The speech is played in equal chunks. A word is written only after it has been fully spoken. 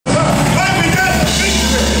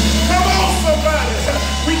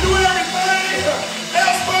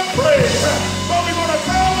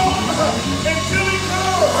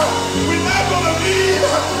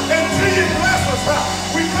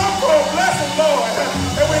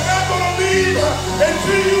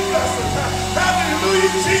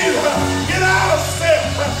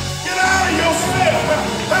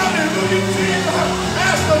Hallelujah, Jesus.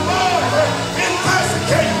 As the Lord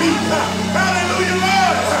intoxicate me. Hallelujah,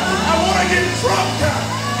 Lord. I want to get drunk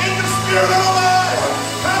in the spirit of life.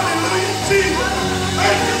 Hallelujah, Jesus.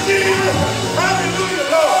 Thank you, Jesus. Hallelujah,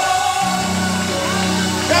 Lord.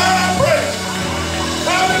 God, I praise you.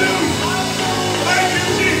 Hallelujah. Thank you,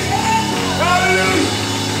 Jesus. Hallelujah.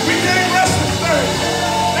 We can't rush this thing.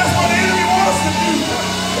 That's what the enemy wants us to do.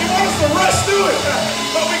 He wants us to rush through it.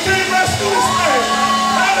 But we can't rush through this thing.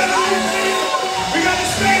 Hallelujah, Jesus. We got to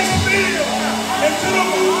stay still into the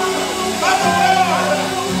move of the Lord.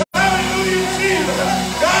 Hallelujah, Jesus.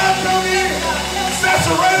 God, come in.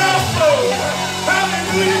 Saturate our souls.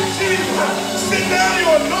 Hallelujah, Jesus. Sit down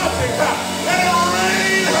your anointing. Let it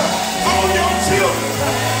rain on your children.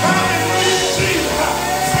 Hallelujah, Jesus.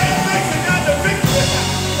 Satan makes it not the victory,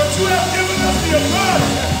 but you have given us the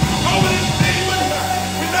authority over this demon.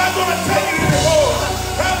 We're not going to take it anymore.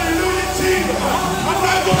 Hallelujah, Jesus. I'm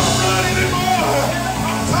not going to run anymore.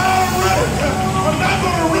 I'm tired of running. I'm not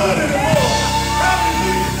going to run anymore.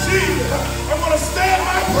 Hallelujah, Jesus. I'm going to stand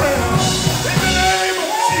my ground. In the name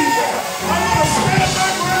of Jesus. I'm going to stand my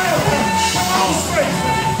ground. Come on, Satan.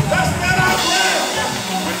 Let's stand our ground.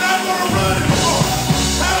 We're not going to run anymore.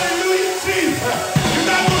 Hallelujah, Jesus. You're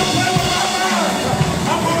not going to play with my mind.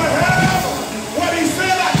 I'm going to have what he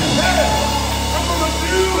said I can have. I'm going to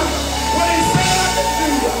do what he said I can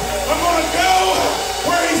do. I'm going to go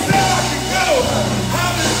where he said I can go.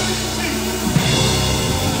 Hallelujah, Jesus.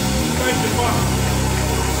 Thank you, Father.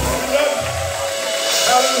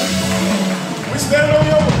 Hallelujah. We stand on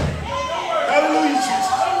your word. Hallelujah,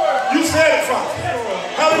 Jesus. You said it, Father.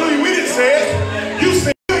 Hallelujah. We didn't say it. You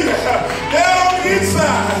said it. Down on the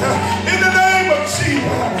inside. In the name of Jesus.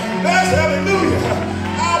 That's hallelujah.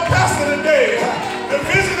 Our pastor today, the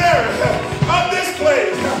visionary of this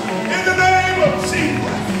place. In the name of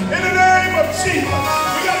Jesus. In the name of Jesus.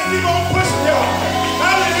 We got to keep on pushing, y'all.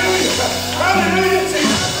 Hallelujah. Hallelujah,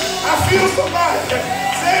 Jesus. I feel somebody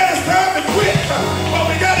saying it's time to quit. But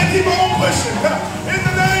we got to keep on pushing. In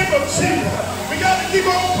the name of Jesus. We got to keep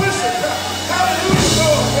on pushing. Hallelujah,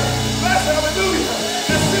 Lord. Bless, hallelujah.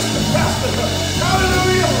 The sister pastor.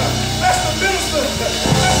 Hallelujah. Bless the minister.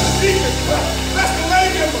 Bless the deacon. Bless the lay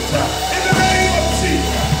members. In the name of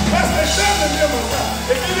Jesus. Bless the family members.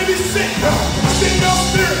 If you be sick, sick your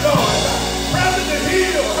spirit, Lord. Rather than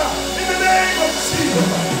heal. In the name of Jesus.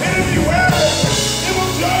 And if you wear it, give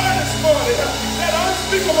them joy this morning. That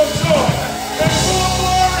unspeakable joy. That full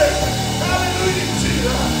glory. Hallelujah,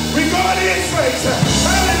 Jesus. We go in his face.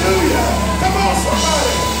 Hallelujah. Come on,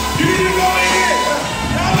 somebody. You need to go in.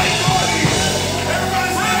 Y'all ain't going in.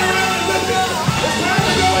 Everybody's standing around and looking. It's time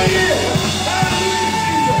to go in. Hallelujah,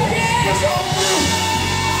 Jesus. Push on through.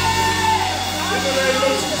 In the name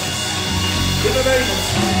of Jesus. In the name of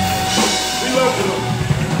Jesus.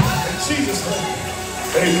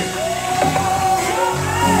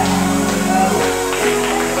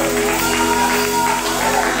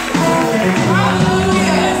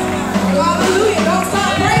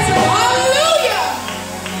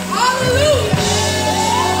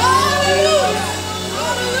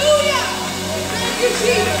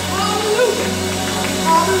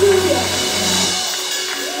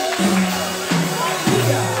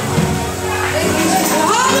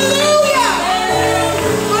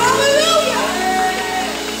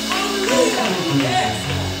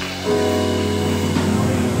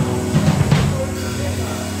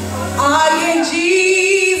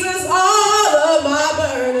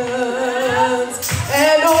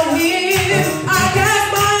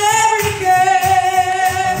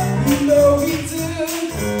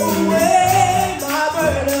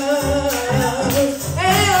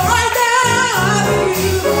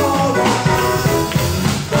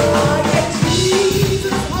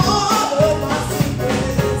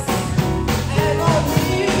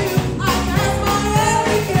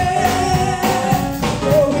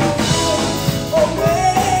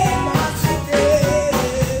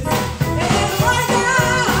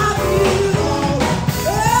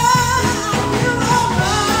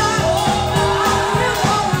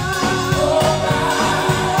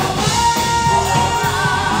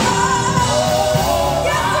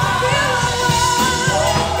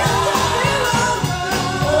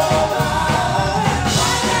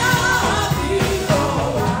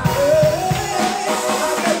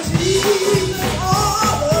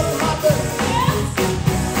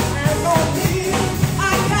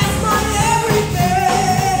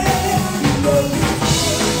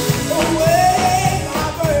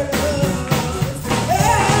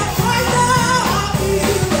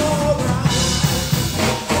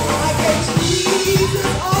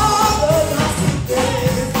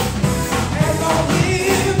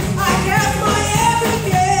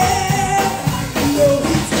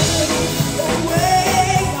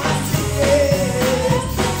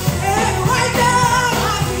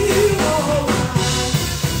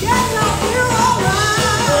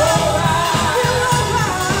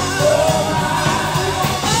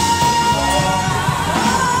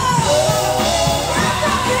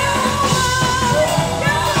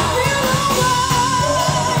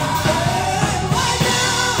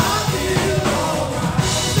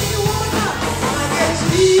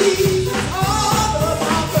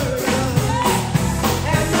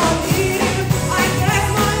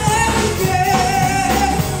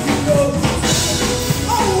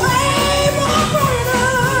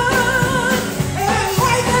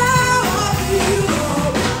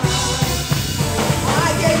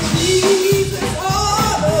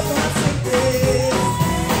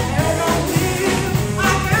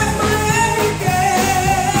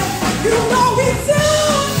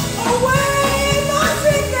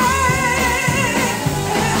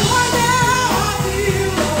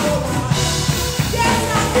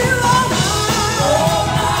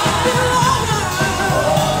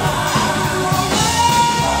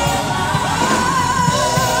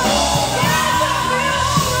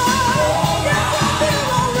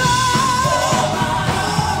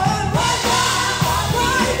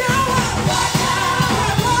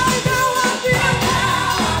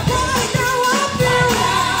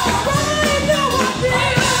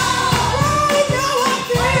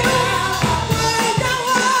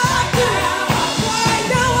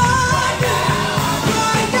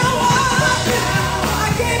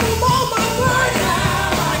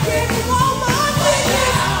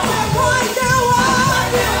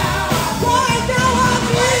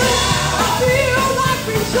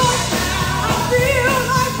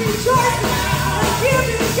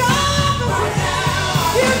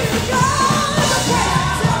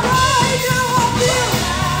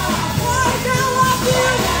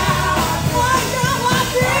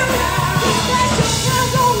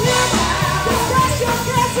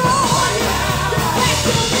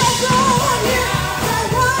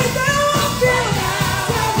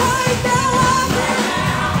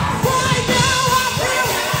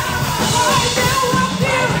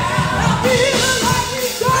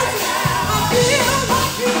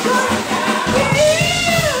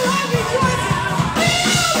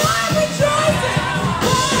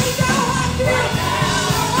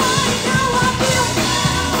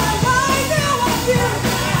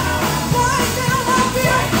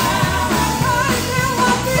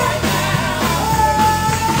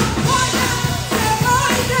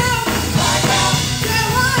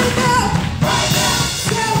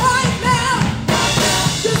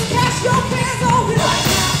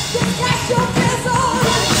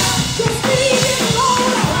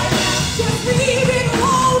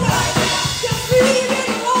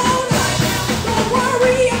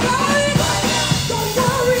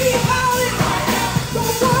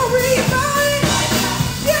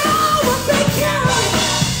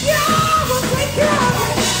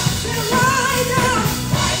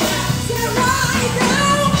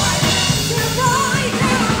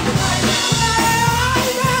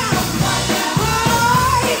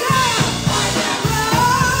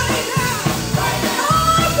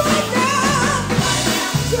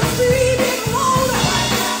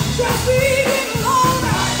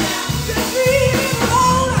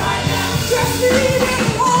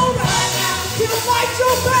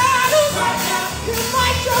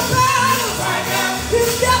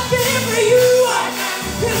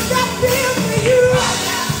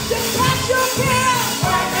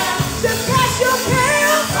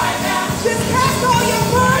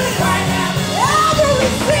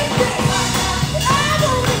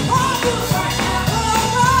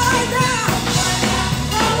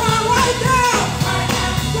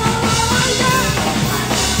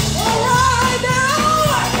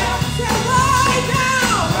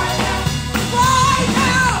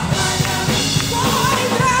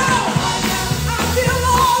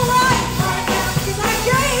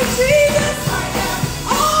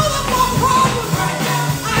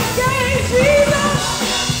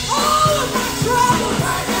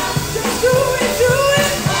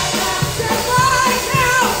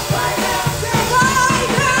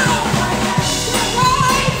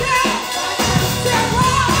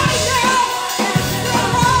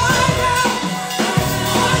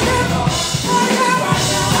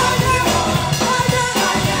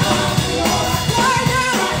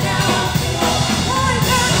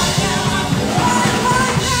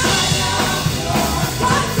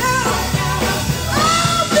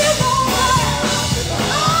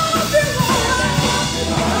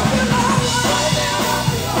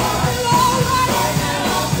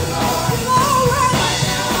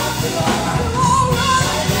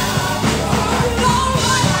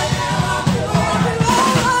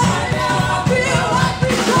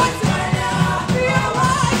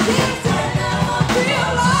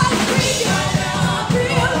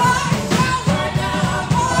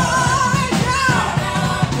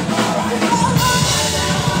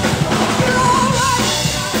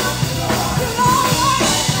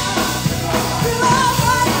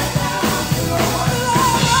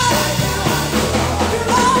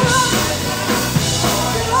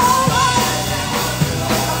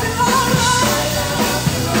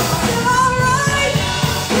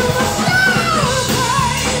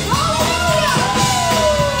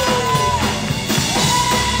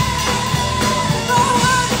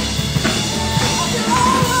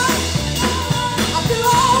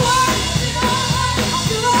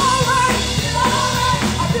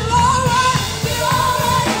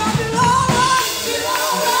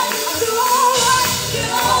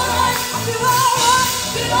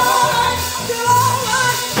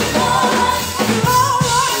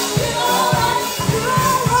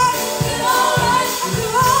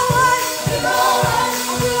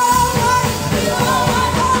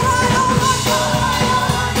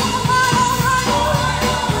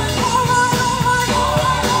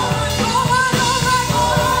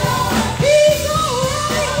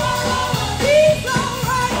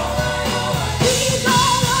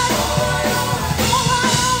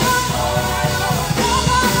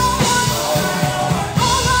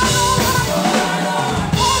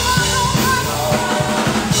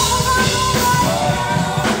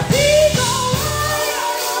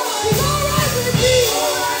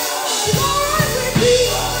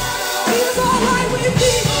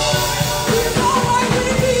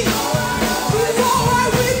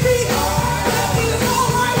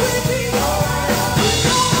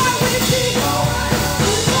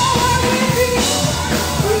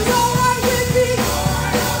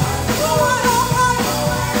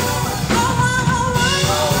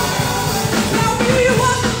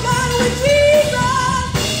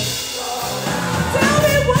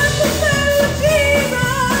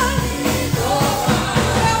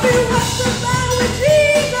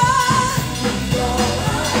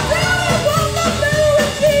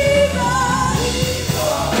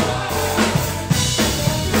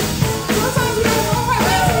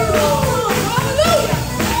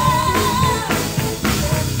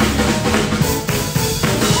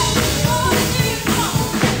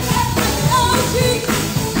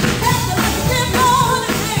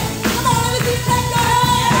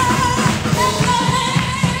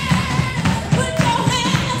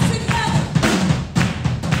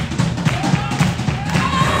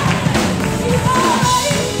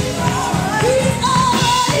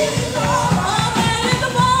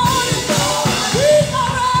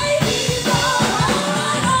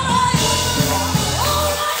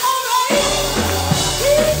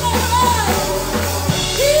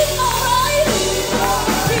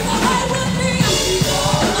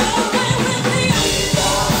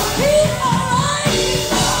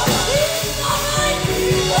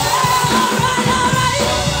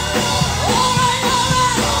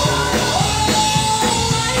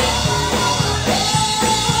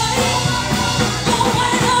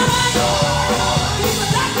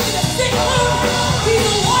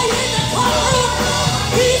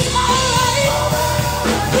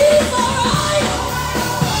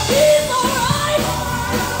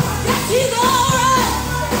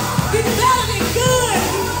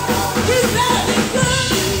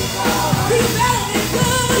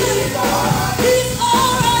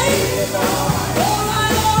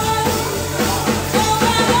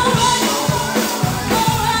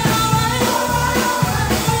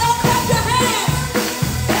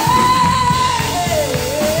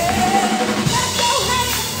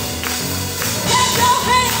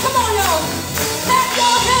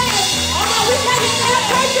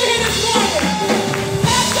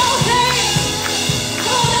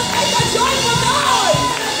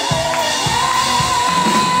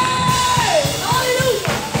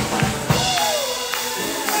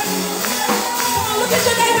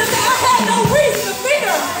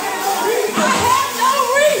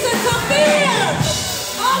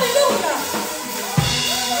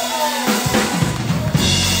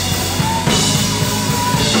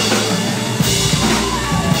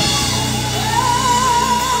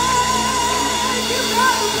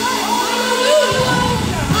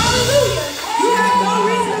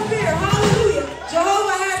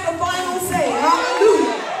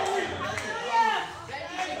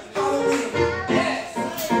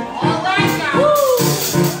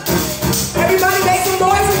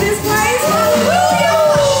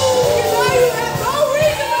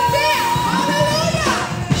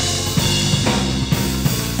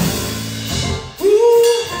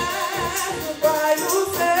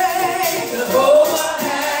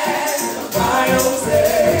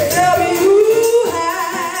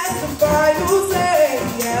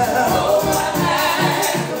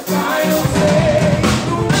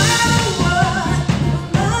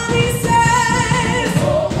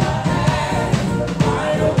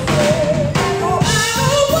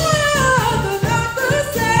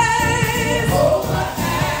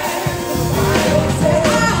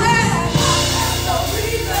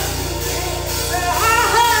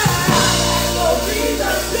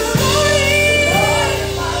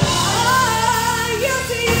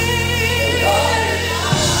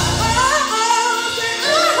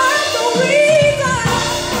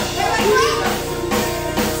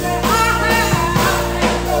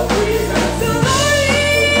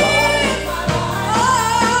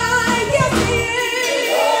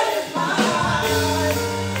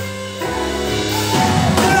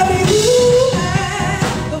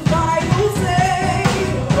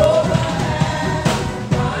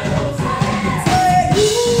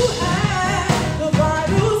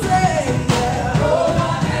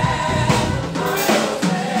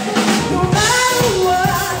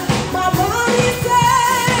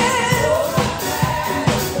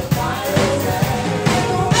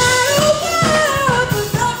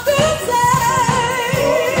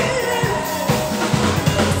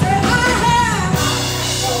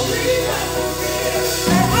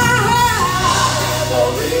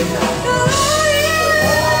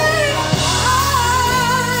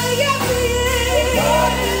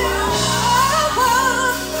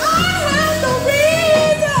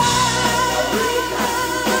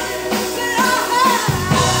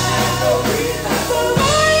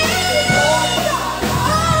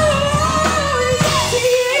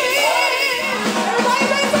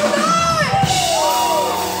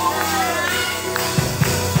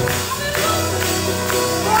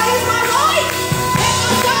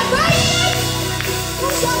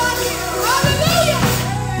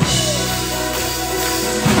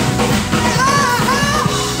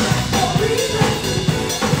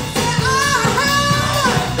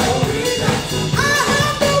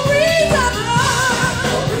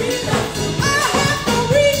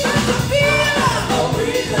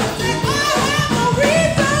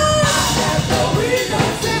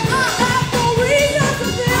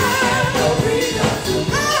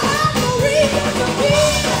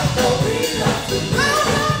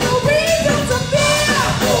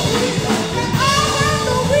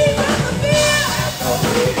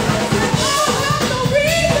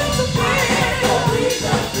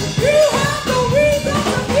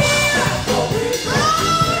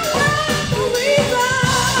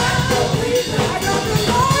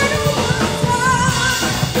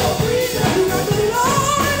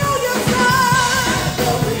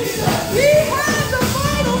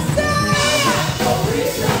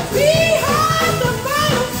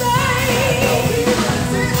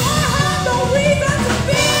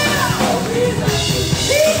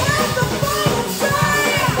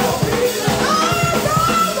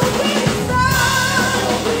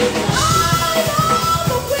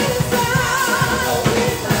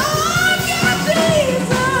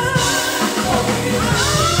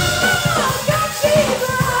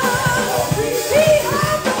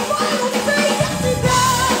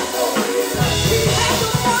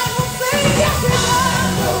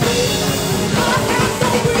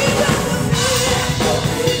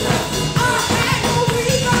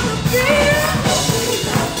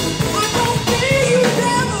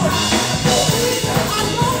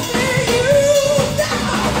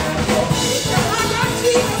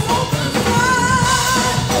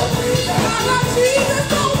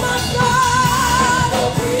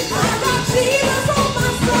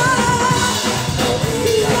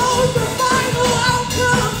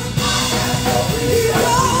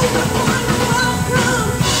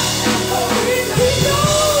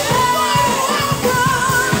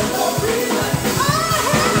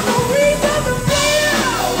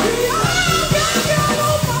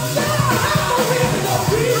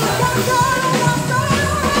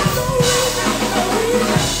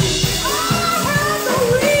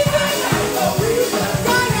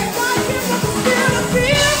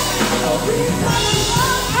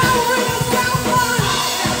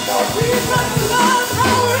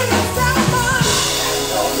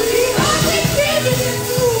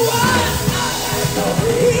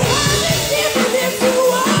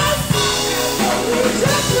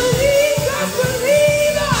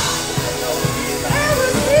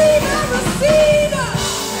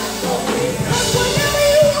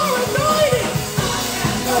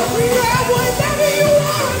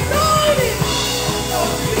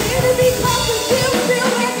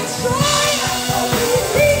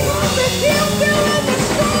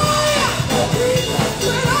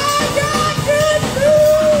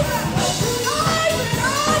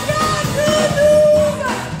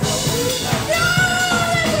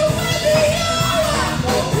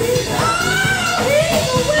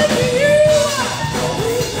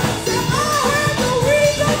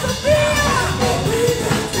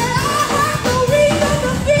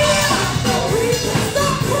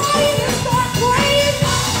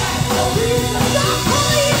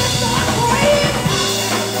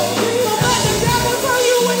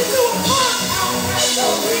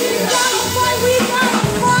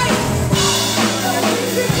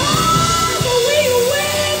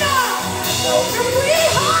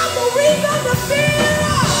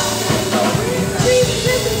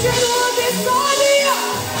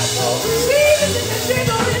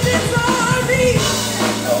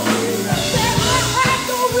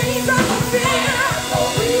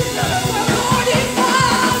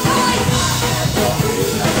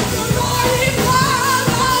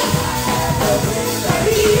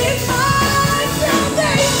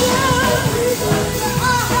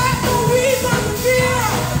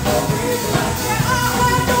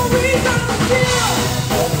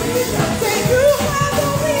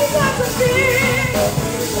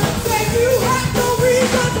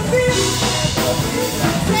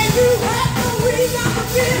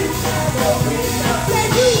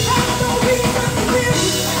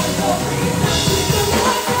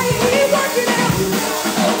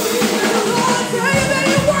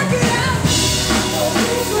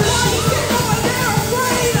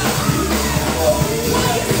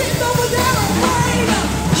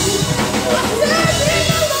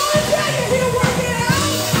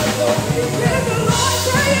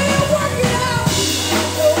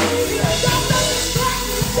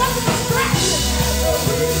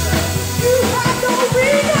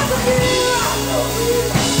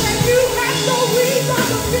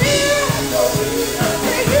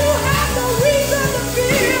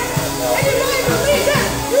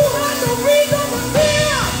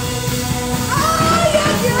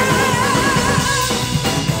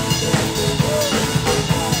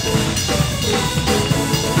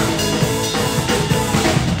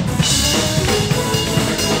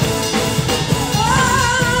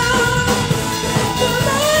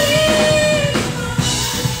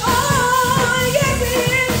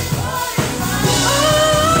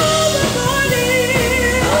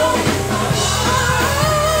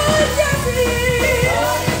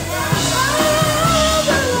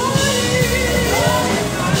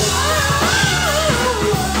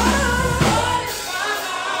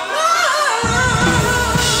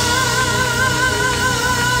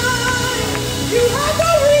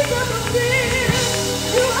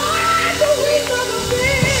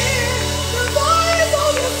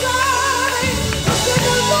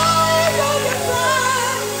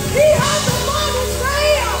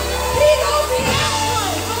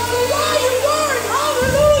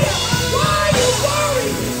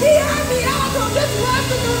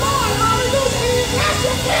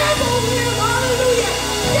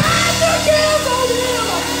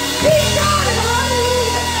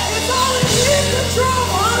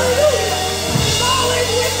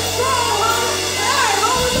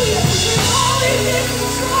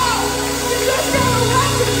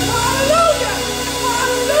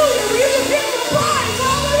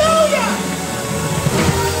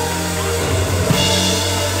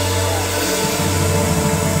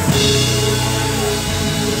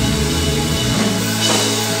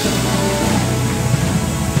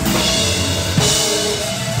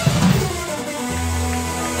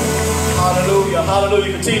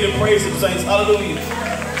 Hallelujah. Continue to praise Him, saints. Hallelujah.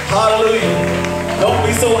 Hallelujah. Don't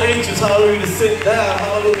be so anxious, hallelujah, to sit down.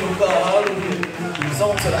 Hallelujah, God. Hallelujah. The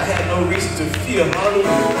song said, I had no reason to fear.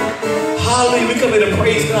 Hallelujah. Hallelujah. We come here to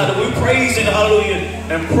praise God. We're praising, hallelujah,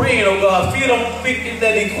 and praying, oh God. Fear don't fit in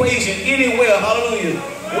that equation anywhere. Hallelujah.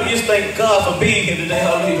 We just thank God for being here today.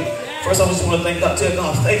 Hallelujah. First, I just want to thank God, tell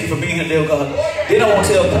God, thank you for being here, dear God. Then I want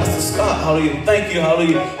to tell Pastor Scott, hallelujah, thank you,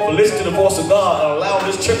 hallelujah, for listening to the voice of God and allowing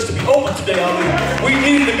this church to be open today, hallelujah. We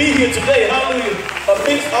needed to be here today, hallelujah,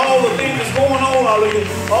 amidst all the things that's going on, hallelujah,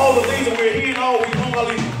 all the things that we're hearing all week long,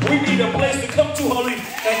 hallelujah. We need a place to come to, hallelujah,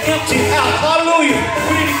 and empty out, hallelujah.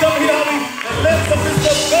 We need to come here, hallelujah, and let some of this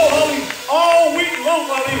stuff go, hallelujah, all week long,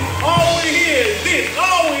 hallelujah. All we hear is this,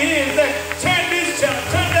 all we hear is that. Turn this channel,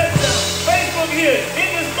 turn that channel, Facebook here, in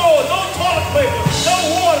the store, no toilet paper, no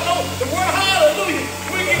water, no, the word, hallelujah.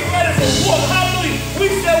 We get ready for water, hallelujah. We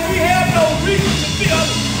said we have no reason to be,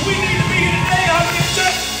 we need to be here today, hallelujah,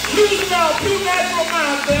 church, losing our two natural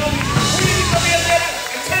minds, hallelujah. We need to come here today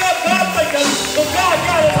and tell God thank you, so God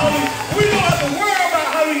got us, hallelujah. We don't have to worry about,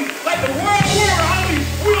 hallelujah, like the world worry, hallelujah.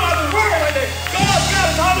 We don't have to worry like that. God got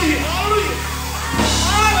us, hallelujah, hallelujah.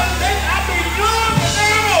 I've been young and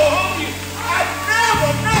narrow, hallelujah. I never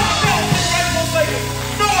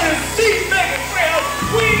Lord is seat making prayer.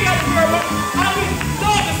 We ain't got to worry about hallelujah.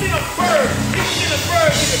 Lord can see a bird. He can see the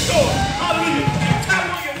bird in the door. Hallelujah. And tap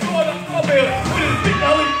on your door, the doorbell with his big,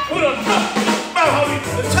 hallelujah, with a mouth, hallelujah.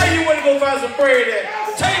 To tell you where to go find some bread at.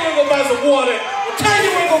 To tell you where to go find some water at. To tell you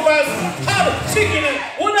where to go find some chicken at.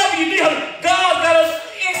 Whatever you need, hallelujah. God got us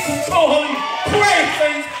in control, hallelujah. Pray,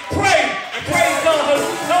 saints. Pray. And praise God,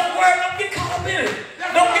 hallelujah. Don't worry. Don't get caught up in it.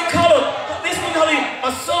 Don't get caught up. My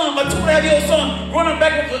son, my 2.5-year-old son, running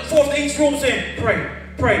back and forth to each room saying, pray,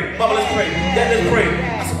 pray. Mama, let's pray. Dad, let's pray.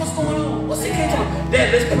 I said, what's going on? What's he can't talk? Dad,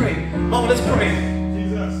 let's pray. Mama, let's pray.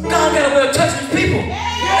 Jesus. God got a way of touching his people.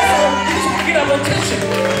 That's all. He just want to get our attention.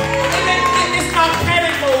 It's not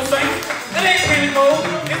panic mode, saints. It ain't panic mode.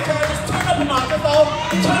 It's time to just turn up a notch. That's all.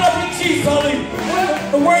 Turn up in Jesus, hallelujah.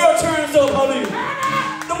 The world turns up, hallelujah.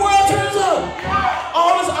 The world turns up.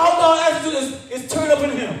 All God has to do is turn up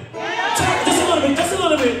in him. Just a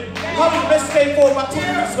little bit. Hallelujah, the message came forward about 2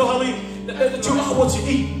 minutes ago, hallelujah, that you are what you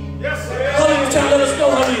eat. Yes, hallelujah, trying to let us know,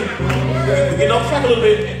 hallelujah. We're getting off track a little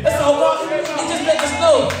bit. That's all God, he just let us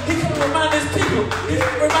know. He can remind his people, he can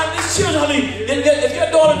remind his children, hallelujah. If your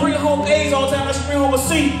daughter brings home A's all the time, now she bring home a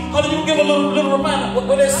C, hallelujah, you give a little reminder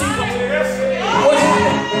where that C comes from. What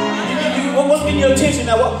happened? What's getting your attention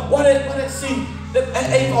now? Why that C, that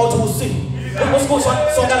A fall to a C? What's going on?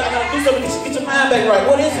 So I gotta do something to get your mind back right.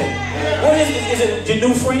 What is it? What is it? Is it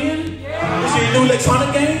your new friend? Is it your new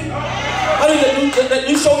electronic game? How do that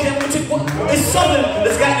new show came with you? It's something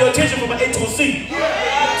that's got your attention from an A to a C.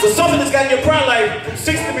 So something that's got your prayer life from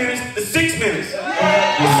 60 minutes to 6 minutes.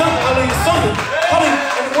 It's something, something.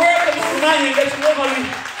 And the word that is reminding you that you know,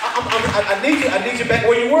 I need you back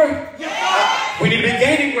where you were. We need to be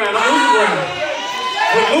gaining ground, not losing ground.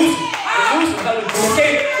 We're losing.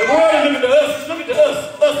 Okay, the world is looking to us. It's looking to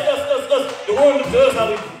us. The world looks to us,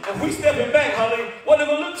 hallelujah. And we stepping back, hallelujah. What are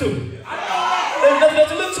they going to look to? There's nothing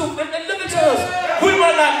to look to. They're looking to us. We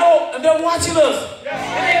might not know, and they're watching us. It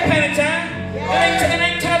ain't panic time. It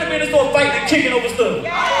ain't time to be in this little fight and kicking over stuff.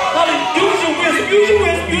 Hallelujah. Use your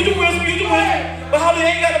wisdom. But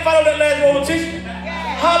hallelujah, ain't got to follow that last roll of tissue.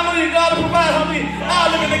 Hallelujah, God will provide, hallelujah.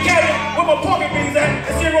 I'll look in the cabinet where my pocket beans at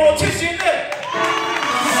and see a roll of tissue in there.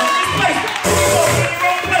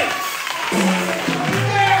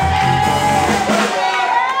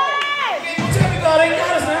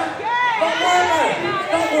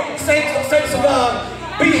 Saints of God,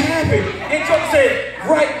 be happy. And Chuck said,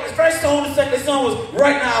 right, the first song, the second song was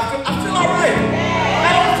right now. I feel all right.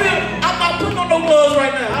 I'm not putting on no gloves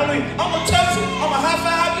right now. I'm going to touch you. I'm going to high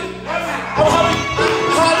five you.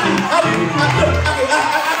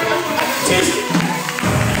 I can kiss you.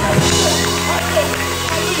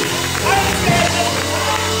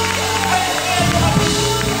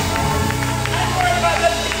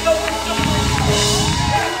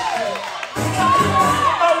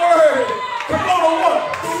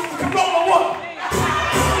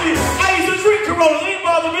 Corona, it ain't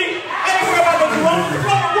bother me. I ain't worried about no Corona.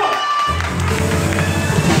 Corona what?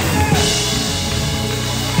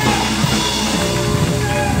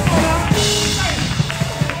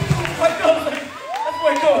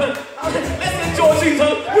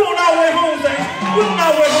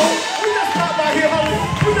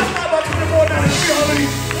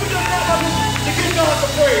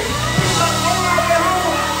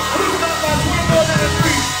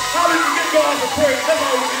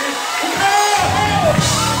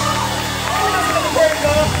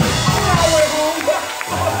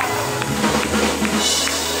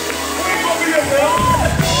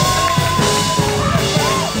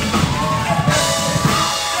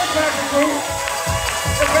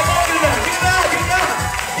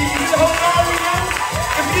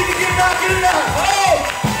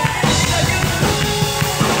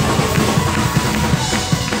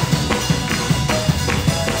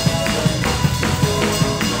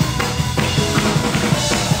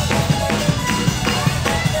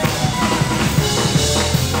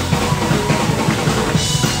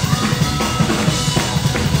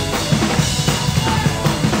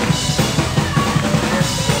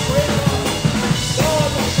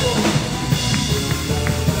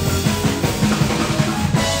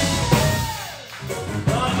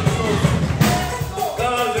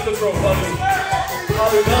 control. Hallelujah.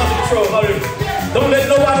 Hallelujah. God's in control. Hallelujah. Don't let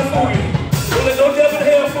nobody fool you. Don't let no devil in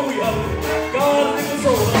hell fool you. Hallelujah. God is in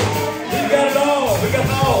control. Hallelujah. He got it all. We got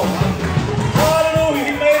it all. Hallelujah.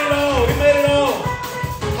 He made it all. He made it all.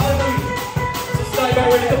 Hallelujah. So start back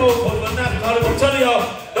ready to come over. Hallelujah. I'm telling y'all,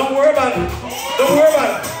 don't worry about it. Don't worry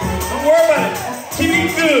about it. Don't worry about it. Keep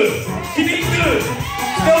eating good. Keep eating good.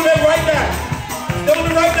 Stay on that right now. Stay on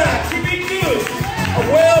the right now. Keep eating good. A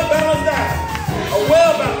well-balanced diet. A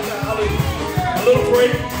well-balanced diet. Hallelujah. A little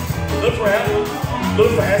prayer. A little prayer. A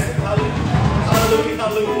little fasting. Hallelujah. Hallelujah.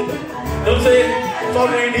 Hallelujah. You know what I'm saying? Fall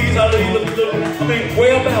on your knees. Hallelujah.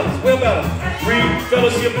 Well-balanced. Well-balanced. Read,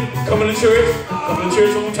 fellowshipping, coming to church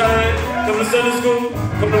on time, coming to Sunday school,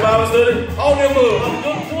 coming to Bible study, all them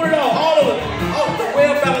doing it all of it. All the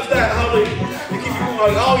well-balanced diet. Hallelujah. To keep you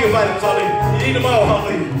moving, all your vitamins. Hallelujah. You eat them all.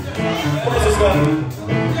 Hallelujah. Come on, sister.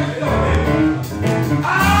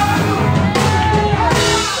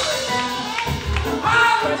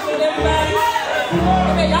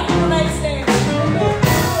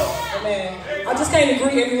 I just came to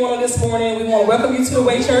greet everyone this morning. We want to welcome you to the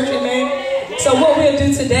Way Church, amen. So what we'll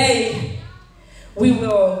do today, we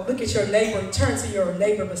will look at your neighbor, turn to your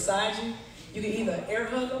neighbor beside you. You can either air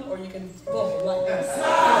hug them or you can bump them like this.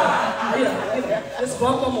 Just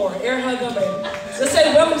bump them or air hug them and just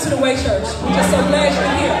say, welcome to the Way Church. We're just so glad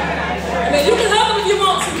you're here. Amen. You can hug them if you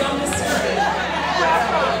want to. I'm just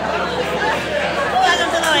welcome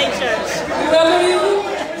to the Way Church. We welcome you.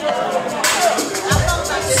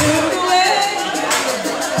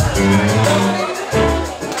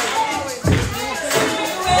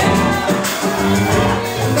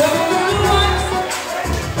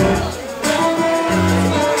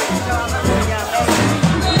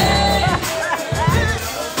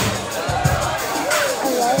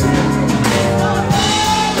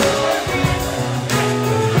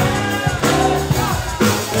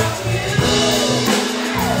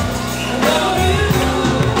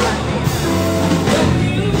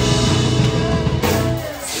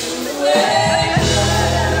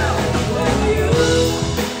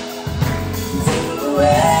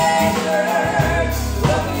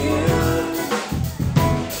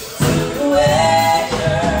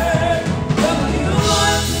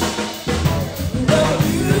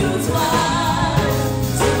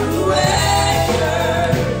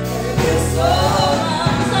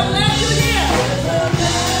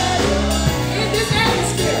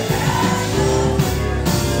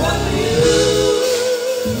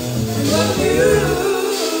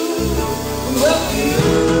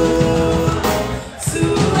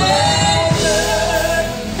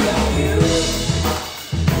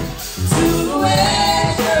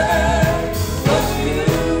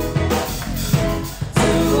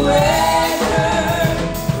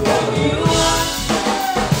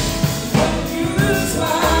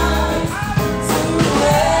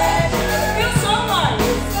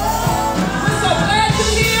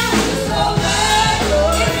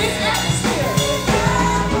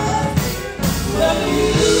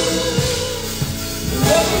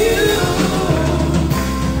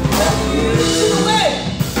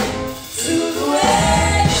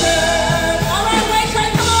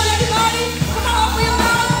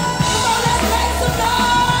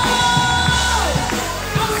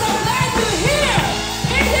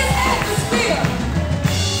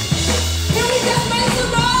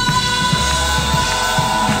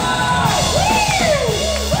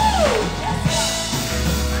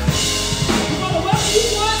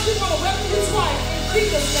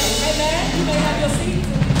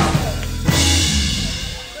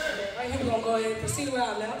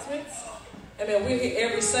 Amen. We're here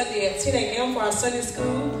every Sunday at 10 a.m. for our Sunday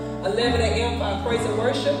school, 11 a.m. for our praise and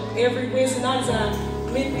worship. Every Wednesday night is our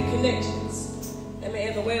midweek connections. Amen.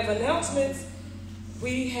 In the way of announcements,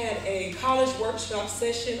 we had a college workshop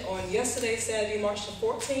session on yesterday, Saturday, March the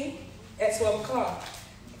 14th at 12 o'clock.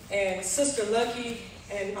 And Sister Lucky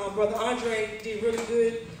and Brother Andre did really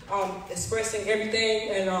good expressing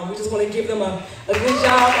everything. And we just want to give them a good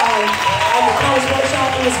job on the college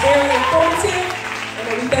workshop. It was very informative.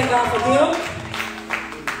 And we thank God for them.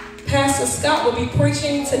 Pastor Scott will be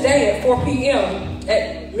preaching today at 4 p.m.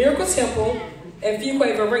 at Miracle Temple at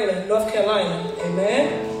Fuquay Arena, North Carolina.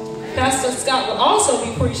 Amen. Pastor Scott will also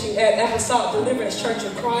be preaching at Apostolic Deliverance Church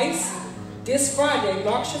of Christ this Friday,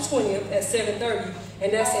 March the 20th at 7:30.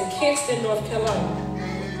 And that's in Kinston, North Carolina.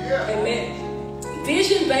 Amen.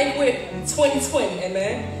 Vision Banquet 2020.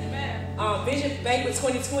 Amen. Vision Banquet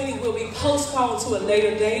 2020 will be postponed to a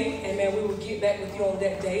later date. Amen. We will get back with you on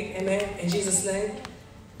that date. Amen. In Jesus' name.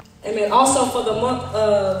 Amen. Also for the month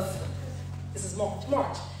of, this is March.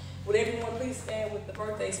 Would everyone please stand with the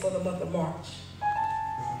birthdays for the month of March?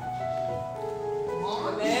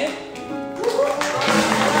 Amen.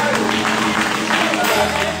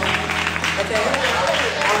 Okay.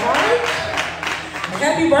 All right.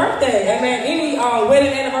 Happy birthday. Amen. Any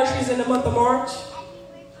wedding anniversaries in the month of March?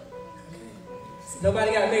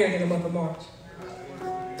 Nobody got married in the month of March.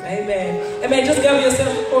 Amen. Amen. Just give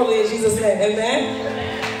yourself a quarterly in Jesus' name. Amen.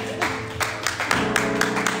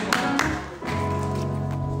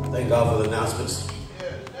 Thank God for the announcements.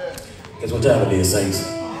 Guess what time it is, saints?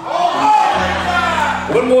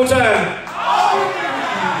 One more time.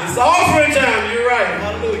 It's offering time. You're right.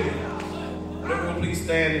 Hallelujah. Everyone, please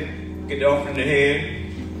stand and get the offering in the hand.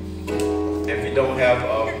 And if you don't have,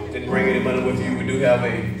 didn't bring any money with you, we do have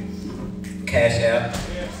a Cash App,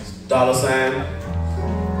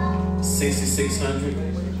 $ 6600.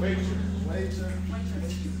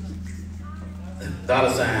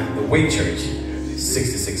 $ the Way Church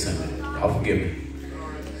 6600. Y'all forgive me.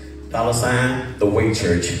 $ the Way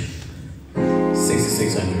Church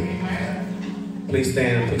 6600. Please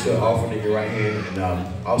stand and put your offering in your right hand. And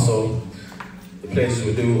also, the pledges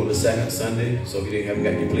we do on the second Sunday. So if you haven't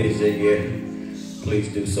got your pledges in yet, please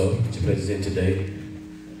do so. Put your pledges in today.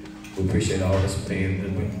 We appreciate all this paying the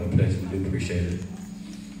pledges. We do appreciate it.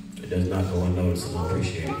 It does not go unnoticed, and I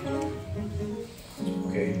appreciate it.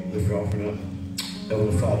 Okay, lift your offering up.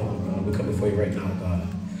 Heavenly Father, we come before you right now, God.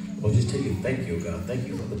 Lord, just tell you thank you, God. Thank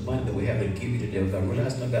you for the money that we have to give you today, God.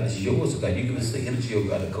 Realize, no, God, it's yours, God. You give us the energy, oh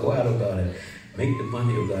God, to go out, oh God, and make the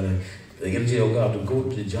money, oh God, and the energy, oh God, to go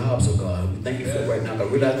to the jobs, oh God. We thank you for it right now, God.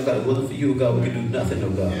 Realize, oh God, it wasn't for you, oh God, we can do nothing,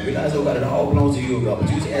 oh God. Realize, oh God, it all belongs to you, oh God. But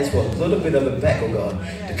you just ask for a little bit of it back, oh God,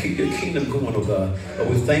 to keep your kingdom going, oh God. But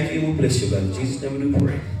we thank you and we bless you, God. In Jesus' name we do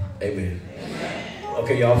pray. Amen.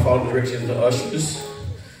 Okay, y'all follow the directions of the ushers.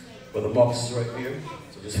 Brother Marcus is right here.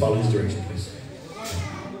 So just follow his direction, please.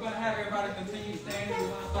 We're going to have everybody continue standing. We're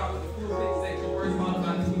going to start with the pulpit section first, followed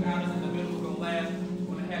by the 2 hours in the middle. We're going to last. We're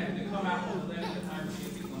going to have you to come out on the left and turn to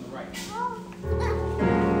your seats on the right.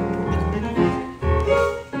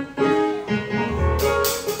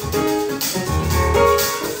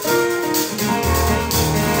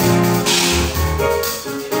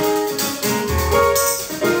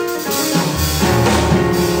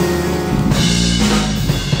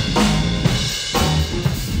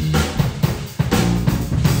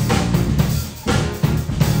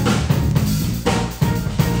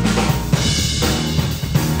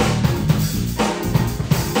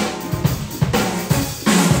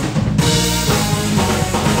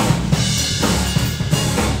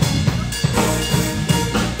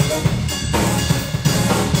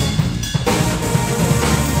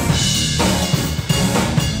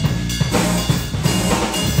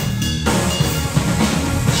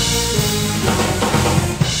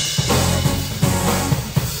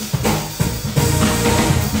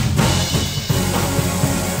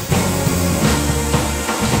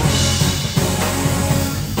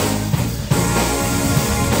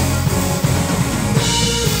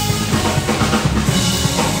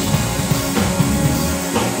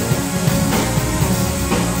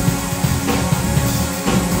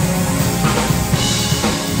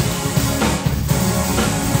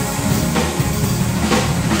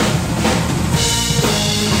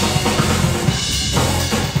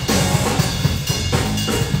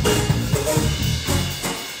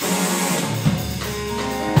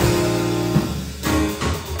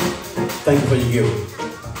 Thank you for your giving.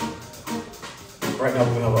 Right now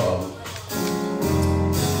we're going to have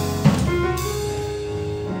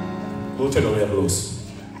we'll turn on that loose.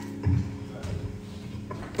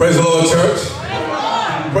 Praise the Lord, church.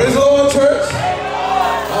 Praise the Lord, church.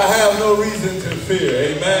 I have no reason to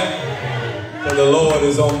fear. Amen. For the Lord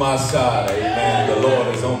is on my side. Amen. The Lord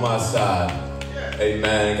is on my side.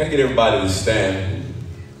 Amen. Can I get everybody to stand?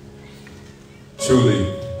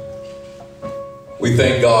 Truly, we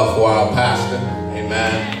thank God for our pastor.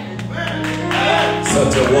 Amen.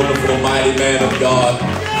 Such a wonderful, mighty man of God.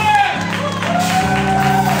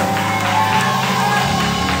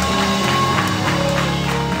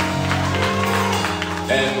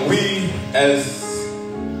 And we, as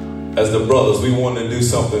the brothers, we want to do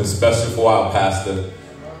something special for our pastor.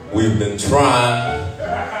 We've been trying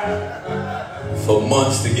for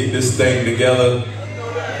months to get this thing together.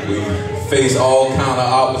 We face all kind of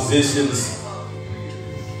oppositions.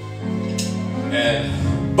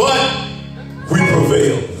 But we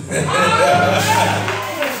prevail.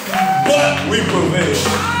 But we prevail.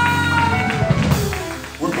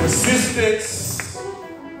 With persistence.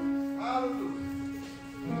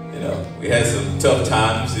 You know, we had some tough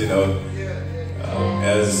times, you know,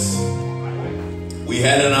 as we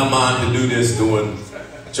had in our mind to do this during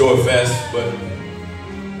Joy Fest, but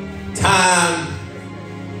time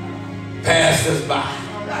passed us by.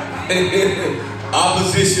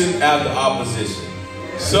 Opposition after opposition.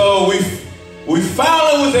 So we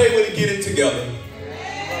finally was able to get it together.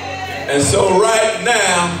 And so right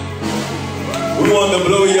now, we want to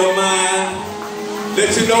blow your mind.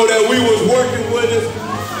 Let you know that we was working with it.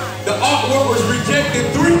 The artwork was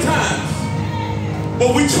rejected 3 times.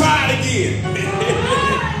 But we tried again.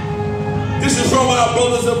 This is from our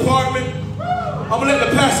brother's apartment. I'm going to let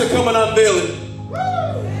the pastor come and unveil it.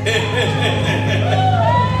 Hey.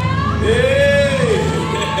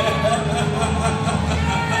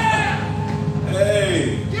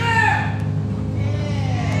 Hey.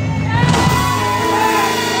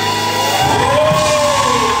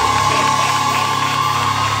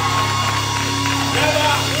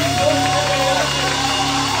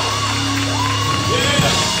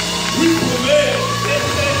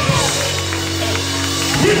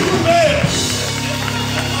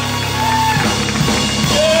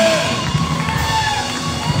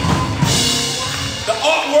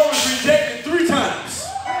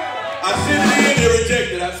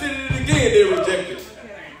 I sent it again, they rejected.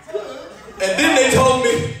 And then they told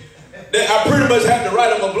me that I pretty much had to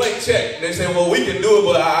write them a blank check. They said, well, we can do it,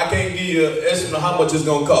 but I can't give you an estimate of how much it's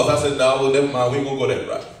going to cost. I said, no, well, never mind, we ain't going to go that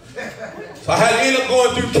route. So I had to end up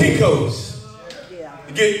going through Kinko's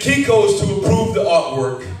to get Kinko's to approve the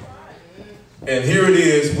artwork. And here it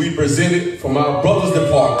is, we present it from our brother's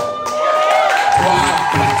department to our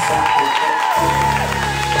pastor.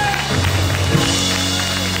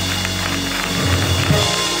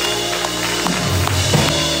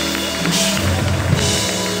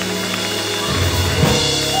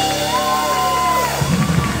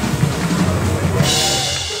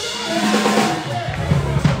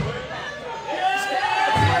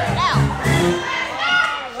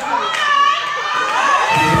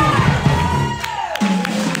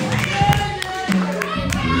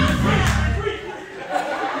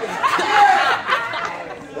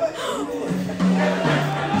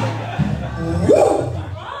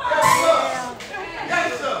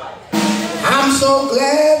 So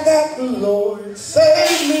glad that the Lord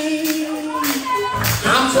saved me.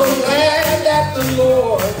 I'm so glad that the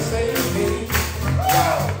Lord saved me.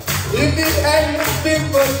 Wow. If it had not been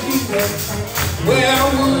for Jesus, where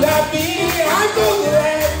would I be? I'm so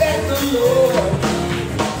glad that the Lord.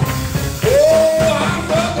 Oh, I'm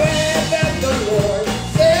so glad that the Lord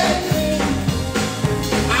saved me.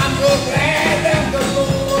 I'm so glad that the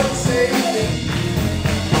Lord saved me.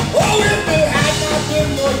 Oh, if it had not been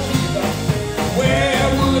for Jesus, where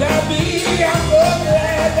would I be? I'm so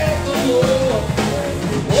glad that the Lord.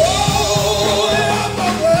 Oh, I'm so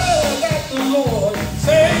glad that the Lord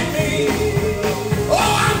saved me.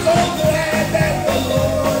 Oh, I'm so glad that the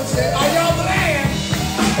Lord saved. Are y'all glad?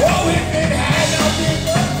 Oh, if it had not been,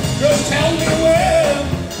 just tell me where.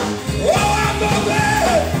 Oh, I'm so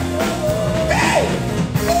glad. Hey!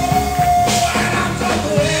 Oh, and I'm so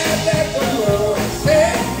glad that the Lord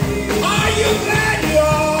saved me. Are you glad?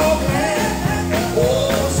 You're glad?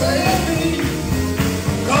 Oh, save me.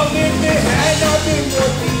 'Cause if it had not been for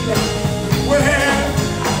Jesus, where?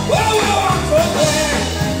 Oh, I'm so glad.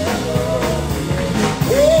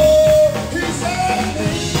 Oh, He saved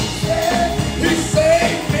me. He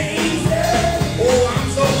saved me. Oh, I'm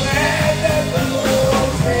so glad that the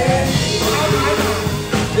Lord saved me.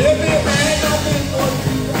 If it had not been for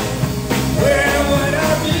Jesus, where would I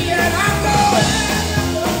be? And I'm going.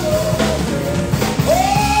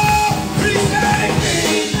 Oh, He saved me.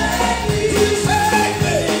 He saved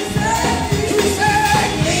me. He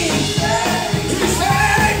saved me. He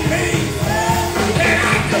saved me. And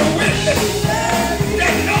I can witness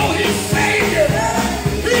that know He's Savior.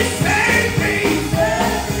 He saved me.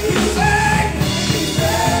 He saved me.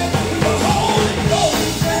 The Holy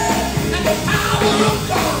Ghost and the power of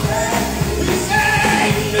God. He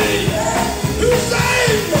saved me. He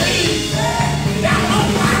saved me. Down on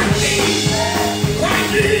my knees. Cry,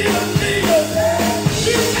 Jesus, Jesus.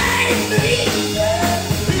 He saved me.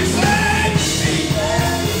 He saved me.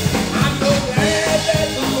 I'm so glad that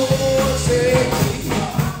the Lord saved me.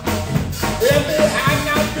 If it had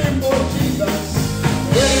not been for Jesus,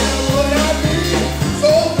 where would I be?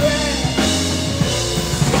 So glad.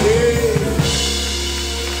 Yeah.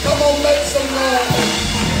 Come on, make some noise.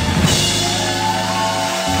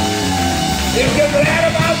 If you're glad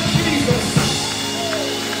about Jesus,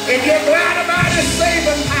 if you're glad about His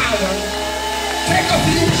saving power, take a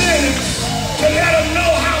few minutes to let Him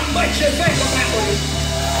know how much you think about it.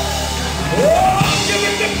 Oh, give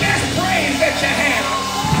Him the best praise that you have.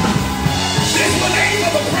 This one ain't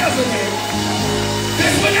for the president.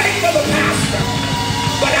 This one ain't for the pastor.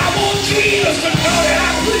 But I want Jesus to know that I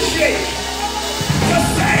appreciate the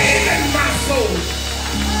saving my soul.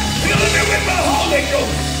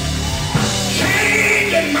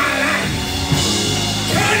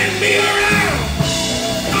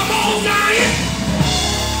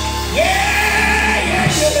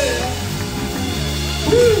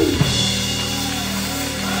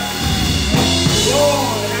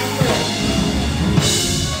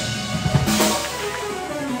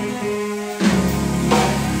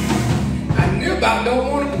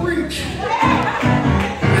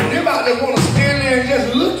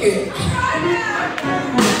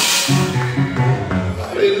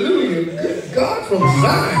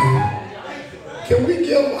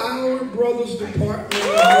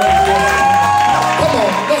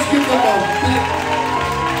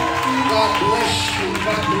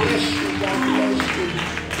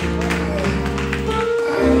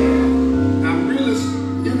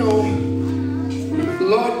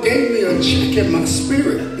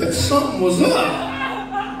 something was up.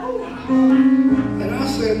 And I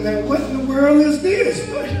said, now what in the world is this?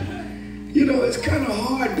 But, you know, it's kind of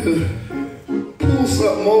hard to pull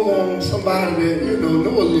something over on somebody that, you know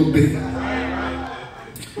a little bit.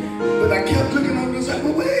 But I kept looking over and said,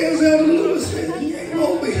 well, where is Elder Lewis? And he ain't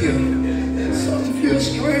over here. Something feels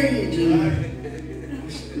strange. And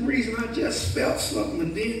for some reason I just felt something.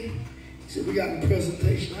 And then he said, we got a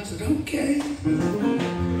presentation. I said, okay.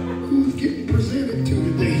 Who's getting presented to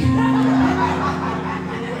today?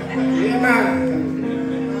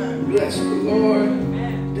 Amen. Bless the Lord.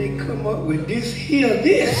 They come up with this here,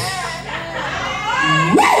 this.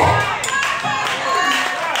 Woo!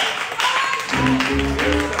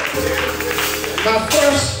 My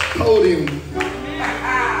first podium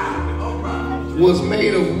was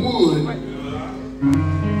made of wood.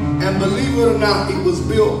 And believe it or not, it was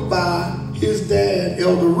built by his dad,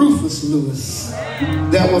 Elder Rufus Lewis.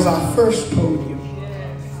 That was our first podium.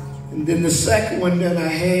 And then the second one that I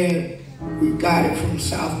had, we got it from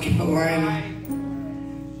South Carolina.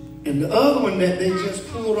 And the other one that they just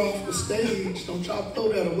pulled off the stage, don't y'all throw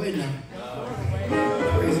that away now.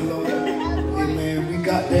 Praise the Lord. Amen. We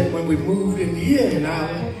got that when we moved in here, and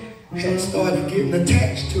I had started getting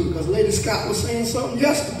attached to it, because Lady Scott was saying something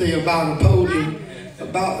yesterday about a podium,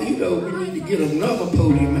 about, you know, we need to get another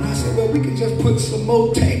podium. And I said, well, we can just put some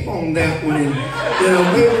more tape on that one, and, you know,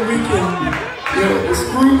 maybe we can... You know, the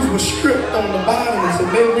screws were stripped on the bottom, and so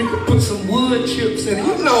maybe we could put some wood chips in.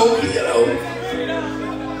 You know,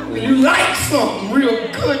 when you like something real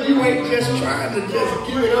good, you ain't just trying to just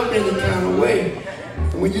give it up any kind of way.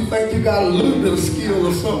 And when you think you got a little bit of skill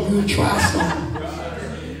or something, you try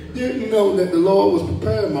something. Didn't know that the Lord was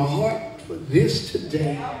preparing my heart for this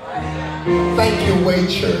today. Thank you, Way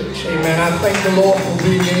Church. Amen. I thank the Lord for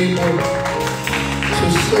being able to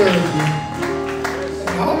serve you.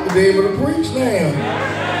 I ought to be able to preach now.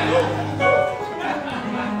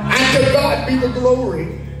 And to God be the glory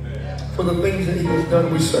for the things that he has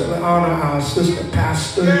done. We certainly honor our assistant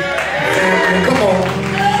pastor. And come on.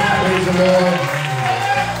 Praise the Lord.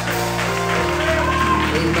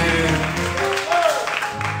 Amen.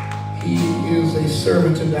 He is a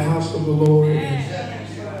servant in the house of the Lord. And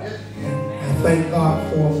I thank God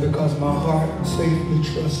for him, because my heart safely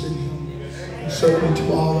trusted him. Certainly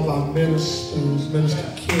to all of our ministers, Minister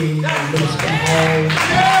King and Minister Hall, we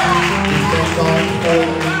thank God for them.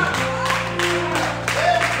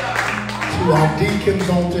 To our deacons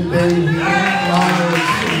on today, we honor and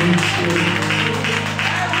salute you.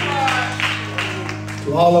 To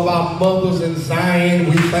all of our mothers in Zion,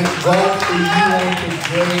 we thank God for you on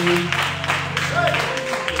today.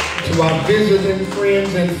 To our visiting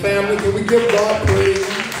friends and family, can we give God praise?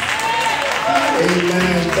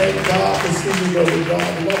 Amen. Thank God for seeing Brother God.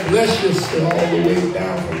 God bless you, sir, all the way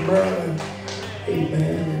down from Maryland.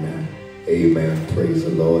 Amen. Amen. Praise the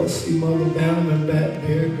Lord. See Mother Bannerman back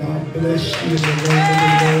there. God bless you in the name of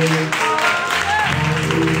the Lord.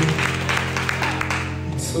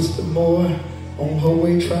 Hallelujah. Sister Moore, on her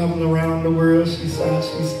way traveling around the world, she said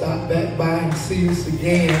she stopped back by and see us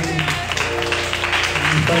again.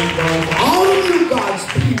 And thank God for all of you, God's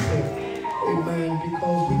people. Amen.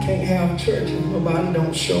 Because we can't have church if nobody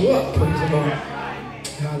don't show up. Praise the Lord.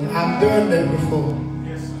 I've done that before.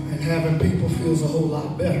 And having people feels a whole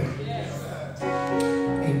lot better.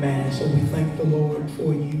 Amen. So we thank the Lord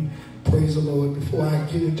for you. Praise the Lord. Before I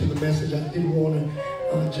get into the message, I did want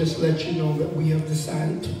to just let you know that we have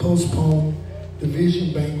decided to postpone the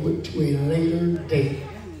vision banquet to a later date.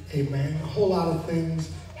 Amen. A whole lot of things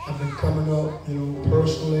have been coming up, you know,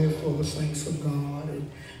 personally for the saints of God, and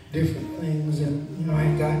different things, and you know,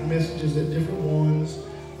 I got messages at different ones.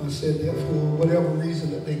 I said that for whatever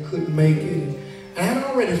reason that they couldn't make it. And I had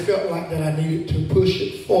already felt like that I needed to push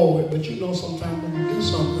it forward, but you know, sometimes when you do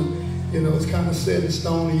something, you know, it's kind of set in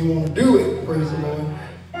stone and you want to do it, praise the Lord.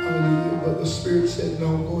 Hallelujah. But the Spirit said,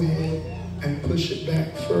 no, go ahead and push it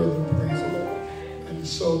back further, praise the Lord. And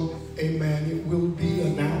so, amen, it will be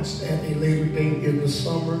announced at a later date in the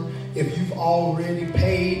summer. If you've already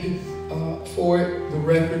paid for it, the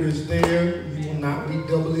record is there. You will not be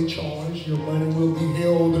doubly charged. Your money will be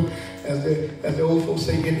held, as the old folks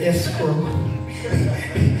say, in escrow.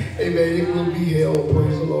 Amen. It will be held.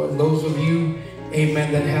 Praise the Lord. And those of you,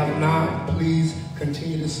 amen, that have not, please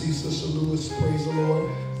continue to see Sister Lewis. Praise the Lord.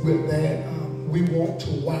 With that, we want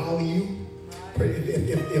to wow you.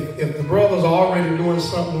 If the brothers are already doing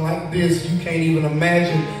something like this, you can't even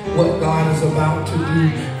imagine what God is about to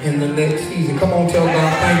do in the next season. Come on, tell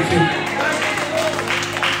God thank you.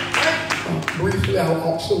 Briefly, I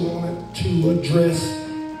also wanted to address,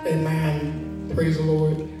 amen, praise the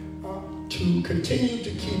Lord, to continue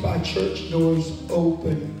to keep our church doors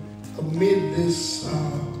open amid this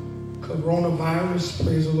coronavirus,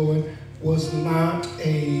 praise the Lord, was not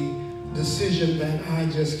a decision that I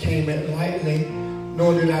just came at lightly,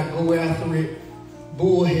 nor did I go after it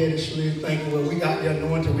bullheadishly thinking, well, we got the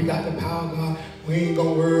anointing, we got the power of God, we ain't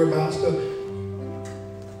gonna worry about stuff.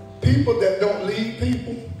 People that don't lead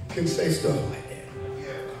people can say stuff like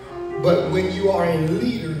that. But when you are a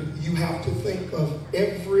leader, you have to think of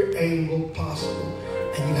every angle possible,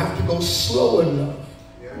 and you have to go slow enough.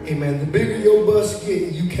 Amen. The bigger your bus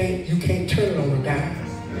get, you can't turn it on a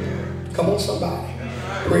dime. Come on, somebody.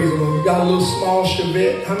 Praise the Lord. You got a little small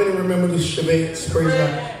Chevette. How many remember the Chevettes? Praise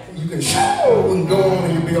God. You can show and go on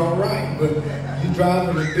and you'll be all right. But you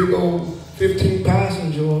driving a big old 15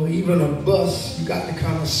 passenger or even a bus, you got to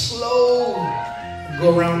kind of slow,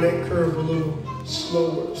 go around that curve a little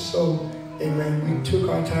slower. So, amen, we took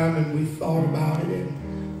our time and we thought about it.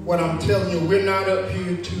 And what I'm telling you, we're not up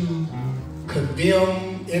here to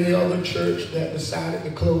condemn any other church that decided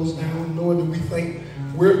to close down, nor do we think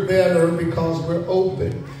we're better because we're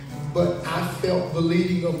open. But I felt the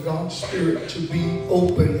leading of God's Spirit to be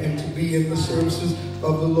open and to be in the services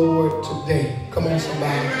of the Lord today. Come on,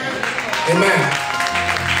 somebody. Amen.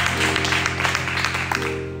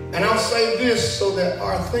 And I'll say this so that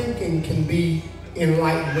our thinking can be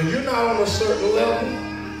enlightened. When you're not on a certain level,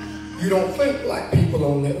 you don't think like people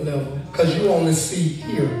on that level because you only see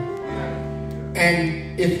here.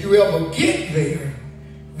 And if you ever get there,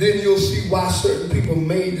 then you'll see why certain people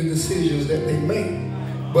made the decisions that they made.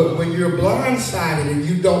 But when you're blindsided and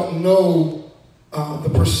you don't know the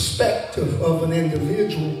perspective of an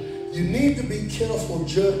individual, you need to be careful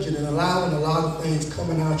judging and allowing a lot of things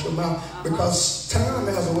coming out your mouth, because time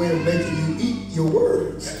has a way of making you eat your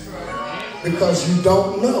words because you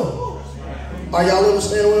don't know. Are y'all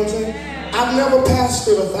understanding what I'm saying? I've never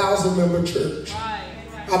pastored a 1,000-member church.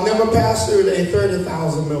 I've never pastored a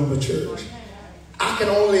 30,000-member church. I can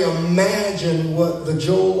only imagine what the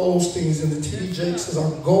Joel Osteens and the T.D. Jakes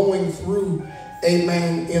are going through,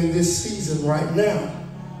 amen, in this season right now.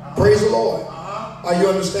 Praise the Lord. Are you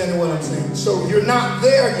understanding what I'm saying? So you're not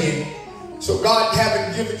there yet. So God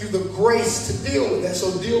haven't given you the grace to deal with that.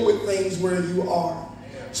 So deal with things where you are.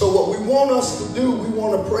 So what we want us to do, we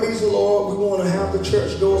want to praise the Lord. We want to have the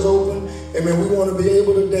church doors open. Amen. We want to be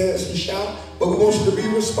able to dance and shout. But we want you to be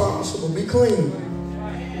responsible. Be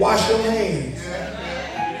clean. Wash your hands.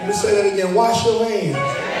 Let me say that again. Wash your hands.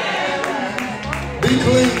 Be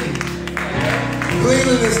clean.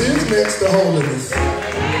 Cleanliness is next to holiness.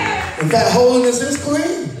 In fact, holiness is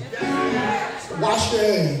clean. So wash your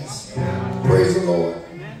hands. Praise the Lord.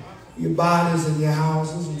 Your bodies and your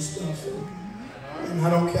houses and stuff. And I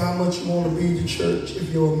don't care how much you want to be to church.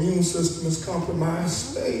 If your immune system is compromised,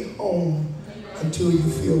 stay home until you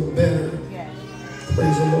feel better.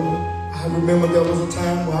 Praise the Lord. I remember there was a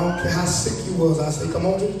time where I don't care how sick you was, I said, come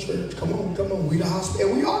on to the church. Come on, come on. We the hospital.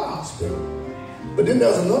 And we are the hospital. But then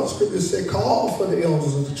there's another scripture that said, call for the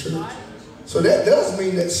elders of the church. So that does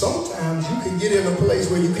mean that sometimes you can get in a place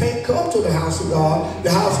where you can't come to the house of God.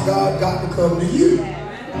 The house of God got to come to you.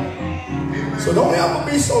 So don't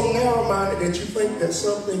ever be so narrow-minded that you think that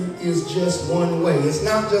something is just one way. It's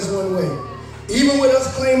not just one way. Even with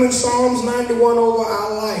us claiming Psalms 91 over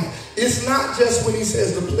our life, it's not just when he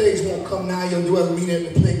says the plagues won't come now, you'll do doesn't mean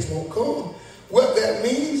that the plagues won't come. What that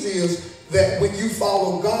means is that when you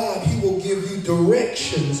follow God, he will give you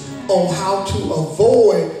directions on how to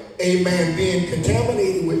avoid, amen, being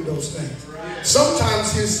contaminated with those things.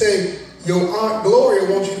 Sometimes he'll say, your Aunt Gloria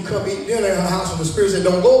wants you to come eat dinner in her house, and the Spirit said,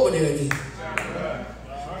 don't go over there again.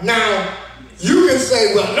 Now, you can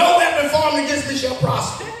say, well, no weapon formed against me shall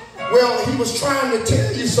prosper. Well, he was trying to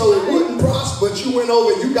tell you so it wouldn't prosper, but you went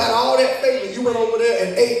over, you got all that faith, and you went over there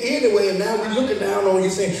and ate anyway, and now we're looking down on you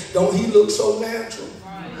saying, don't he look so natural?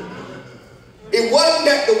 It wasn't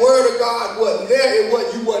that the word of God wasn't there, it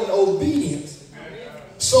wasn't you wasn't obedient.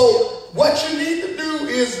 So what you need to do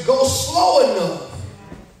is go slow enough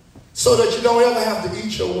so that you don't ever have to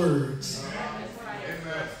eat your words.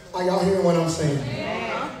 Are y'all hearing what I'm saying?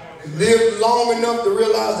 Live long enough to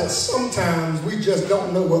realize that sometimes we just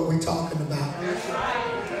don't know what we're talking about.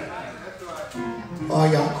 Oh,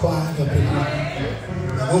 y'all quiet up in here.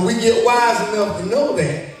 When we get wise enough to know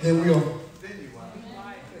that, then we'll.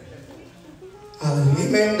 Hallelujah.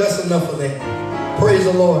 Amen. That's enough of that. Praise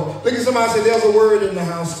the Lord. Look at somebody and say, there's a word in the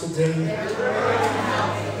house today.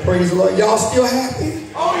 Praise the Lord. Y'all still happy?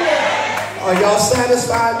 Oh, yeah. Are y'all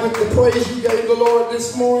satisfied with the praise you gave the Lord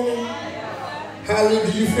this morning?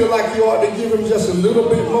 Hallelujah. Do you feel like you ought to give him just a little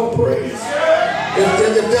bit more praise?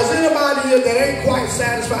 If there's anybody here that ain't quite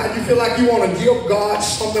satisfied, you feel like you want to give God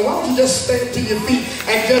something, why don't you just stand to your feet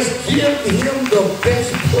and just give him the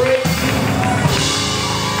best praise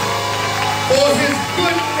for his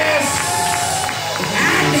goodness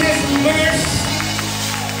and his mercy.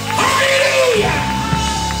 Hallelujah!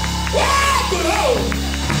 Wow, Lord!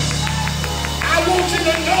 I want you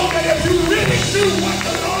to know that if you really knew what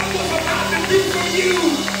the Lord was about to do for you,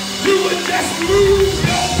 you would just lose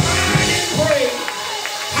your mind in praise.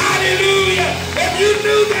 Hallelujah! If you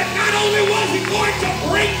knew that not only was he going to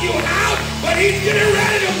bring you out, but he's getting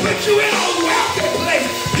ready to put you in a wealthy place,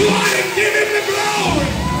 you ought to give him the glory.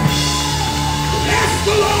 Bless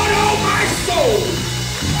the Lord, oh my soul,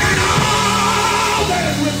 and all that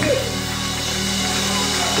is within.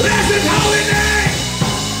 Bless his holy name.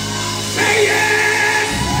 Say yes.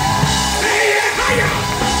 Say yes. Hiya.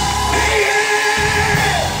 Say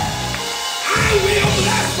yes. I will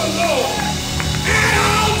bless the Lord at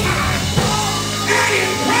all times, and his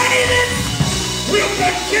praises will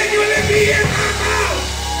continually be in my mouth.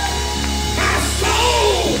 My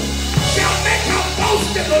soul shall make a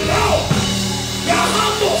boast in the Lord. The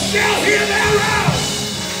humble shall hear thereof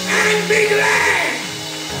and be glad.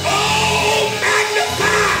 Oh,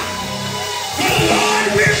 magnify the Lord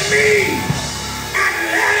with me, and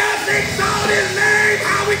let us exalt his name.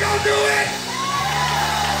 How we gonna do it?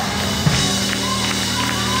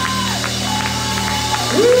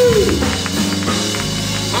 Woo!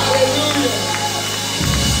 Hallelujah!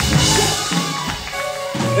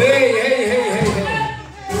 Hey, hey, hey, hey, hey.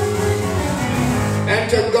 And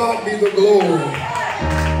to God be the glory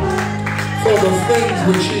for the things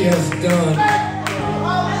which he has done.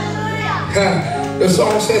 The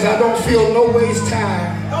song says, I don't feel no ways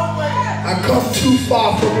tired. I come too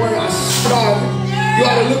far from where I started. You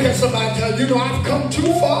ought to look at somebody and tell you, know, I've come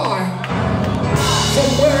too far from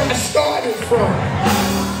where I started from.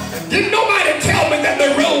 Didn't nobody tell me that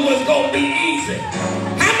the road was going to be easy.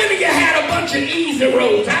 How many of you had a bunch of easy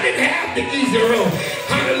roads? I didn't have the easy road.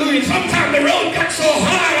 Hallelujah. Sometimes the road got so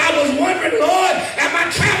hard, I was wondering, Lord, am I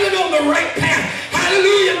traveling on the right path?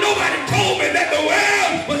 Hallelujah. Nobody told me that the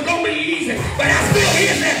world was going to be easy. But I still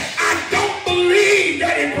hear that I don't believe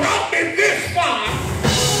that it brought me this far.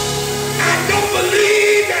 I don't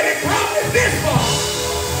believe that it brought me this far.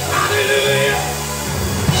 Hallelujah.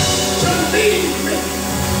 To leave me.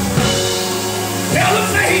 Tell him,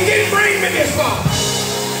 say he didn't bring me this far.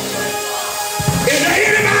 Is there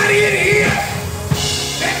anybody in here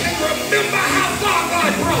that can remember how far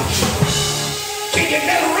God brought you? Can you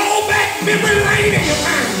just roll back memory lane in your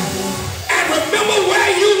mind and remember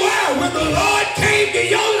where you were when the Lord came to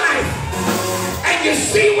your life, and you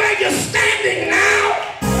see where you're standing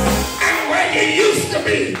now and where you used to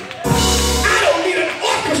be? I don't need an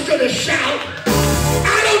orchestra to shout.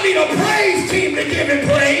 I don't need a praise team to give him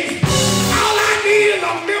praise. All I need is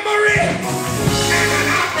a memory and an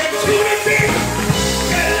opportunity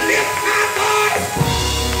to lift my voice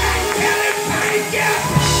and tell him thank you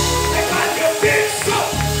because you've been so.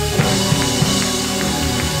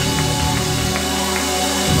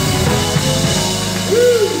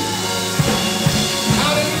 Woo!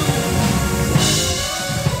 Hallelujah.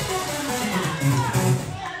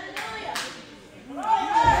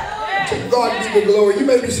 To God be the glory. You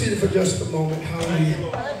may be seated for just a moment.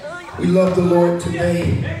 Hallelujah. We love the Lord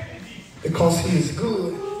today because he is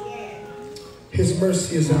good. His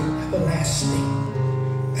mercy is everlasting,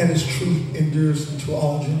 and his truth endures into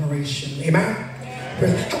all generation. Amen?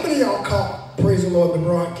 How many of y'all caught, praise the Lord, the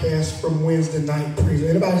broadcast from Wednesday night? Praise the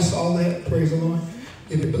Lord. Anybody saw that? Praise the Lord.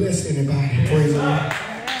 Did it bless anybody? Praise the Lord.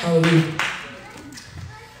 Hallelujah.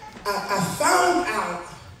 I found out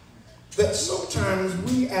that sometimes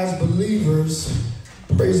we as believers,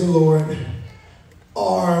 praise the Lord,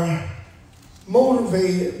 are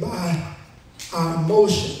motivated by our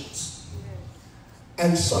emotions.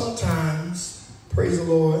 And sometimes, praise the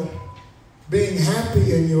Lord, being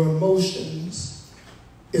happy in your emotions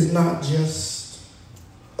is not just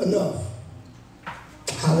enough.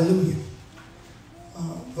 Hallelujah.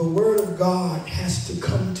 The word of God has to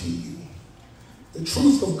come to you. The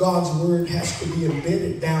truth of God's word has to be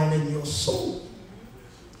embedded down in your soul,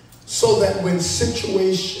 so that when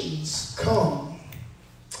situations come,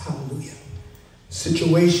 hallelujah,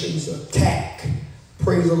 situations attack,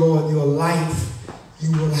 praise the Lord, your life,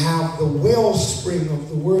 you will have the wellspring of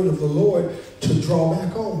the word of the Lord to draw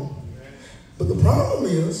back on. But the problem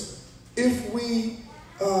is, if we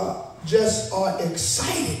just are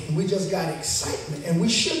excited, we just got excitement, and we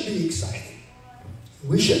should be excited.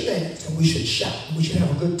 We should dance, and we should shout, and we should have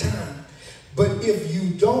a good time. But if you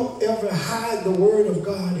don't ever hide the word of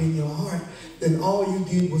God in your heart, then all you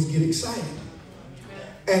did was get excited.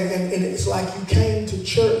 And it's like you came to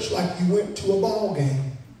church like you went to a ball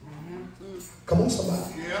game. Come on,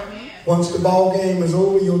 somebody. Once the ball game is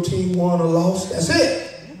over, your team won or lost, that's it.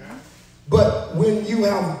 But when you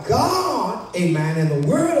have God, amen, and the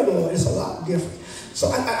word of the Lord, it's a lot different. So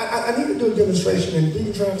I need to do a demonstration, and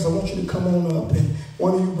Deacon Travis, I want you to come on up, and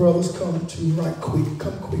one of you brothers come to right quick.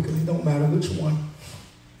 Come quickly, it don't matter which one.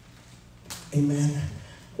 Amen.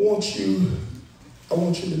 I want you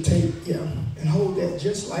to take, and hold that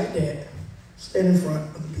just like that. Stand in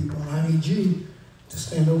front of the people, and I need you to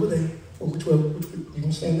stand over there. Well, which way? You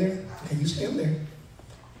gonna stand there? Okay, you stand there.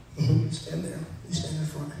 You stand there. You stand in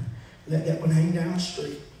front. Let that one hang down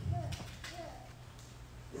straight.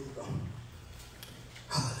 There you go.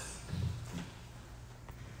 Hallelujah.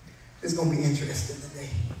 It's going to be interesting today.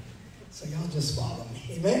 So y'all just follow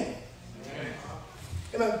me. Amen?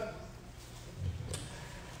 Amen.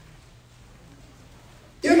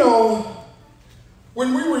 You know,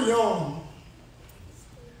 when we were young,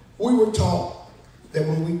 we were taught that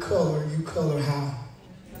when we color, you color how?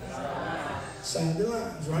 Side the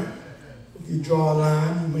lines, right? If you draw a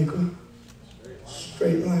line, you make a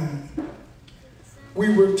straight line.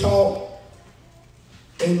 We were taught,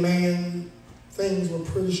 amen, things were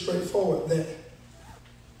pretty straightforward, that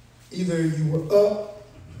either you were up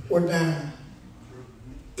or down,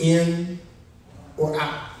 in or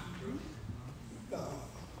out,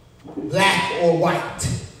 black or white.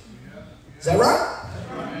 Is that right?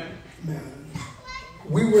 Amen.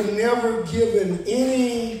 We were never given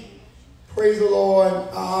any, praise the Lord,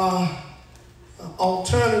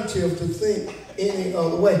 alternative to think any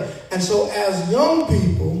other way. And so as young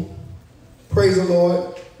people, praise the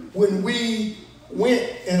Lord, when we went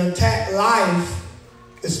and attacked life,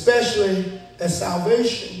 especially at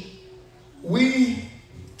salvation, we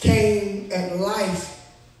came at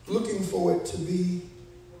life looking for it to be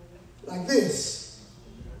like this.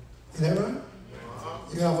 Is that right?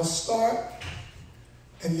 You have a start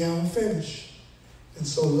and you have a finish. And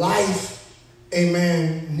so life,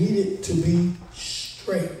 amen, needed to be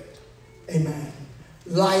straight. Amen.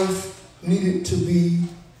 Life needed to be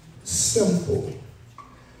simple.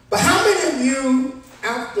 But how many of you,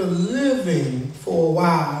 after living for a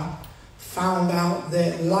while, found out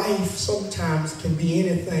that life sometimes can be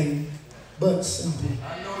anything but simple?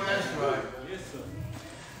 I know that's right. Yes, sir.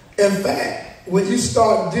 In fact, when you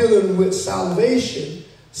start dealing with salvation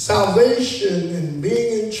and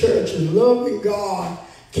being in church and loving God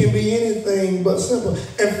can be anything but simple.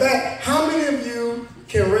 In fact, how many of you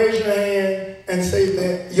can raise your hand and say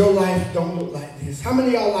that your life don't look like this? How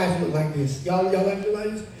many of y'all life look like this? Y'all life look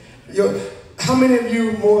like this? How many of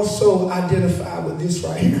you more so identify with this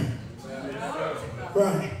right here?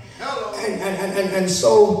 Right. And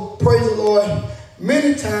so, praise the Lord,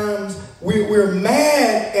 many times we're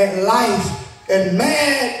mad at life and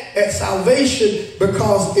mad at salvation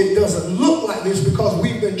because it doesn't look like this, because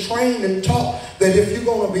we've been trained and taught that if you're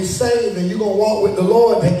going to be saved and you're going to walk with the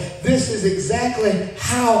Lord, that this is exactly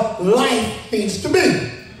how life needs to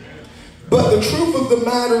be. But the truth of the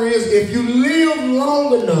matter is, if you live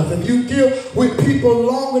long enough, if you deal with people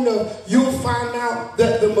long enough, you'll find out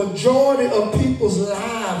that the majority of people's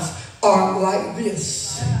lives are like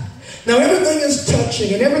this. Now, everything is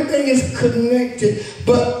touching and everything is connected,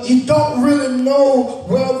 but you don't really know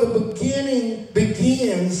where the beginning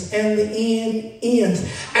begins and the end ends.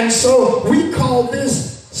 And so we call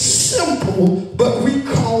this simple, but we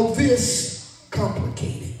call this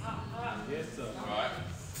complicated. Yes, sir.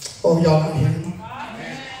 Oh, y'all not hearing me?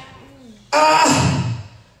 I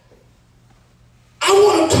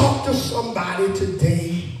want to talk to somebody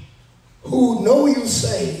today who know you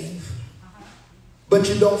saved, but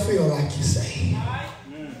you don't feel like you're saved.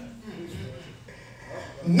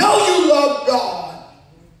 Know you love God,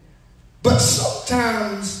 but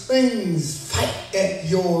sometimes things fight at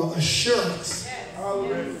your assurance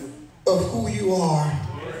of who you are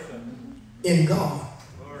in God.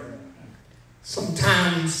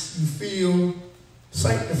 Sometimes you feel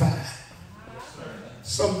sanctified.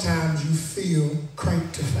 Sometimes you feel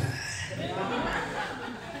cranktified.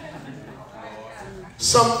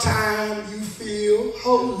 Sometimes you feel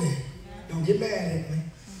holy. Don't get mad at me.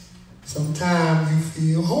 Sometimes you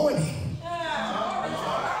feel horny.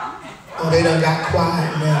 Oh, they done got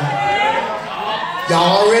quiet now.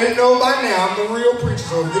 Y'all already know by now I'm the real preacher,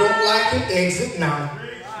 so if you don't like it, exit now.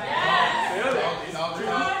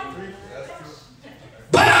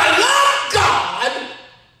 But I love God,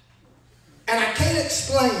 and I can't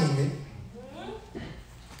explain it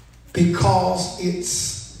because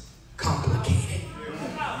it's complicated.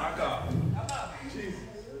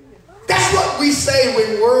 That's what we say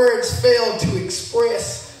when words fail to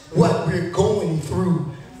express what we're going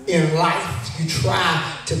through in life. You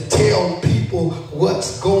try to tell people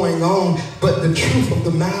what's going on, but the truth of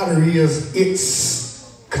the matter is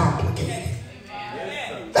it's complicated.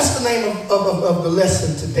 That's the name of the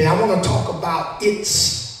lesson today. I want to talk about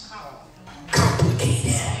it's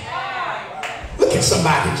complicated. Look at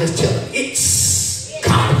somebody, just tell them it's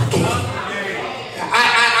complicated.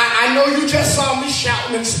 I know you just saw me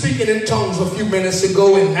shouting and speaking in tongues a few minutes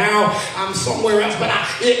ago, and now I'm somewhere else, but I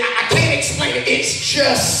can't explain it. It's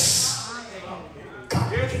just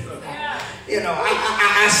complicated. You know,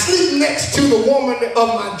 I sleep next to the woman of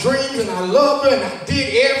my dreams, and I love her, and I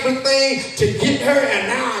did everything to get her, and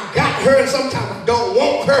now I got her, and sometimes I don't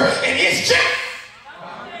want her, and it's just.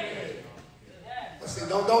 See,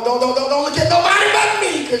 don't look at nobody but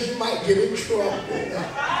me, because you might get in trouble.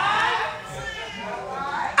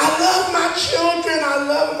 I love my children, I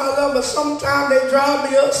love them, but sometimes they drive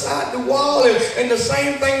me upside the wall, and the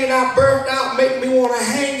same thing that I birthed out make me want to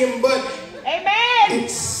hang him, but amen.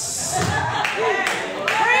 It's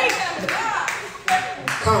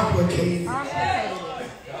complicated.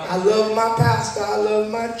 I love my pastor, I love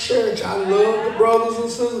my church, I love the brothers and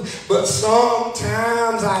sisters, but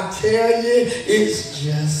sometimes I tell you, it's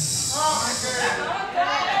just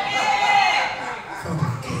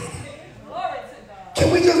complicated.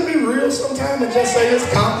 Can we just be real sometime and just say it's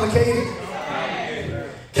complicated?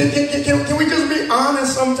 Can we just be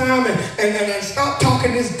honest sometime and stop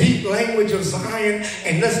talking this deep language of Zion,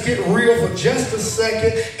 and let's get real for just a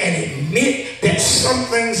second and admit that some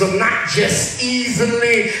things are not just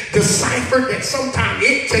easily deciphered, that sometimes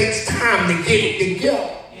it takes time to get it together.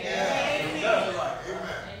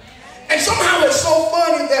 And somehow it's so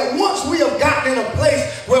funny that once we have gotten in a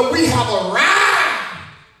place where we have arrived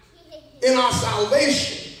in our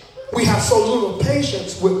salvation, we have so little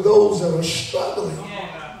patience with those that are struggling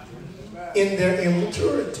in their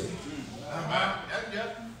immaturity.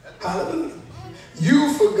 Hallelujah.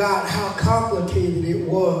 You forgot how complicated it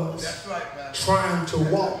was trying to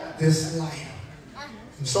walk this life.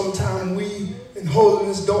 And sometimes we in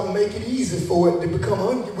holiness don't make it easy for it to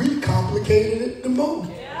become we complicated it the most.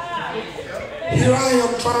 Here I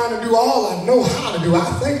am trying to do all I know how to do. I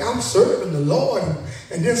think I'm serving the Lord.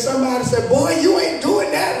 And then somebody said, boy, you ain't doing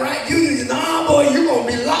that right. Nah, boy, you're going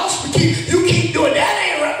to be lost. You keep doing that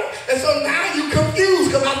ain't right. And so now you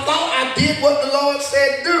confused because I thought I did what the Lord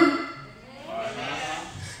said do.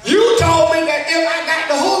 You told me that if I got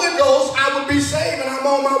the Holy Ghost, I would be saved and I'm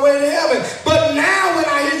on my way to heaven. But now when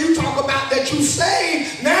I hear you talk about that you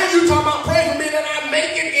saved, now you talk about praying for me that I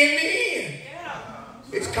make it in the end.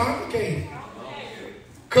 It's complicated.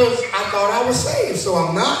 Because I thought I was saved, so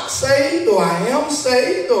I'm not saved, or I am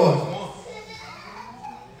saved, or...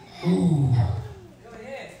 Ooh.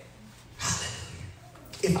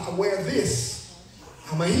 If I wear this,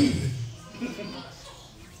 I'm a heathen.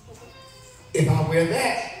 If I wear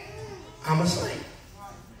that, I'm a saint.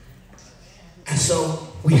 And so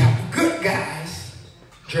we have the good guys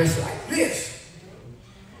dressed like this.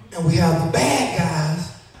 And we have the bad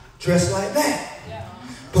guys dressed like that.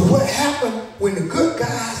 But what happened when the good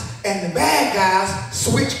guys and the bad guys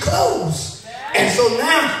switch clothes? And so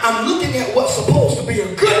now I'm looking at what's supposed to be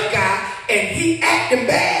a good guy, and he acting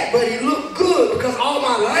bad, but he look good because all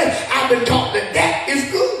my life I've been taught that that is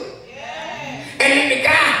good. And then the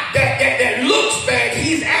guy that looks bad,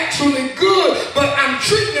 he's actually good, but I'm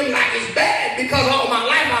treating him like it's bad because all my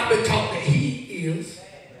life I've been taught that he is.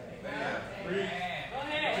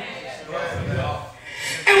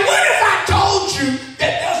 And what if I told you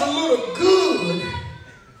that there's a little good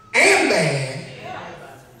and bad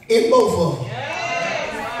in both of them?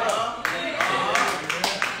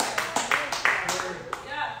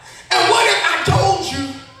 And what if I told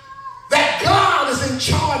you that God is in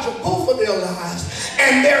charge of both of their lives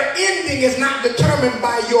and their ending is not determined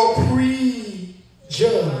by your prejudge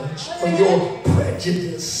or your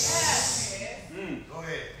prejudice?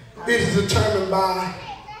 It is determined by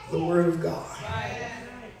the Word of God.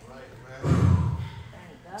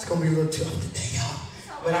 It's going to be a little tough today, y'all.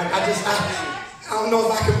 But I don't know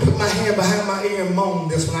if I can put my hand behind my ear and moan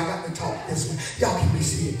this one. I got to talk this one. Y'all can be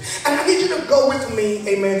seated. And I need you to go with me,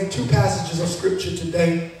 amen, to two passages of Scripture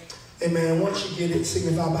today. Amen. Once you get it,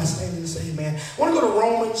 signify by standing and say amen. I want to go to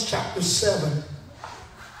Romans chapter 7.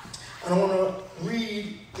 And I want to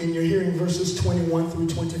read in your hearing verses 21 through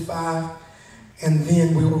 25. And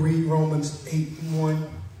then we will read Romans 8:1.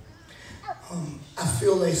 I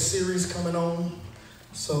feel a series coming on,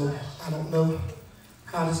 so I don't know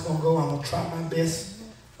how this is going to go. I'm going to try my best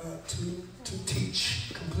to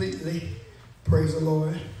teach completely. Praise the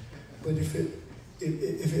Lord. But if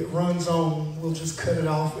it runs on, we'll just cut it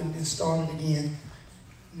off and start it again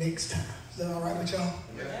next time. Is that all right with y'all?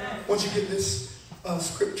 Yeah. Once you get this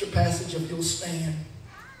scripture passage, if you'll stand.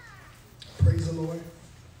 Praise the Lord.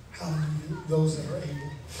 Hallelujah. Those that are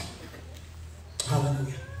able.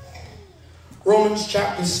 Hallelujah. Romans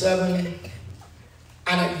chapter 7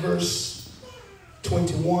 and at verse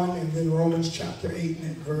 21, and then Romans chapter 8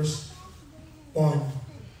 and at verse 1.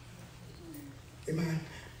 Amen.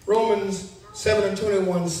 Romans 7 and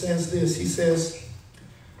 21 says this. He says,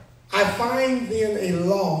 I find then a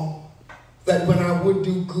law that when I would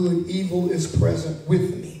do good, evil is present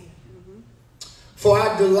with me. For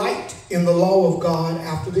I delight in the law of God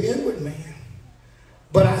after the inward man.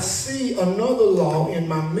 But I see another law in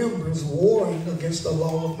my members warring against the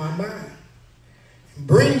law of my mind,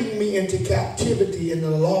 bringing me into captivity in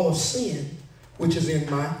the law of sin, which is in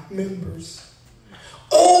my members.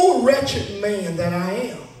 O wretched man that I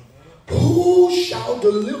am, who shall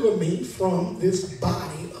deliver me from this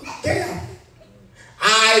body of death?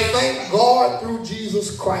 I thank God through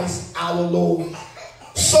Jesus Christ our Lord.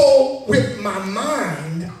 So with my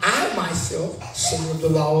mind, I myself serve the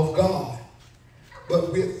law of God,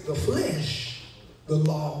 but with the flesh, the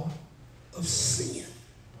law of sin.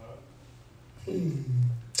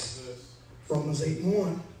 Romans 8 and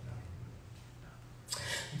 1.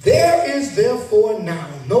 There is therefore now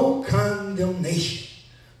no condemnation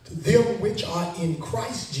to them which are in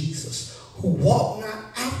Christ Jesus, who walk not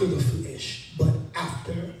after the flesh, but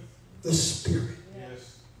after the Spirit.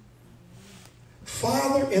 Yes.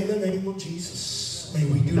 Father, in the name of Jesus, may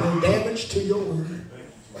we do no damage to your word,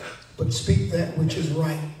 but speak that which is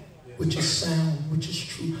right, which is sound, which is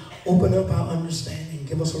true. Open up our understanding.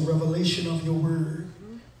 Give us a revelation of your word.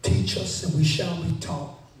 Teach us, and we shall be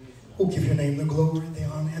taught. We'll give your name the glory, the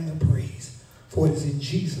honor, and the praise. For it is in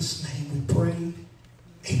Jesus' name we pray.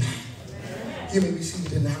 Amen. Amen. You may be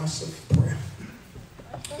seated in the house of prayer.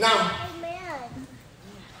 Now,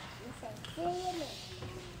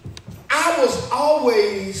 I was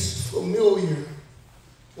always familiar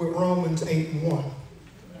with Romans 8 and 1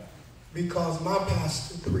 because my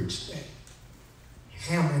pastor preached that,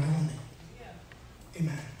 hammered on it.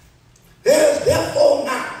 Amen. There's therefore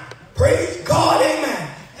now, praise God, amen,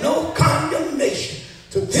 no condemnation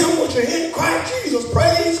to them which are in Christ Jesus,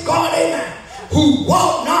 praise God, amen, who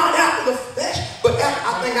walk not after the flesh, but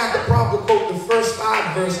I think I could probably quote the first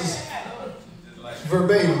 5 verses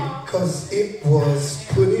verbatim, because it was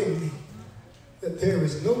put in me that there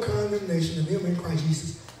is no condemnation to them in Christ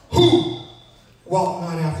Jesus, who walk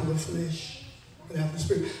not after the flesh, but after the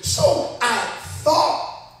Spirit. So I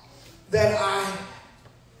thought that I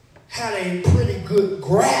had a pretty good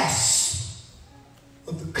grasp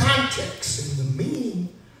of the context and the meaning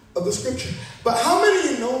of the scripture. But how many of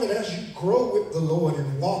you know that as you grow with the Lord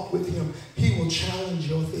and walk with him, he will challenge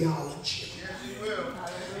your theology? Yes, he will.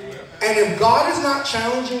 And if God is not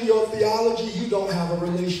challenging your theology, you don't have a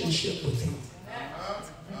relationship with him.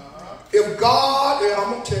 If God, and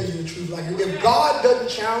I'm going to tell you the truth, like if God doesn't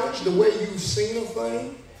challenge the way you've seen a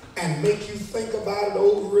thing and make you think about it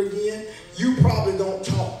over again, you probably don't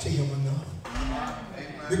talk to him enough.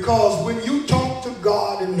 Because when you talk to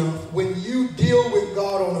God enough, when you deal with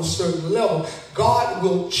God on a certain level, God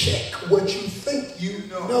will check what you think you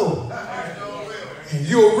know. And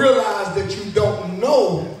you'll realize that you don't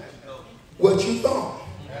know what you thought.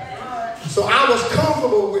 So I was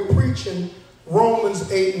comfortable with preaching Romans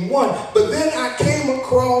 8 and 1. But then I came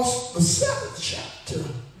across the 7th chapter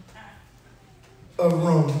of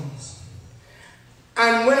Romans.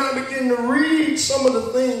 And when I began to read some of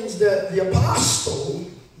the things that the apostle,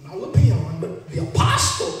 not Lepion, but the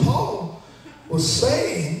apostle Paul was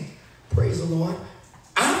saying, praise the Lord,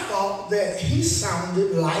 I thought that he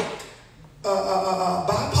sounded like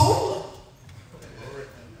bipolar.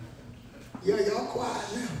 Yeah, y'all quiet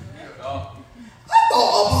now. I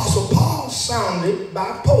thought Apostle Paul sounded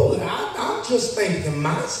bipolar. I'm just thinking to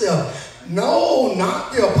myself, no,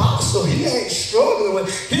 not the apostle. He ain't struggling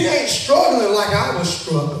like I was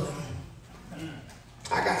struggling.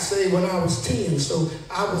 I got saved when I was 10, so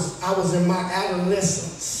I was in my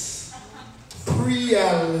adolescence,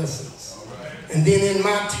 pre-adolescence, and then in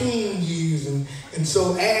my teen years, and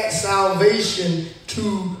so add salvation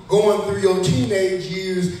to going through your teenage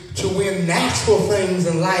years to when natural things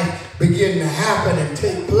in life begin to happen and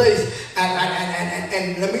take place.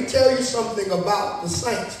 And let me tell you something about the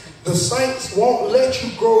saints. The saints won't let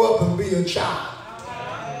you grow up and be a child.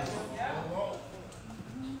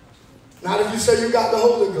 Not if you say you got the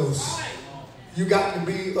Holy Ghost. You got to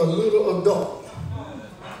be a little adult.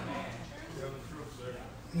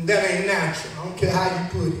 That ain't natural. I don't care how you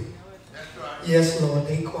put it. Yes, Lord,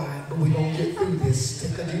 they quiet, but we're going to get through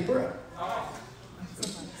this. Take a deep breath.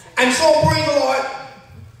 And so, praise the Lord,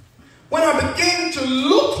 when I begin to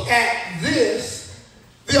look at this,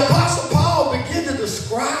 the Apostle Paul began to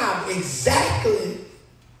describe exactly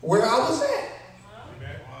where I was at.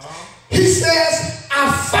 He says,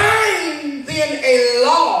 I find then a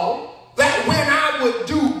law that when I would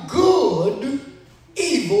do good,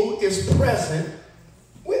 evil is present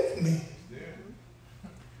with me.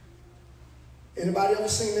 Anybody ever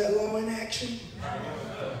seen that law in action?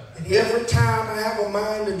 And every time I have a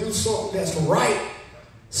mind to do something that's right,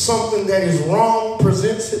 something that is wrong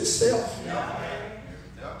presents itself.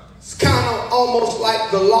 It's kind of almost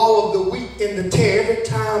like the law of the wheat and the tare. Every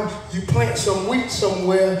time you plant some wheat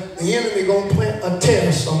somewhere, the enemy gonna plant a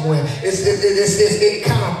tare somewhere. It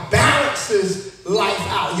kind of balances life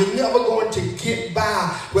out. You're never going to get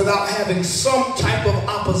by without having some type of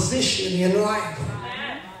opposition in life.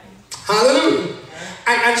 Hallelujah.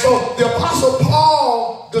 And so the Apostle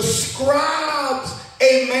Paul describes,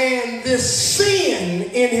 amen, this sin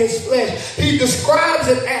in his flesh. He describes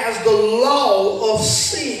it as the law of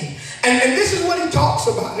sin. And this is what he talks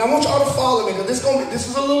about. And I want y'all to follow me, because this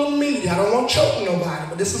is a little meaty. I don't want to choke nobody,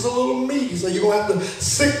 but this is a little meaty. So you're going to have to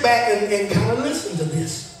sit back and kind of listen to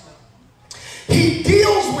this. He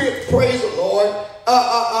deals with, praise the Lord,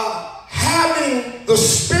 having the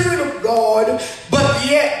Spirit of God, but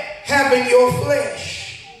yet having your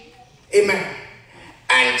flesh. Amen.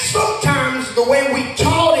 And sometimes the way we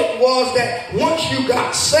taught it was that once you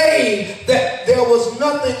got saved, that there was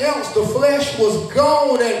nothing else. The flesh was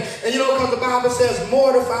gone. And you know, because the Bible says,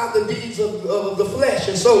 mortify the deeds of the flesh.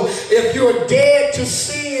 And so if you're dead to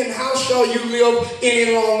sin, how shall you live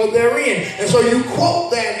any longer therein? And so you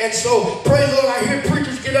quote that. And so, praise the Lord, I hear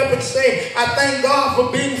preachers get up and say, I thank God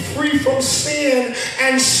for being free from sin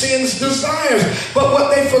and sin's desires. But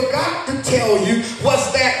what they forgot to tell you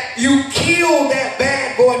was that you killed that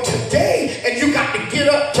bad boy today, and you got to get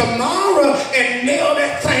up tomorrow and nail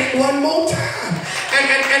that thing one more time.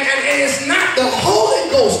 And it's not the Holy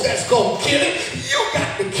Ghost that's going to kill it. You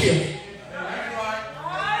got to kill it.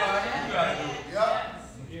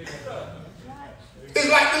 It's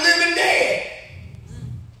like the living dead.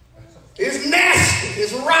 It's nasty,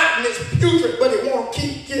 it's rotten, it's putrid, but it won't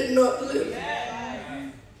keep getting up living.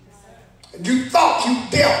 You thought you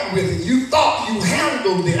dealt with it. You thought you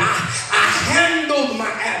handled it. I handled my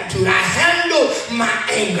attitude. I handled my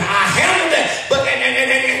anger. I handled it. But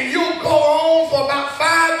and you'll go on for about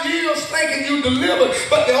 5 years thinking you delivered.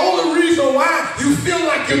 But the only reason why you feel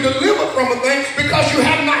like you're delivered from a thing because you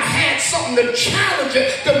have not had something to challenge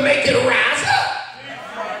it to make it rise up.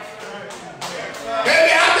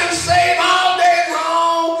 Baby, I've been saved all day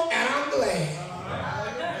long, and I'm glad.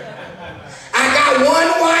 I got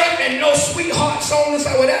one wife and no sweethearts on the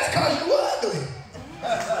side. Well, that's because you're ugly.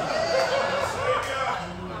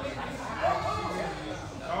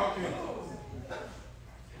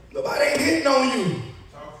 Nobody ain't hitting on you.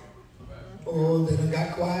 Oh, they done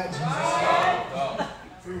got quiet, Jesus.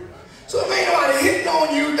 So if ain't nobody hitting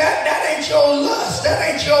on you, that ain't your lust.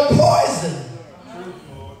 That ain't your poison.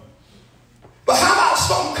 But how about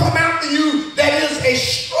something come after you that is a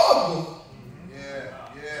struggle?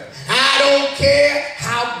 I don't care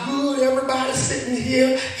how good everybody's sitting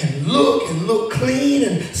here and look clean,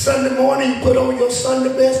 and Sunday morning you put on your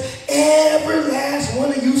Sunday best. Every last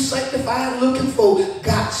one of you sanctified looking folk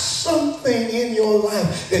got something in your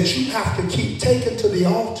life that you have to keep taking to the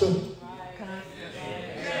altar.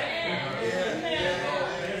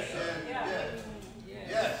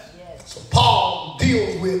 So Paul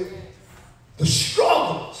deals with the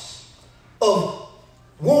struggles of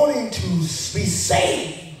wanting to be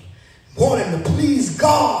saved, wanting to please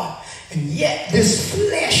God, and yet this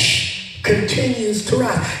flesh continues to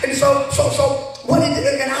rise. And so what he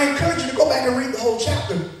did, and I encourage you to go back and read the whole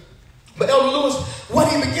chapter. But Elder Lewis,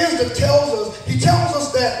 what he begins to tell us, he tells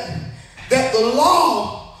us that the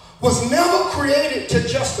law was never created to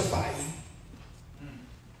justify you.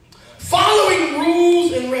 Following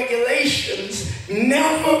rules and regulations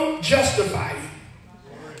never justify you.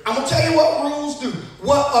 I'm going to tell you what rules do.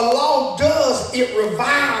 What a law does, it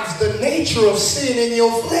revives the nature of sin in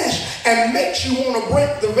your flesh and makes you want to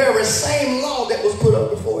break the very same law that was put up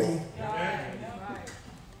before you.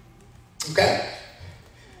 Okay?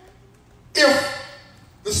 If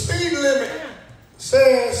the speed limit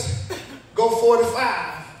says go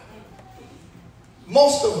 45,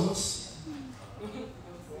 most of us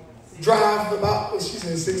drive about, well, she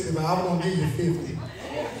said 65, I'm going to give you 50.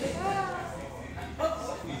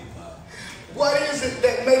 What is it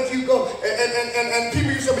that makes you go? And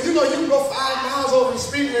people used to say, but you know, you can go 5 miles over the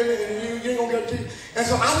speed limit and you ain't going to get to. And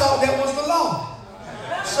so I thought that was the law.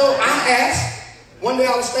 So I asked, one day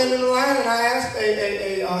I was standing in the line and I asked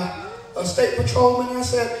a state patrolman, I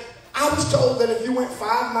said, I was told that if you went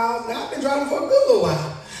 5 miles, now I've been driving for a good little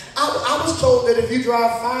while. I was told that if you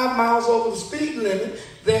drive 5 miles over the speed limit,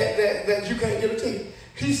 that you can't get a ticket.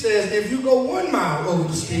 He says if you go 1 mile over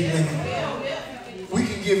the speed limit, we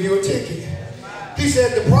can give you a ticket. He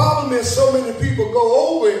said the problem is so many people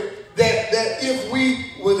go over it that if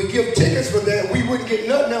we were to give tickets for that, we wouldn't get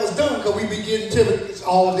nothing else done because we'd be getting tickets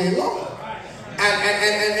all day long.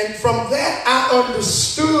 And from that, I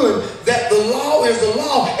understood that the law is the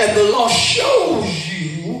law, and the law shows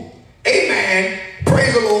you, amen,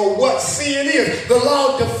 praise the Lord, what sin is. The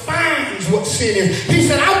law defines what sin is. He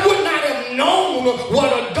said, I would not have known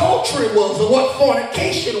what adultery was, or what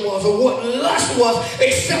fornication was, or what lust was,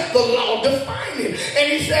 except the law defined it.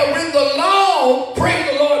 And he said, when the law, praise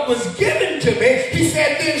the Lord, was given to me, he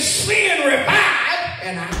said, then sin revived,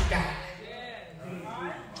 and I died.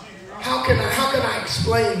 How can I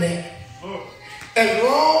explain that? As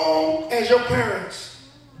long as your parents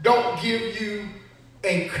don't give you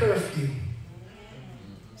a curfew,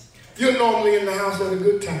 you're normally in the house at a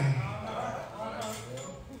good time.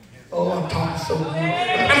 Oh, I'm talking so good.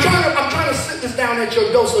 I'm trying to sit this down at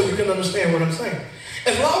your door so you can understand what I'm saying.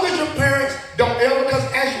 As long as your parents don't ever, because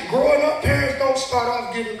as you're growing up, parents don't start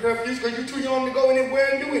off giving curfews because you're too young to go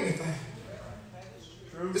anywhere and do anything.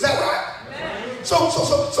 Is that right? So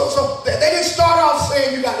they didn't start off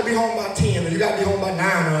saying you got to be home by 10 or you got to be home by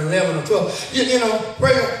 9 or 11 or 12.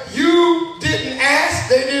 You didn't ask,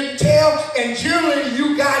 they didn't tell, and generally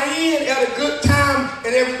you got in at a good time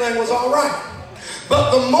and everything was all right.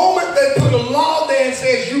 But the moment they put a law there and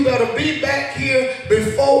says you better be back here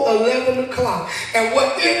before 11 o'clock, and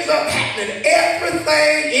what ends up happening,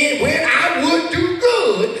 everything when I would do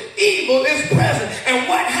good, evil is present. And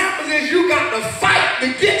what happens is you got to fight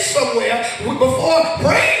to get somewhere before,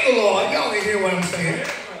 praise the Lord. Y'all ain't hear what I'm saying.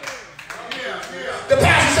 The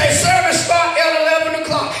pastor say service start at 11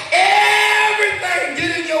 o'clock. Everything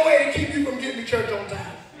get in your way to keep you from getting to church on time.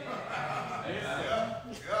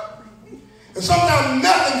 And sometimes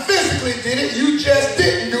nothing physically did it, you just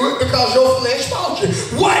didn't do it because your flesh fought you.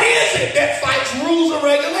 What is it that fights rules and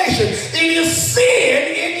regulations? It is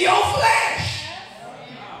sin in your flesh.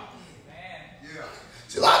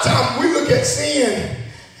 See, a lot of times we look at sin,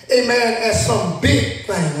 amen, as some big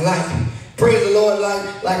thing, like, praise the Lord,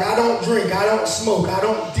 like I don't drink, I don't smoke, I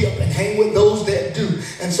don't dip and hang with those that do.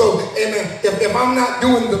 And so, amen, if I'm not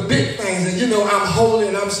doing the big things, and I'm holy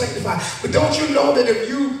and I'm sanctified. But don't you know that if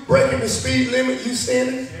you breaking the speed limit, you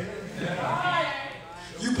sinning?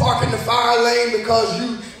 You park in the fire lane because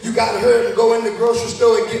you got to hurry and go in the grocery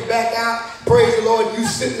store and get back out. Praise the Lord, you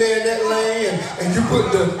sitting there in that lane and you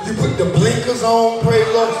put the blinkers on, praise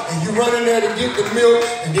the Lord, and you run in there to get the milk,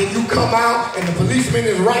 and then you come out and the policeman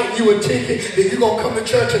is writing you a ticket, then you're going to come to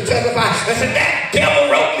church and testify and say, that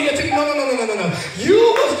devil wrote me a ticket. No. You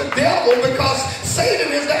was the devil because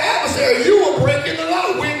Satan is the adversary. You were breaking the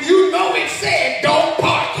law when you know it said don't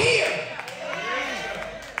park here.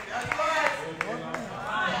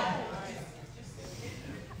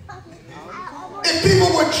 If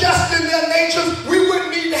people were just in their natures, we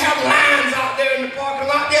wouldn't need to have lines out there in the parking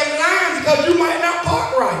lot. There's lines because you might not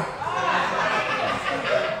park right.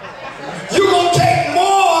 You're going to take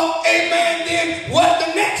more, amen, than what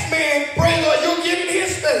the next man, praise Lord, you'll get in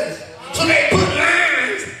his space. So they put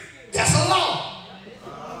lines. That's a law.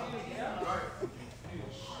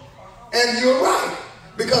 And you're right.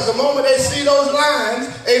 Because the moment they see those lines,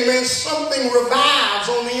 amen, something revives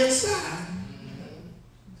on the inside.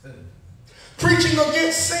 Preaching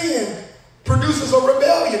against sin produces a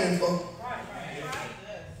rebellion in folks.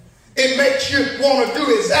 It makes you want to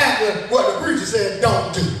do exactly what the preacher said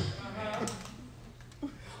don't do.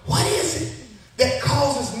 What is it that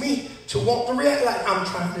causes me to want to react like I'm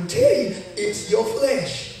trying to tell you? It's your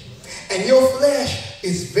flesh. And your flesh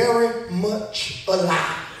is very much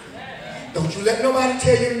alive. Don't you let nobody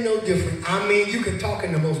tell you no different. I mean, you can talk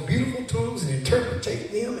in the most beautiful tongues and interpret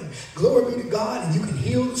them, and glory be to God, and you can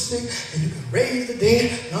heal the sick, and you can raise the dead,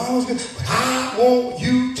 and all is good. But I want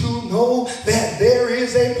you to know that there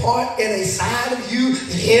is a part and a side of you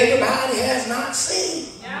that everybody has not seen.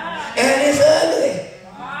 And it's ugly.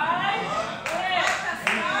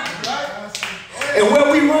 And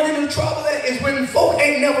where we run into trouble at is when folk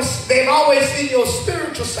they've always seen your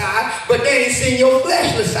spiritual side, but they ain't seen your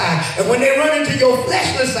fleshly side. And when they run into your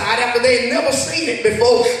fleshly side after they've never seen it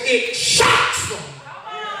before, it shocks them.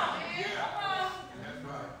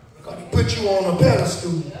 Because he put you on a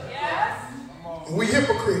pedestal. And we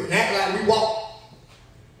hypocrite and act like we walk.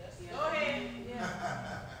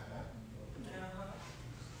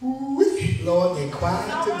 Ooh, Lord, they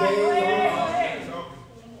quiet today, Lord.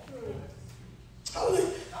 Hallelujah.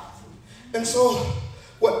 And so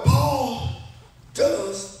what Paul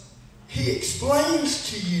does, he explains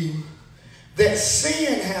to you that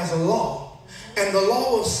sin has a law. And the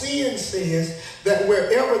law of sin says that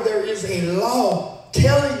wherever there is a law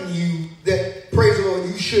telling you that, praise the Lord,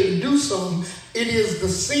 you shouldn't do something, it is the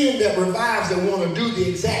sin that revives that want to do the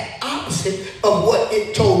exact opposite of what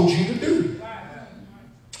it told you to do.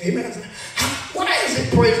 Amen. Why is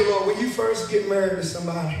it, praise the Lord, when you first get married to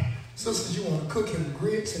somebody, sisters, you want to cook him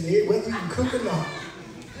grits and eggs, whether you can cook or not.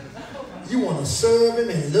 You want to serve him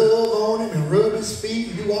and love on him and rub his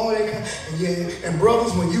feet and do all that kind of, and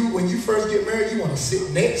brothers, when you first get married, you want to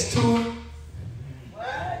sit next to him.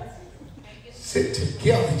 Sit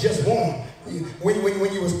together, just warm.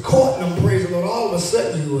 When you was courting them, praise the Lord, all of a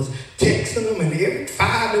sudden you was texting them and every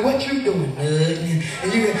 5 minutes, what you doing?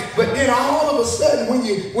 But then all of a sudden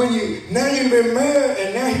now you've been married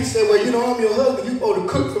and now he said, well, you know, I'm your husband, you supposed to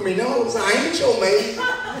cook for me. Now all of a sudden, I ain't your maid.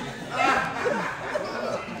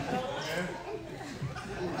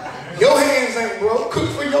 Your hands ain't broke. Cook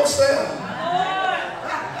for yourself.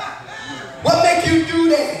 What make you do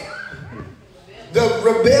that? The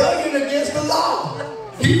rebellion against the law.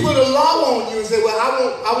 He put a law on you and said, well,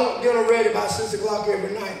 I want dinner ready by 6 o'clock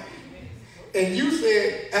every night. And you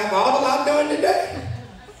said, after all I've done today,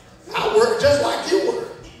 I work just like you work.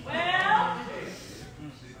 Well.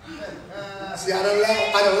 See, I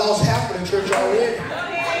done lost half of the church already.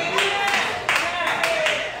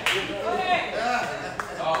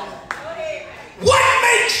 What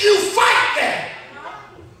makes you fight that?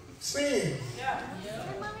 Sin.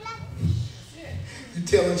 You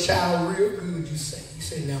tell a child real good, you say,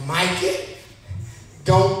 now Mikey,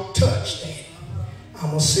 don't touch that. I'm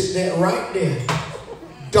going to sit that right there.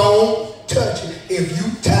 Don't touch it. If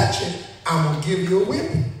you touch it, I'm going to give you a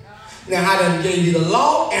whipping. Now I done gave you the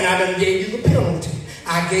law and I done gave you the penalty.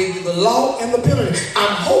 I gave you the law and the penalty.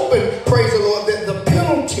 I'm hoping, praise the Lord, that the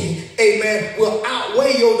penalty, amen, will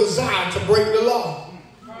outweigh your desire to break the law.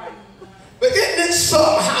 But isn't it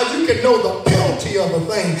something how you can know the penalty of a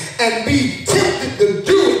thing and be tempted to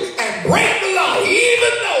do it and break the law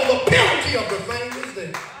even though the penalty of the thing is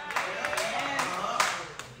there?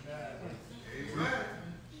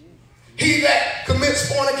 He that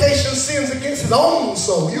commits fornication sins against his own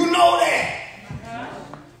soul. You know that.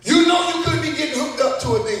 You know you could be getting hooked up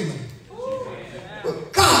to a demon.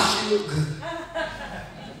 But gosh, you look good.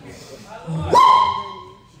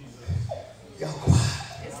 Y'all quiet.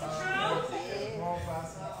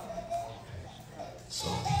 So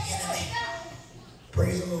the enemy,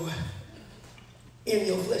 praise the Lord, in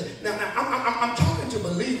your flesh. Now I'm talking to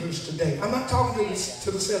believers today. I'm not talking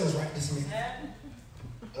to the sinners right this minute.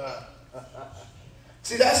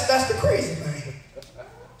 See, that's the crazy thing.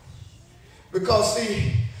 Because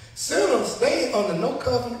see, sinners, they ain't under no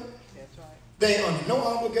covenant. They ain't under no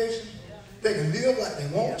obligation. They can live like they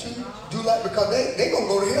want to, do like, because they gonna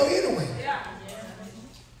go to hell anyway.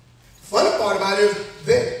 Funny part about it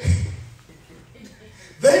is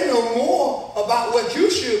they know more about what you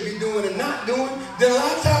should be doing and not doing than a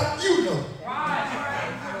lot of times you know.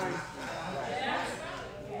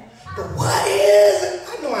 But what is it?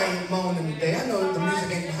 I know I ain't moaning today. I know the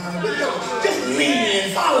music ain't behind me, but just lean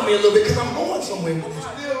in, follow me a little bit, because I'm going somewhere with this.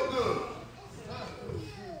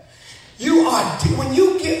 You are, when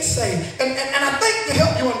you get saved, and I think to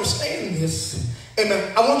help you understand this,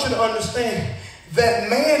 amen, I want you to understand that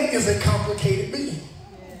man is a complicated being.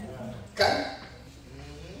 Okay?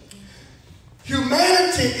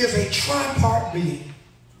 Humanity is a tripart being.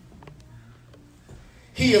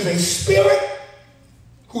 He is a spirit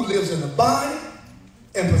who lives in the body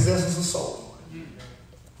and possesses a soul.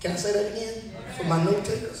 Can I say that again for my note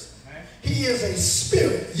takers? He is a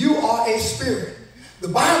spirit. You are a spirit. The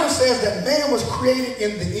Bible says that man was created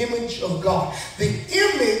in the image of God. The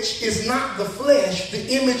image is not the flesh.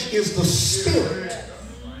 The image is the spirit.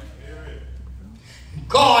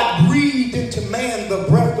 God breathed into man the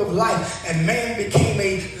breath of life, and man became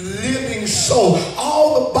a living soul.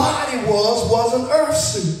 All the body was an earth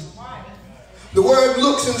suit. The word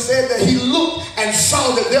looks and said that he looked and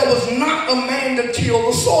saw that there was not a man to till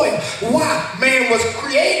the soil. Why? Man was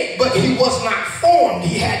created, but he was not formed.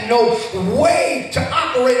 He had no way to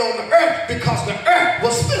operate on the earth because the earth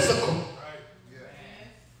was physical.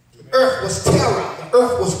 The earth was terra. The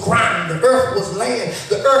earth was ground. The earth was land.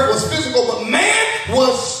 The earth was physical, but man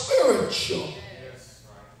was spiritual.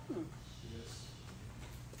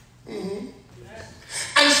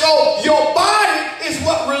 And so your body is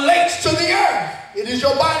what relates to the earth. It is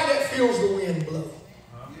your body that feels the wind blow.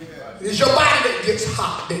 It is your body that gets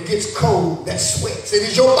hot, that gets cold, that sweats. It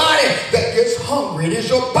is your body that gets hungry. It is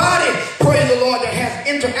your body, praise the Lord, that has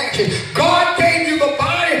interaction. God gave you the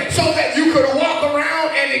body so that you could walk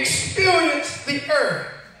around and experience the earth.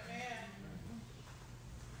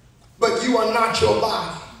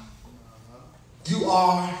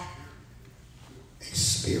 are a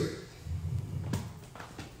spirit.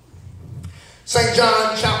 St.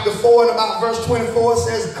 John chapter 4 and about verse 24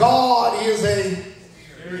 says, God is a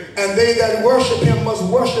spirit, and they that worship him must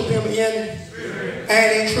worship him in spirit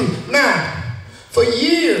and in truth. Now, for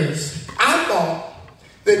years, I thought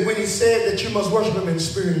that when he said that you must worship him in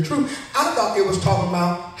spirit and truth, I thought it was talking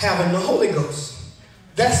about having the Holy Ghost.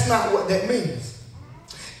 That's not what that means.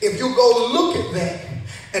 If you go look at that,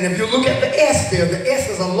 and if you look at the S there, the S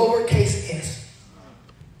is a lowercase s.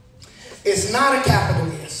 It's not a capital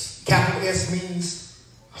S. Capital S means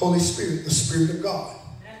Holy Spirit, the Spirit of God.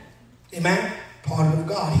 Amen? Part of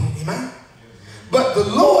God here. Amen? But the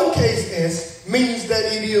lowercase s means that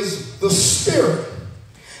it is the Spirit.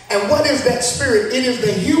 And what is that spirit? It is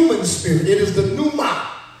the human spirit. It is the pneuma.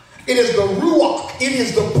 It is the ruach. It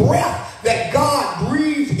is the breath that God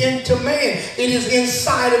breathed into man. It is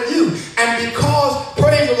inside of you. And because,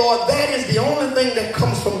 praise the Lord, that is the only thing that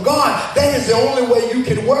comes from God. That is the only way you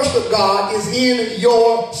can worship God is in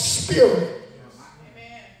your spirit.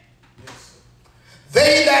 Amen.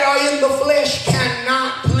 They that are in the flesh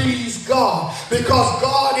cannot please God because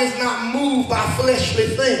God is not moved by fleshly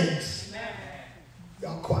things.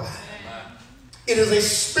 Y'all quiet. It is a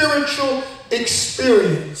spiritual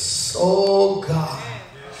experience. Oh God.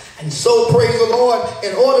 And so praise the Lord,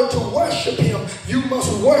 in order to worship him, you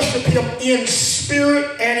must worship him in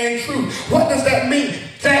spirit and in truth. What does that mean?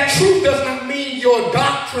 That truth does not mean your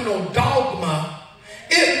doctrinal dogma.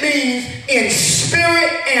 It means in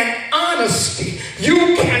spirit and honesty.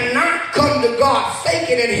 You cannot come to God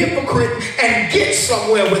faking and hypocrite and get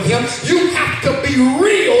somewhere with him. You have to be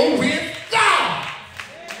real with God.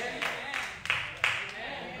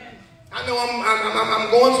 I know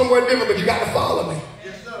I'm going somewhere different, but you got to follow me.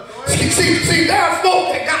 See, there are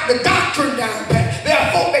folk that got the doctrine down pat. There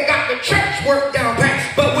are folk that got the church work down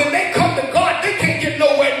pat. But when they come to God, they can't get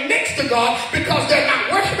nowhere next to God because they're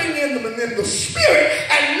not worshiping in the spirit,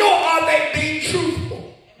 and nor are they being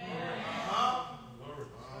truthful.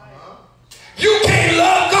 You can't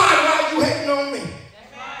love God while you hating on me.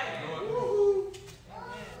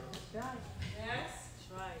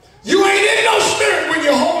 You ain't in no spirit when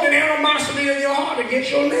you're holding animosity in your heart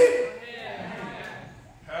against your neighbor.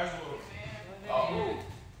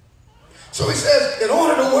 So he says, in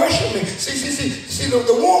order to worship me, see,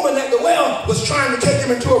 the woman at the well was trying to take him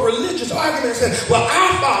into a religious argument and said, well,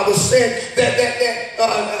 our father said that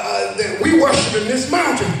we worship in this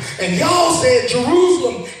mountain. And y'all said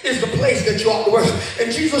Jerusalem is the place that you ought to worship.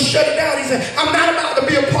 And Jesus shut it down. He said, I'm not about to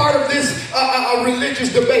be a part of this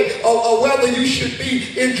religious debate or whether you should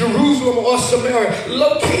be in Jerusalem or Samaria.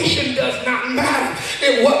 Location does not matter.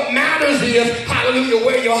 And what matters is, hallelujah,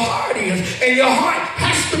 where your heart is. And your heart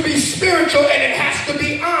has to be spiritual, and it has to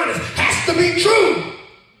be honest, has to be true.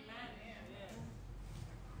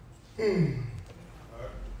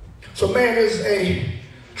 So man is a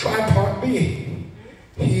tripart being.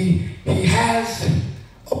 He has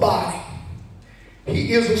a body.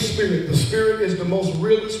 He is a spirit. The spirit is the most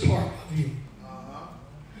realest part of you.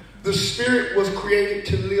 The spirit was created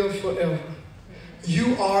to live forever.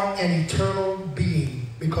 You are an eternal being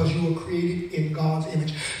because you were created in God's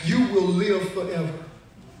image. You will live forever.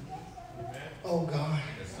 Oh God.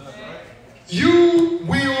 You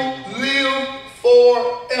will live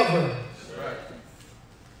forever.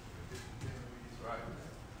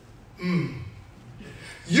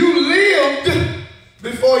 You lived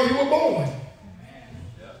before you were born.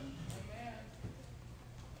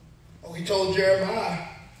 Oh, he told Jeremiah,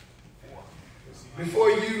 before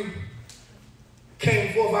you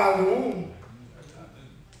came forth out of the womb,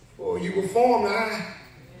 before you were formed,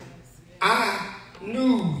 I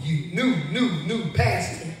knew you. Knew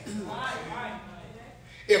past tense.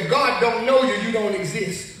 If God don't know you, you don't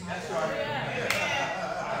exist. That's right.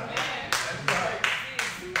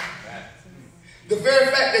 The very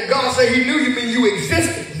fact that God said he knew you means you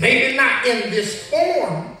existed. Maybe not in this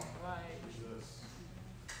form.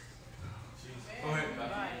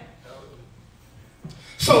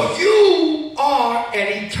 So you are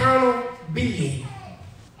an eternal being.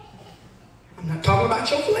 I'm not talking about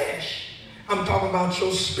your flesh. I'm talking about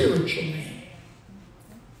your spiritual man.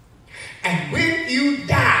 And when you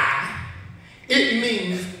die, it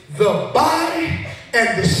means the body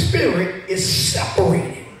and the spirit is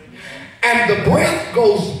separated. And the breath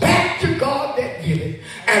goes back to God that gave it.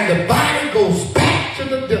 And the body goes back to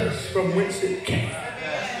the dust from whence it came.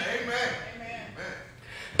 Amen.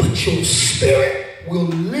 But your spirit will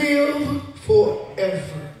live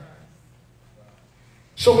forever.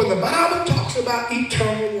 So when the Bible talks about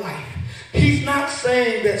eternal life, he's not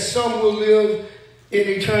saying that some will live in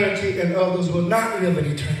eternity and others will not live in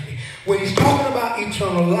eternity. When he's talking about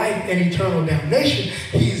eternal life and eternal damnation,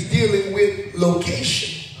 he's dealing with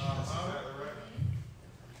location.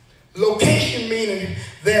 Location meaning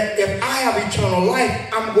that if I have eternal life,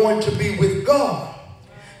 I'm going to be with God.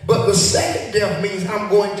 But the second death means I'm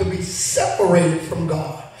going to be separated from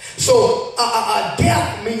God. So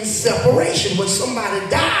death means separation. When somebody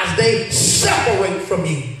dies, they separate from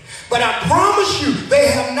you. But I promise you, they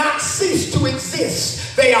have not ceased to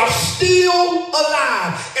exist. They are still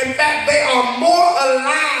alive. In fact, they are more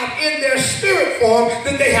alive in their spirit form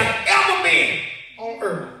than they have ever been on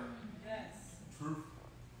earth.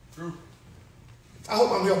 I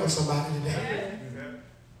hope I'm helping somebody today.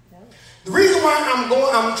 The reason why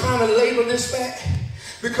I'm trying to label this fact,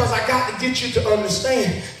 because I got to get you to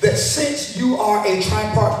understand that since you are a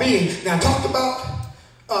tripart being, now I talked about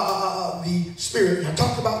the spirit, and I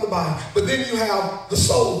talked about the body, but then you have the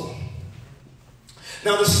soul.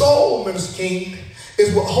 Now the soul, Minister King,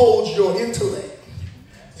 is what holds your intellect,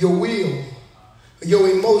 your will, your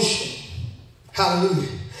emotion. Hallelujah.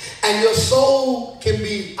 And your soul can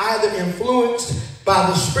be either influenced by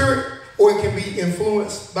the spirit or it can be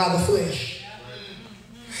influenced by the flesh.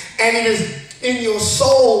 And it is in your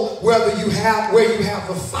soul where you have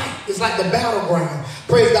the fight. It's like the battleground.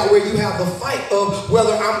 Praise God, where you have the fight of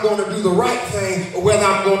whether I'm going to do the right thing or whether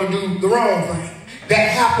I'm going to do the wrong thing. That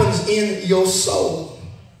happens in your soul.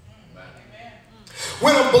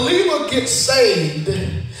 When a believer gets saved,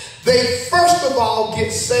 they first of all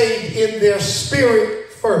get saved in their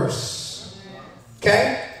spirit first.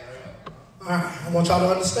 Okay? All right, I want y'all to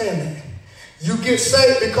understand that. You get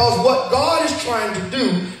saved because what God is trying to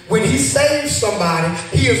do when he saves somebody,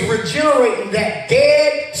 he is regenerating that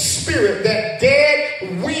dead spirit, that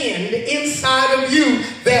dead wind inside of you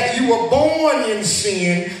that you were born in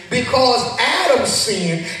sin because Adam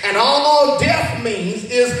sinned, and all death means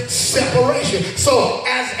is separation. So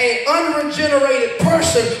as an unregenerated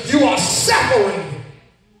person, you are separated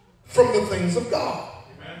from the things of God.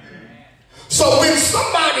 So when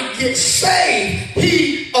somebody gets saved,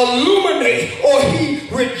 he illuminates or he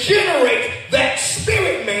regenerates that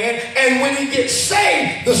spirit man. And when he gets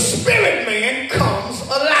saved, the spirit man comes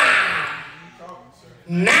alive.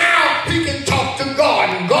 Now he can talk to God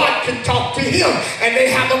and God can talk to him. And they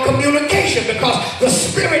have a communication because the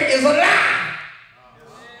spirit is alive.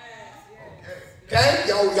 Okay?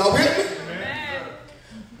 Y'all with me?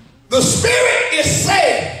 The spirit is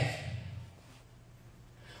saved.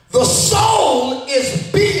 The soul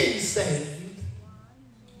is being saved.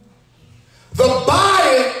 The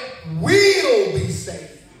body will be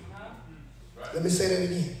saved. Let me say that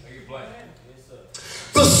again.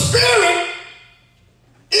 The spirit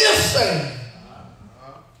is saved.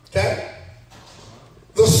 Okay?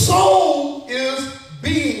 The soul is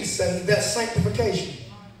being saved. That's sanctification.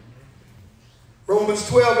 Romans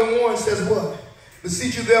 12:1 says what?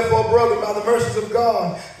 Beseech you therefore, brethren, by the mercies of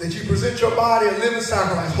God, that you present your body a living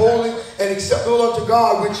sacrifice, holy and acceptable unto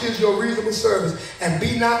God, which is your reasonable service. And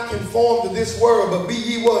be not conformed to this world, but be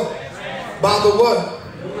ye what? By the what?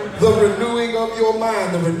 The renewing of your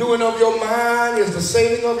mind. The renewing of your mind is the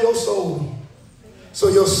saving of your soul. So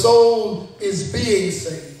your soul is being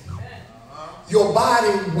saved. Your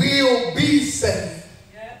body will be saved.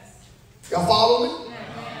 Y'all follow me?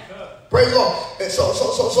 Praise the Lord. And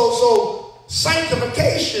so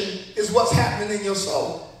sanctification is what's happening in your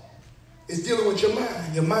soul. It's dealing with your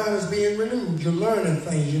mind. Your mind is being renewed. You're learning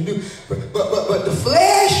things. You do. But the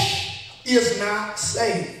flesh is not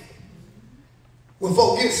saved. When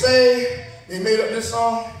folk get saved, they made up this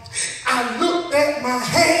song. I looked at my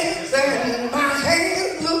hands and my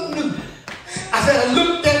hands looked new. I said I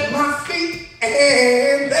looked at my feet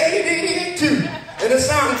and they did too. And it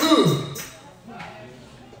sounds good.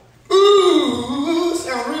 Ooh,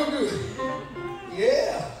 sounds real good.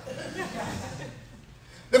 Yeah.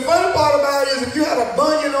 The funny part about it is if you had a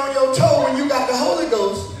bunion on your toe when you got the Holy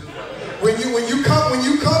Ghost, when you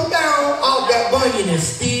come down, all that bunion is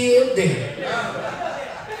still there.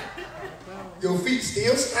 Your feet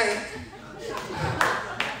still stink.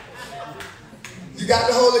 You got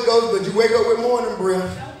the Holy Ghost, but you wake up with morning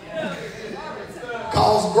breath.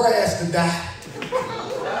 Cause grass to die.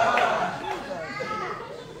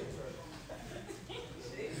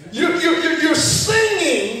 You're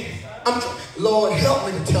singing. Lord, help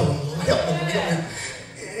me to tell them. Lord, help me.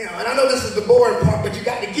 You know, and I know this is the boring part, but you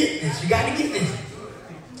got to get this. You got to get this.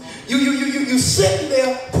 You sitting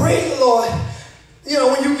there, praise the Lord. You know,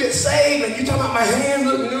 when you get saved and you talking about my hands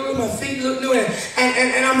look new, my feet look new,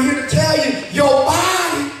 and I'm here to tell you, your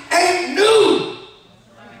body ain't new.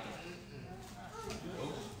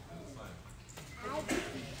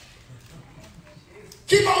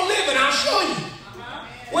 Keep on living, I'll show you.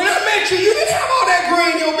 When I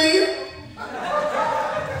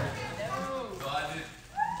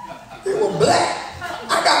black.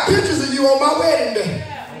 I got pictures of you on my wedding day.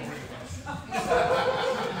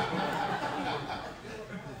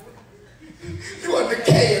 You are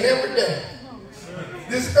decaying every day.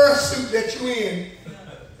 This earth suit that you in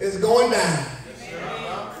is going down.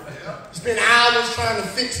 You spend hours trying to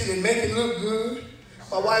fix it and make it look good.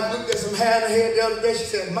 My wife looked at some hair in her head the other day. She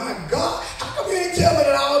said, my God, how come you ain't tell me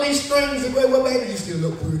that all these strings are great? Well, baby, you still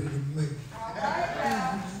look prettier than me.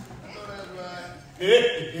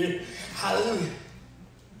 Hallelujah.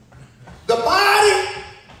 The body,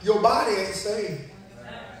 your body is the same.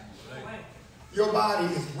 Your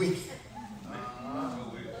body is wicked.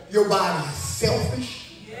 Your body is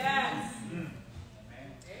selfish. Yes. And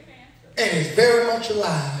it's very much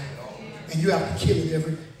alive. And you have to kill it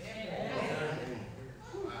every day.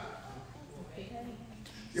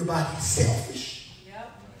 Your body is selfish.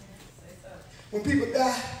 When people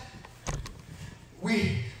die,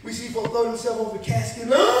 we see folks throw themselves over the casket.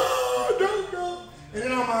 No, don't go. And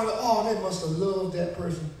in our mind, like, oh, they must have loved that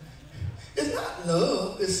person. It's not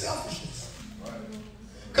love, it's selfishness.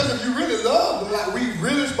 Because if you really love them, like we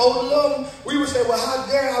really supposed to love them, we would say, well, how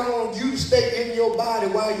dare I want you to stay in your body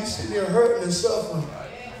while you sitting there hurting and suffering?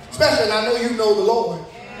 Especially, and I know you know the Lord.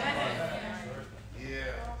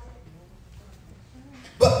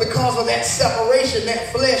 But because of that separation,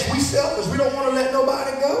 that flesh, we selfish. We don't want to let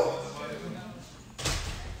nobody go.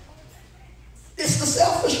 It's the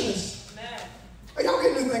selfishness. Are y'all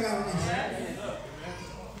getting anything out of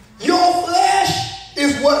this? Your flesh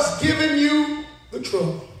is what's giving you the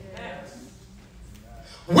trouble.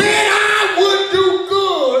 When I would do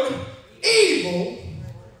good, evil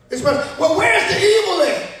is present. Well, where's the evil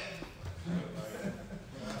at?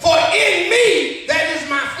 For in me, that is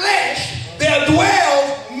my flesh, there dwells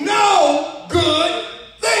no good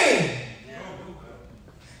thing.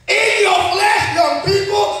 In your flesh, young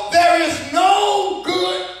people, there is no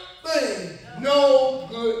good thing. No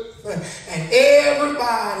good thing. And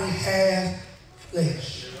everybody has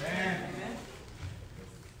flesh.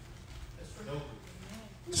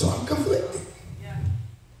 So I'm conflicted.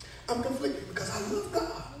 I'm conflicted because I love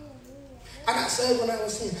God. I got saved when I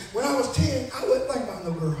was 10. When I was 10, I wasn't thinking about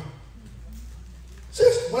no girl.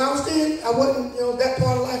 Seriously, when I was 10, I wasn't, that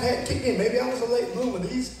part of life hadn't kicked in. Maybe I was a late bloomer.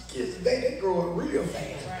 These kids today, they grow up real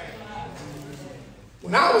fast.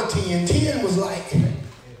 When I was 10, 10 was like,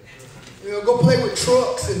 go play with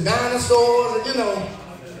trucks and dinosaurs, and,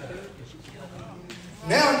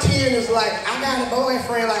 Now 10 is like, I got a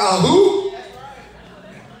boyfriend, like, who?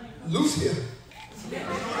 Lucia.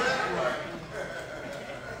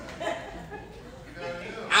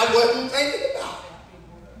 I wasn't thinking about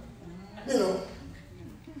it,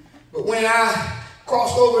 But when I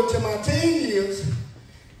crossed over into my teen years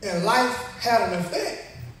and life had an effect,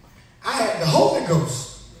 I had the Holy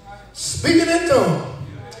Ghost speaking in tongues.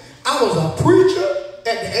 I was a preacher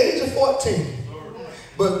at the age of 14.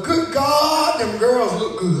 But good God, them girls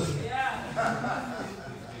look good.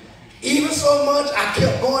 Even so much, I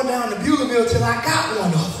kept going down to Beulahville till I got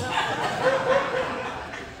one of them.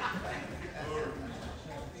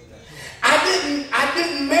 I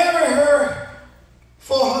didn't marry her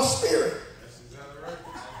for her spirit.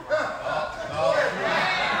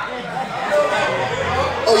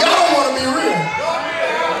 Oh, y'all don't want to be real.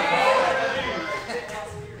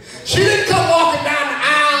 She didn't come walking down the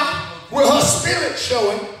aisle with her spirit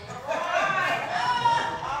showing.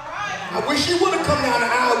 I wish she would have come down the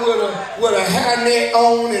aisle with a hairnet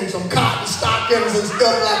on and some cotton stockings and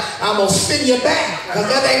stuff like, I'm going to send you back, because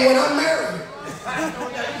that ain't what I'm married.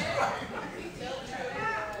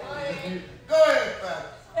 Go ahead, Pastor.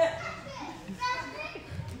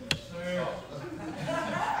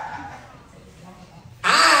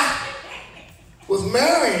 I was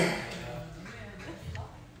married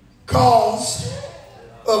because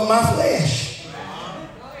of my flesh.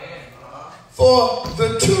 For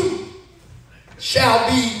the two shall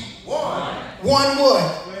be one. One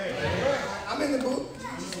what? I'm in the book.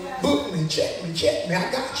 Book me, check me,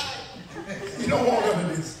 I got you. You don't want none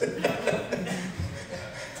of this.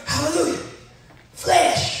 Hallelujah.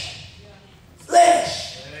 Flesh.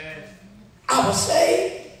 I was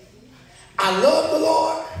saved. I loved the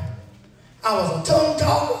Lord. I was a tongue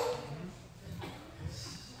talker.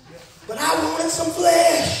 But I wanted some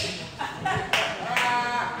flesh.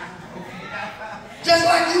 Just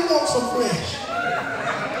like you want some flesh.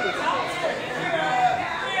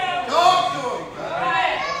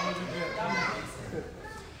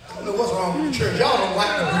 I don't know what's wrong with the church. Y'all don't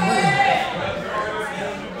like to be real.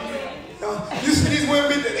 You see these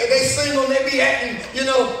women, they single, they be acting,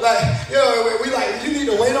 we like, you need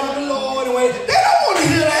to wait on the Lord and wait. They don't want to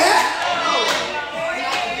hear that.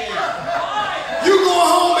 You go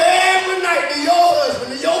home every night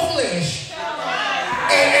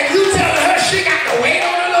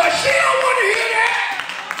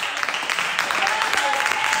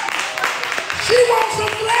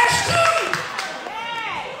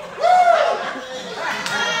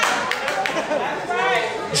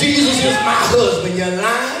husband, you're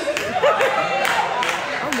lying.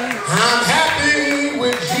 I'm happy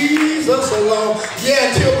with Jesus alone.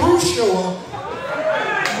 Yeah, until Bruce show up.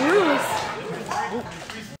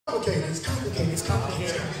 It's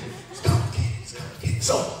complicated.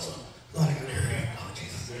 So, Lord, I gotta hurry. Oh,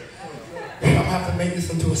 Jesus. I'm gonna have to make this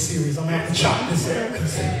into a series. I'm gonna have to chop this up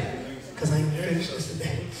because I ain't gonna finish this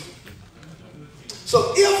today.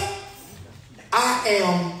 So if I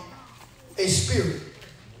am a spirit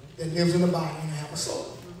that lives in the body and I have a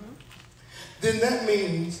soul, then that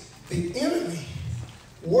means the enemy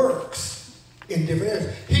works in different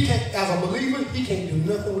areas. He can't, as a believer, he can't do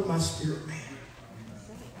nothing with my spirit man.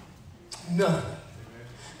 Nothing.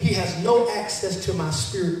 He has no access to my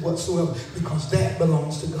spirit whatsoever because that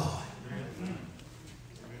belongs to God.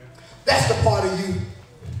 That's the part of you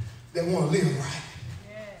that want to live right.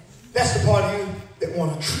 That's the part of you that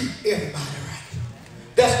want to treat everybody right.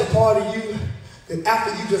 That's the part of you that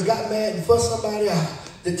after you just got mad and fussed somebody out,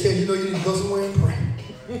 that tells you, you need to go somewhere and pray.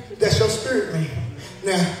 That's your spirit man.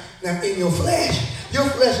 Now in your flesh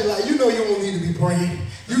is like, you don't need to be praying.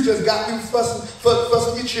 You just got you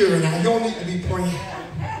fussing your children out. You don't need to be praying.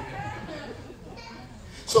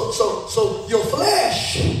 So your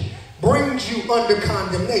flesh brings you under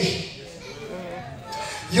condemnation.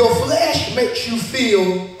 Your flesh makes you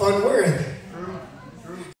feel unworthy.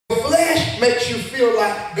 Your flesh makes you feel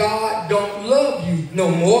like God don't love you no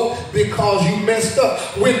more because you messed up.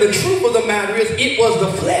 When the truth of the matter is, it was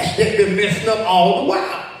the flesh that been messed up all the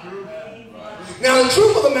while. Now, the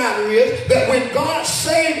truth of the matter is that when God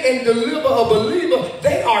saved and deliver a believer,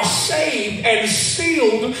 they are saved and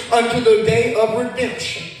sealed unto the day of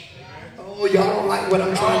redemption. Oh, y'all don't like what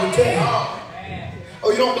I'm trying to tell you. Oh,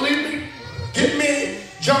 you don't believe me? Get me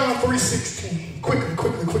John 3:16. Quickly.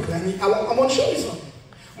 I want to show you something.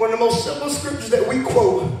 One of the most simple scriptures that we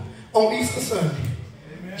quote on Easter Sunday.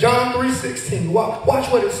 John 3:16. Watch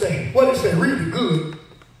what it says. What it says. Read it good.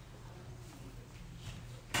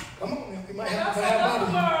 Come on. You might have to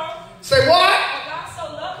have say what?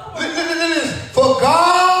 For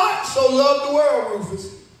God so loved the world, Rufus.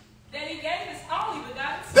 That he gave his only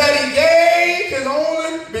begotten Son. That he gave his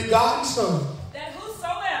only begotten Son.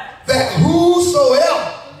 That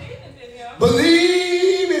whosoever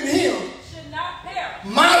believe in him should not perish.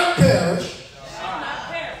 Might perish.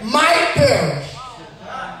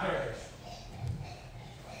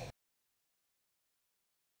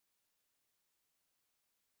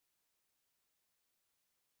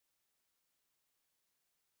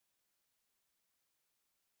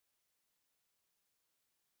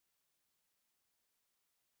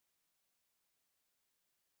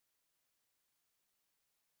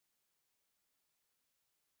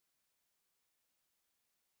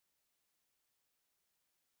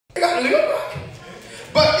 I gotta live right.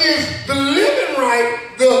 But is the living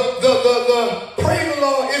right, the praise the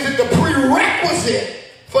Lord, is it the prerequisite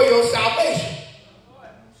for your salvation?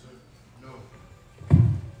 No.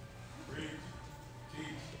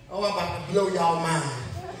 Oh, I'm about to blow y'all mind.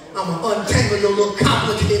 I'm gonna untangle your little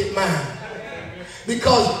complicated mind.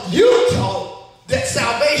 Because you taught that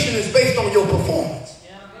salvation is based on your performance.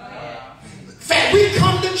 In fact, we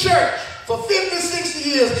come to church for 50, 60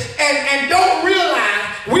 years and don't realize,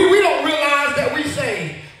 we don't realize that we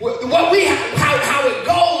saved. How it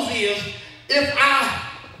goes is, if I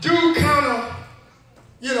do kind of,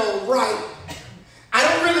 right, I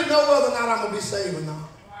don't really know whether or not I'm going to be saved or not.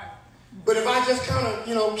 But if I just kind of,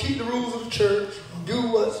 keep the rules of the church,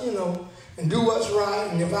 do what's, and do what's right,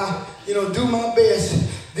 and if I, do my best,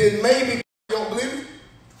 then maybe, you don't believe it?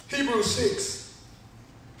 Hebrews 6.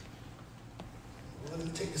 Well, let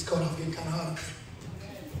me take this coat off, getting kind of hot.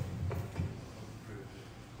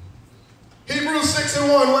 Hebrews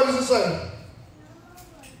 6:1, what does it say?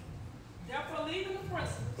 Therefore, leaving the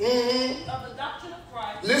principles of the doctrine of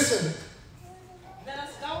Christ, listen. Let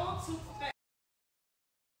us go on to perfection.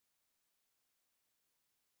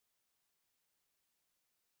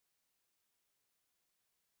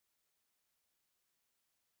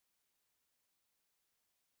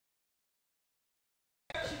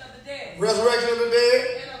 Resurrection of the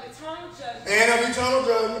dead. And of eternal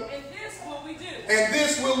judgment. And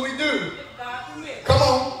this will we do. If God permits. Come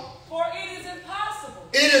on. For it is impossible.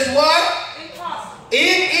 It is what? Impossible. It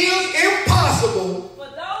is impossible. For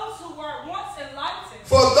those who were once enlightened.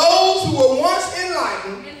 For those who were once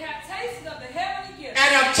enlightened. And have tasted of the heavenly gift.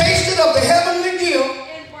 And have tasted of the heavenly gift.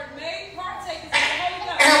 And were made partakers of the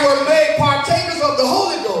Holy Ghost. And were made partakers of the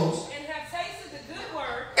Holy Ghost. And have tasted the good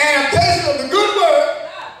word. And have tasted of the good word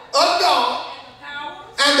of God.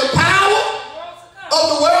 And the power of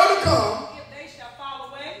the world to come.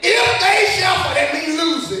 If they shall, that means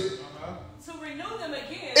lose it. To renew them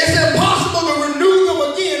again. It's impossible to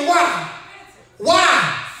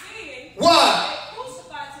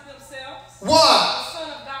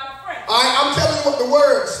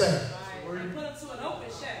Put them to an open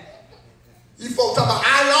shack. You folks talking about,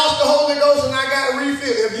 I lost the Holy Ghost and I got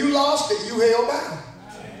refilled. If you lost it, you held bound.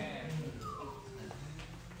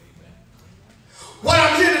 What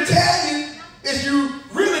I'm here to tell you is you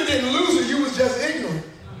really didn't lose it. You was just ignorant.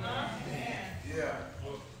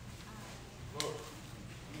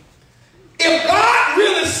 If God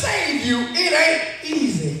really saved you, it ain't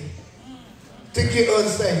easy to get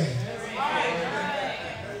unsaved.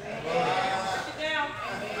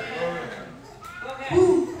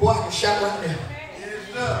 Woo, boy, I can shout right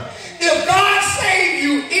now. If God saved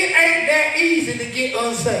you, it ain't that easy to get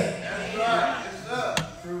unsaved.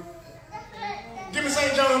 Give me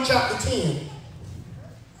St. John chapter 10.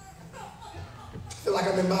 I feel like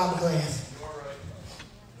I'm in Bible class.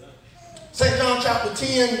 St. John chapter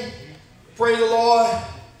 10. Praise the Lord.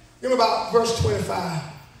 Give me about verse 25.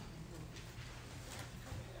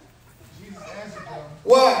 Jesus answered them.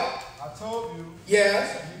 What? I told you.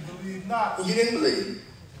 Yes. And you believe not. You didn't believe.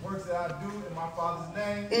 The works that I do in my Father's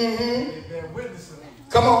name, Mm-hmm. they bear witness of me.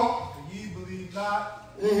 Come on. And ye believe not,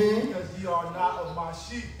 Mm-hmm. because ye are not of my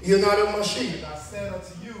sheep. You're not of my sheep. And I said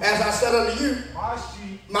unto you, As I said unto you, my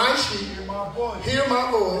sheep hear hear my voice. hear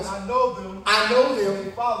my voice. And I know them. I know They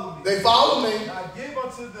them. follow me. They follow me. And I give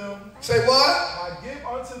unto them. Say what? I give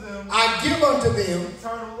unto them I give unto them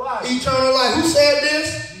eternal life. eternal life. Who said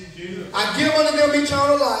this? Jesus. I give unto them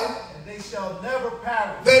eternal life. And they shall never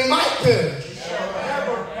perish. They might perish. They shall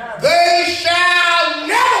never perish. They shall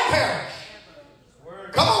never perish.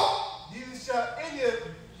 Come on. Neither shall any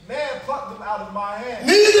man pluck them out of my hand.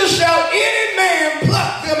 Neither shall any man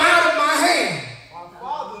pluck them out of my hand. My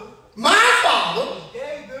Father, My Father,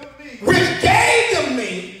 gave them me, which gave them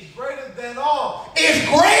me, is greater than all. is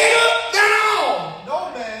greater than all.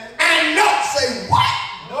 No man, And no, say what?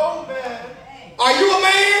 no man, Are you a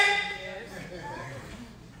man?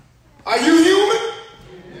 Are you human?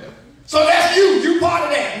 So that's you. You part of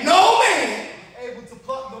that. No man able to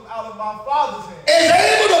pluck them out of my Father's hand. is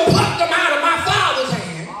able to pluck them out of my Father's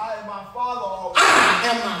hand. I and my Father are one. I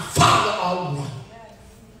and my Father are one.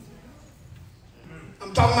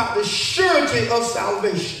 I'm talking about the surety of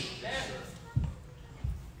salvation.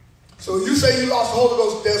 So you say you lost the Holy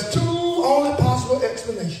Ghost. There's two only possible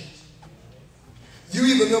explanations. You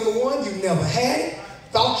either, number one, you never had it,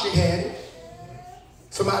 thought you had it.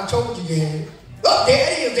 Somebody told you you had it. Oh,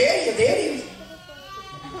 there it is, there it is, there it is.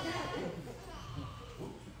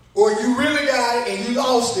 Or you really got it and you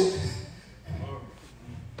lost it.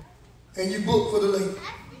 And you booked for the lake.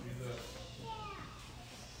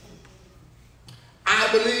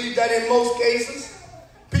 I believe that in most cases,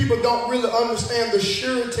 people don't really understand the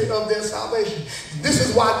surety of their salvation. This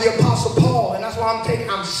is why the Apostle Paul, and that's why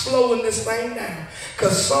I'm slowing this thing down.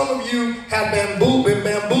 Because some of you have been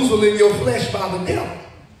bamboozled in your flesh by the devil.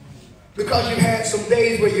 Because you had some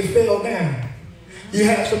days where you fell down. You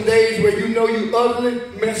had some days where you know you ugly,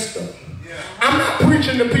 messed up. I'm not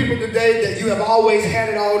preaching to people today that you have always had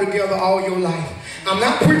it all together all your life. I'm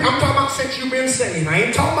talking about since you've been saved. I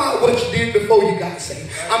ain't talking about what you did before you got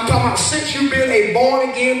saved. I'm talking about since you've been a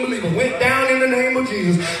born-again believer, went down in the name of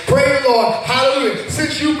Jesus. Praise the Lord. Hallelujah.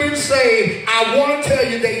 Since you've been saved, I want to tell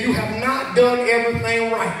you that you have not done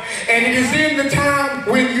everything right. And it is in the time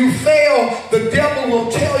when you fail, the devil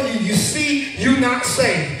will tell you, you see, you're not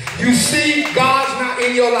saved. You see, God's not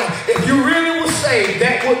in your life. If you really were saved,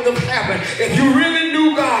 that wouldn't have happened. If you really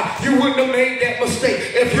knew God, you wouldn't have made that mistake.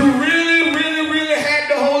 If you really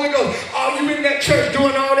had the Holy Ghost, all you in that church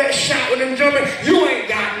doing all that shouting and jumping, you ain't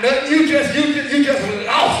got nothing. You just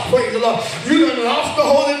lost, praise the Lord. You done lost the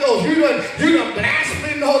Holy Ghost. You done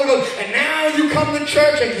blasphemed the Holy Ghost. And now you come to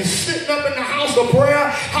church and you're sitting up in the house of prayer,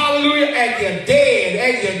 hallelujah, and you're dead,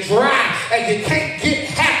 and you're dry, and you can't get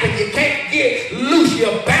happy, you can't get loose,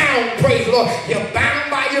 you're bound, praise the Lord. You're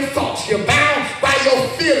bound by your thoughts, you're bound by your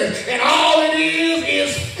feelings, and all it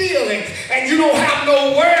is feelings, and you don't have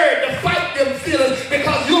no word to fight them feelings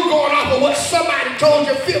because you're going off of what somebody told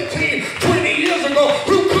you 15, 20 years ago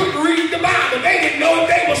who couldn't read the Bible. They didn't know if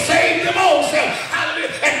they were saved them own self. Hallelujah.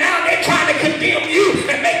 And now they're trying to condemn you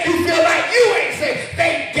and make you feel like you ain't saved.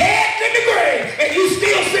 They dead in the grave, and you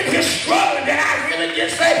still sitting here struggling that I really get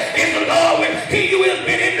saved in the Lord when he who has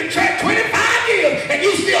been in the church 25 years, and you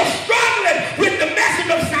still struggling with the message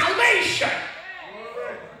of salvation.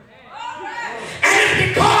 And it's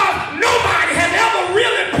because nobody has ever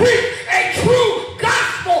really preached a true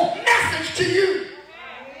gospel message to you.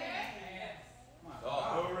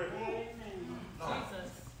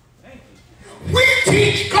 We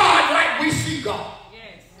teach God like we see God.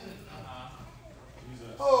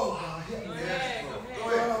 Oh, God, help me.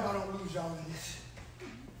 Go ahead. I don't lose y'all in this.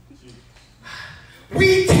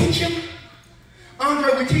 We teach him,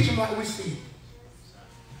 Andre, we teach him like we see see it.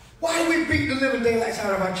 Why do we beat the living daylights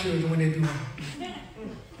out of our children when they do wrong?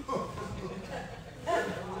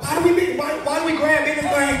 Why do we grab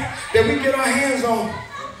anything that we get our hands on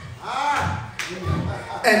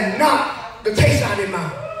and knock the taste out of their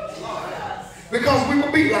mouth? Because we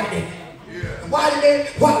were beat like that.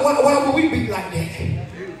 Why were we beat like that?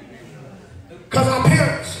 Because our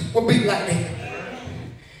parents were beat like that.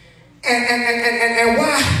 And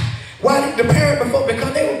why did the parent before?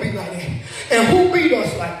 Because they were beat like that. And who beat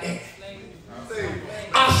us like that?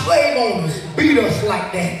 Our slave owners beat us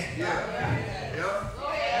like that.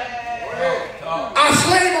 Our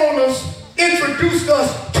slave owners introduced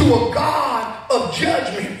us to a God of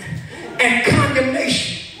judgment and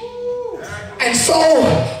condemnation. And so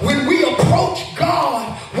when we approach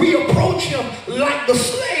God, we approach him like the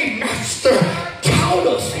slave master taught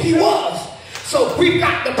us he was. So we've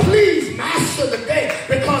got to please master today,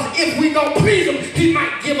 because if we don't please him, he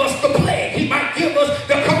might give us the plague. He might give us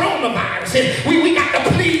the coronavirus. And we got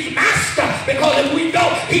to please master, because if we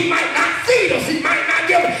don't, he might not feed us. He might not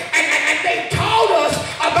give us. And they taught us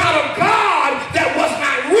about a God that was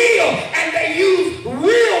not real, and they used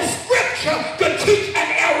real scripture to teach an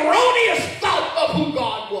erroneous thought of who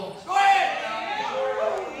God was. Go ahead.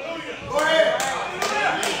 Go ahead.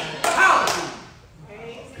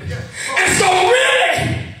 And so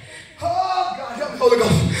really, oh God, help me, Holy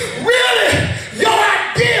Ghost, really, your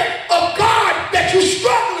idea of God that you're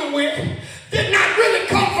struggling with did not really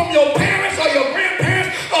come from your parents or your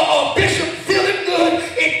grandparents or Bishop feeling good.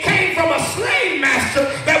 It came from a slave master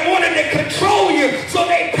that wanted to control you, so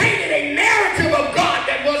they painted a narrative of God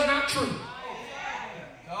that was not true.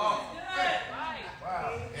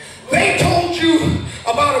 They told you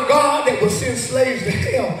about a God that would send slaves to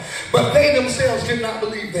hell, but they themselves did not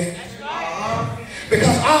believe that.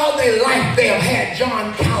 Because all their life they have had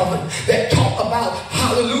John Calvin that taught about,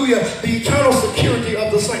 hallelujah, the eternal security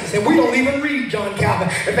of the saints. And we don't even read John Calvin.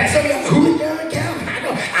 In fact, some of y'all, who is John Calvin?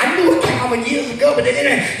 I knew a Calvin years ago, but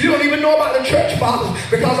you don't even know about the church fathers,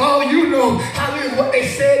 because all you know, hallelujah, is what they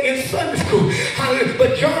said in Sunday school. Hallelujah.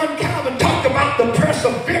 But John Calvin talked about the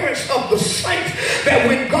perseverance of the saints, that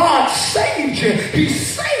when God saved you, he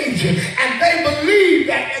saved you. And they believe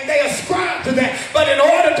that and they ascribe to that. But in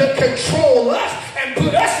order to control us and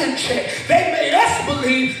put us in check, they made us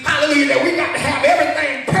believe, hallelujah, that we got to have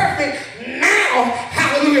everything perfect now,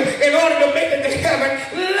 hallelujah, in order to make it to heaven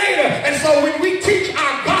later. And so when we teach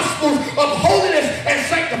our gospels of holiness and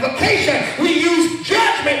sanctification, we use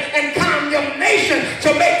judgment and condemnation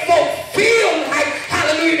to make folks feel like,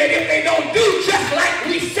 hallelujah, that if they don't do just like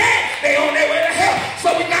we said, they on their way to hell.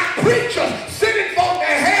 So we got preachers sending folk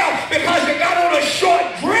to hell because you got on a short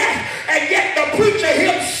dress, and yet the preacher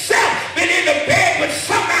himself been in the bed with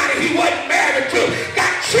somebody he wasn't married to.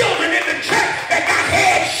 Got children in the church that got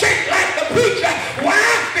heads shaped like the preacher. Why?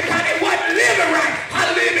 Because they wasn't living right.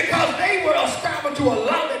 Hallelujah. Because they were ascribing to a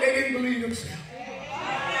law that they didn't believe themselves.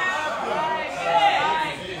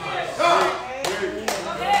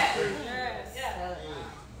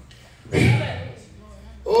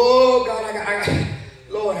 Oh God, I got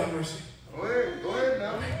Lord have mercy. Go ahead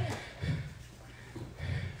now.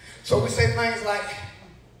 So we say things like,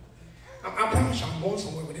 I promise you I'm going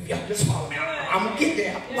somewhere, but if y'all just follow me, I'm going to get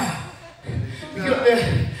there. Wow. You get up there,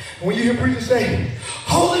 and when you hear preachers say,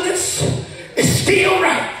 holiness is still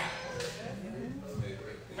right.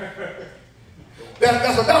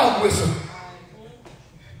 That's a dog whistle.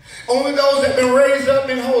 Only those that have been raised up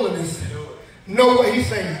in holiness know what he's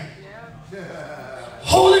saying.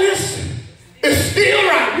 Holiness is still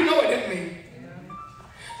right. We know what that means.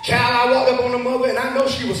 Child, I walked up on the mother and I know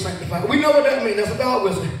she was sanctified. We know what that means. That's a dog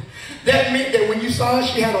whistle. That meant that when you saw her,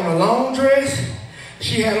 she had on a long dress.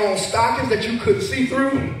 She had on stockings that you couldn't see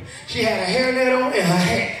through. She had a hairnet on and her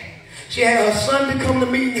hat. She had her Sunday come to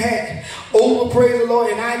meeting hat over, praise the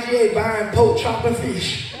Lord, in IGA buying pork, chop, and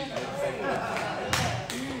fish.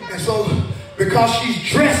 And so, because she's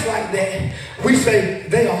dressed like that, we say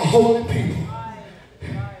they are holy people.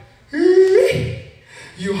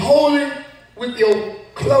 You're holy with your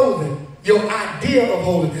clothing, your idea of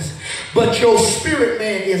holiness, but your spirit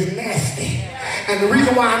man is nasty. And the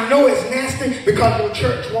reason why I know it's nasty, because your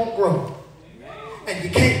church won't grow. And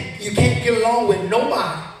you can't get along with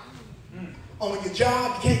nobody. On your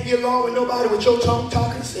job, you can't get along with nobody with your tongue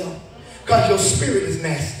talking self, because your spirit is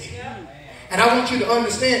nasty. And I want you to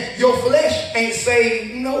understand, your flesh ain't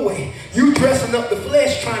saved no way. You dressing up the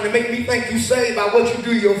flesh trying to make me think you saved by what you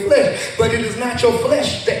do to your flesh. But it is not your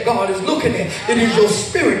flesh that God is looking at. It is your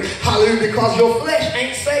spirit. Hallelujah. Because your flesh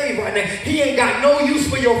ain't saved right now. He ain't got no use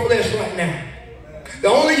for your flesh right now. The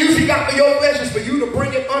only use he got for your flesh is for you to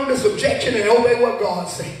bring it under subjection and obey what God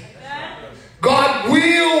said.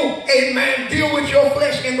 amen, deal with your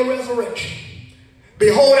flesh in the resurrection.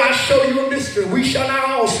 Behold, I show you a mystery. We shall not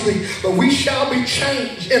all sleep, but we shall be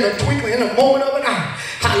changed in a twinkling, in a moment of an eye.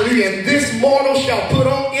 Hallelujah. And this mortal shall put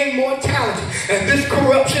on immortality, and this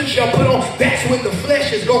corruption shall put on. That's when the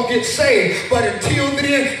flesh is going to get saved. But until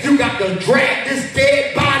then, you got to drag this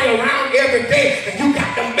dead body around every day, and you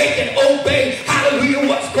got to make it obey, hallelujah,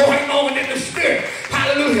 what's going on in the spirit.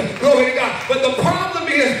 Hallelujah. Glory to God. But the problem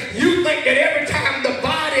is, you think that every time the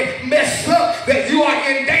body messes up, that you are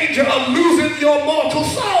in danger of losing your mortal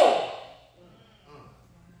soul.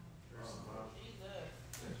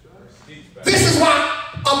 This is why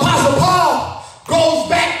Apostle Paul goes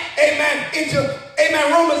back, amen, into,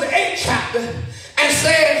 amen, Romans 8 chapter and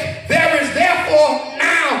says, there is therefore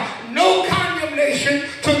now no condemnation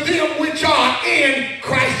to them which are in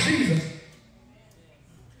Christ Jesus.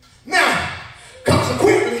 Now,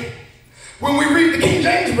 consequently, when we read the King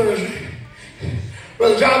James Version,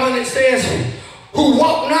 Brother John, it says, who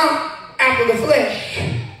walk not after the flesh,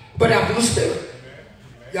 but after the spirit.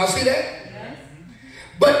 Y'all see that?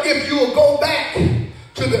 But if you will go back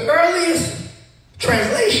to the earliest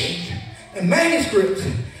translations and manuscripts,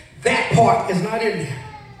 that part is not in there.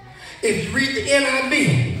 If you read the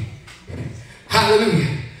NIV,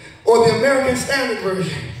 hallelujah, or the American Standard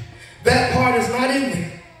Version, that part is not in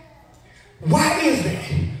there. Why is that?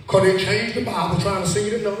 Because they changed the Bible trying to sing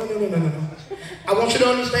it. No. I want you to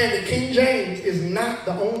understand that King James is not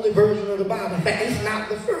the only version of the Bible. In fact, it's not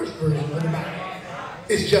the first version of the Bible.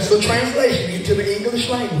 It's just a translation into the English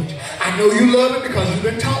language. I know you love it because you've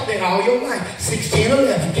been taught that all your life.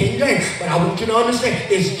 1611, King James. But I want you to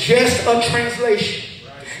understand, it's just a translation.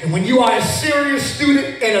 And when you are a serious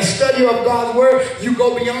student and a studier of God's word, you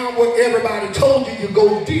go beyond what everybody told you. You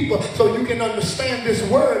go deeper so you can understand this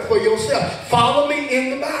word for yourself. Follow me in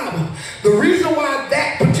the Bible. The reason why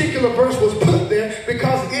that particular verse was put there,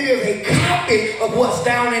 because it is a copy of what's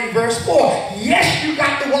down in verse 4. Yes, you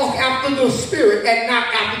got to walk after the spirit and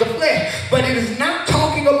not after the flesh. But it is not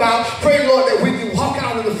talking about, praise the Lord, that when you walk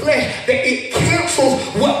out of the flesh, that it cancels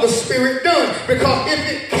what the spirit done. Because if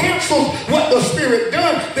it cancels what the spirit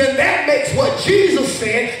done, then that makes what Jesus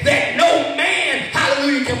said, that no man,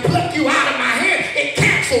 hallelujah, can pluck you out of my hand. It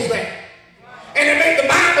cancels that. And it makes the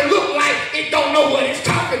Bible look like it don't know what it's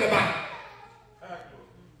talking about.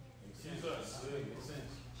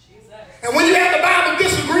 And when you have the Bible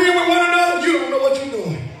disagreeing with one another, you don't know what you're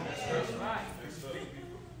doing.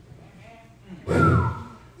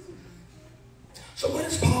 So what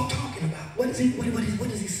is Paul talking about? What is he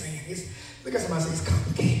saying? Look at somebody say it's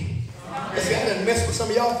complicated. See, I done messed with some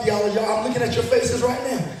of y'all theology. I'm looking at your faces right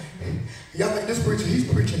now. Y'all think this preacher,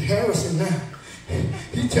 he's preaching heresy now.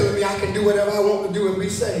 He's telling me I can do whatever I want to do and be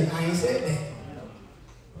saved. I ain't said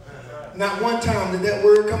that. Not one time did that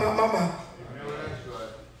word come out my mouth.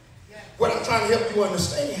 What I'm trying to help you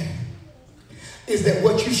understand is that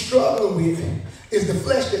what you struggle with is the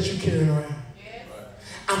flesh that you carry around.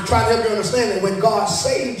 I'm trying to help you understand that when God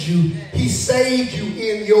saved you, he saved you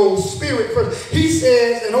in your spirit first. He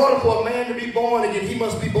says in order for a man to be born again, he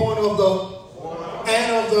must be born of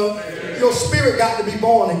your spirit got to be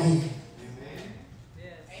born again.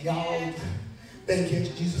 Y'all, thank you,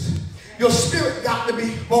 Jesus. Your spirit got to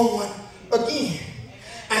be born again.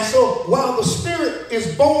 And so while the spirit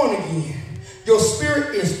is born again, your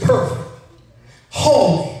spirit is perfect,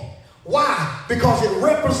 holy. Why? Because it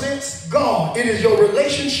represents God. It is your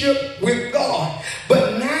relationship with God.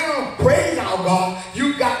 But now, praise our God,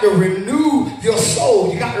 you got to renew your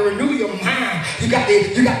soul. You got to renew your mind. You got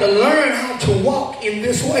to learn how to walk in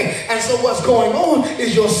this way. And so what's going on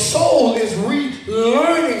is your soul is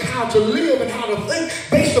relearning how to live and how to think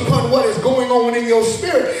based upon what is going on in your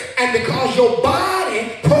spirit. And because your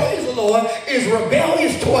body, praise the Lord, is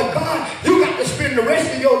rebellious toward God, you got to spend the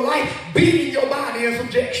rest of your life beating your body in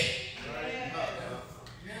subjection.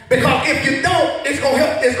 Because if you don't, it's gonna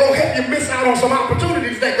help you miss out on some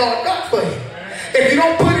opportunities that God got for you. If you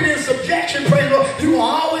don't put it in subjection, praise the Lord, you will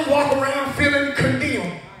always walk around feeling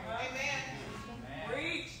condemned.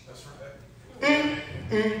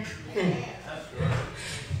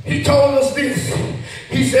 He told us this.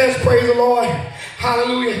 He says, praise the Lord,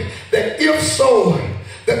 hallelujah, that if so,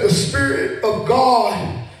 that the Spirit of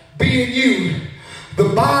God be in you, the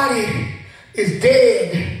body is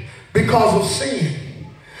dead because of sin,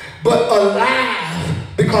 but alive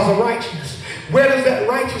because of righteousness. Where does that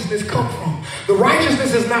righteousness come from? The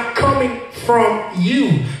righteousness is not coming from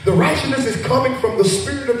you. The righteousness is coming from the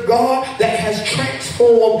Spirit of God that has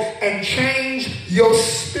transformed and changed your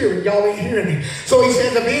spirit. Y'all ain't hearing me. So he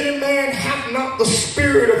says, if any man hath not the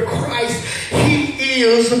Spirit of Christ, he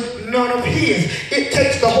is none of his. It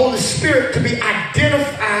takes the Holy Spirit to be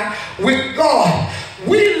identified God,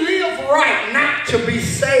 we live right not to be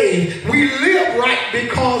saved. We live right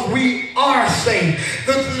because we are saved.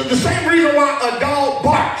 The same reason why a dog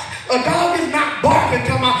barks. A dog is not barking,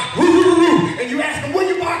 talking about woo, woo, woo, and you ask him, what are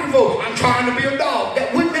you barking for? I'm trying to be a dog.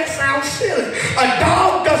 Wouldn't that sound silly? A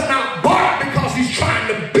dog does not bark because he's trying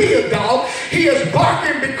to be a dog. He is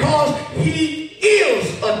barking because he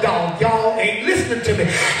is a dog. Y'all ain't listening to me.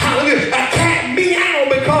 Hallelujah. A cat meow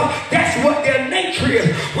because that's what their nature is.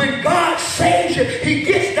 When God saves you, he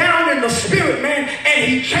gets down in the spirit, man, and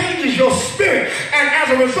he changes your spirit. And as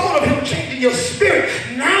a result of him changing your spirit,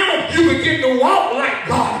 now you begin to walk like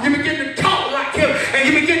God. You begin to talk like him, and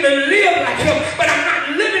you begin to live like him. But I'm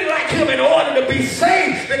not living like him in order to be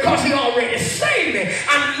saved because he already saved me.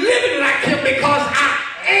 I'm living like him because I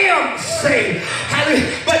am saved. Hallelujah.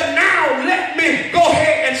 But now let me go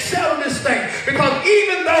ahead and settle this thing, because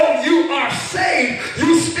even though you are saved,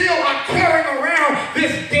 you still are carrying around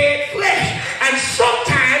this dead flesh. And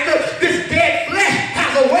sometimes this dead flesh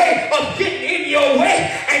has a way of getting in your way,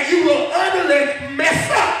 and you will utterly mess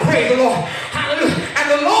up. Praise the Lord. Hallelujah. And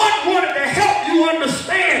the Lord wanted to help you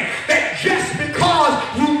understand that just because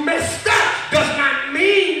you messed up does not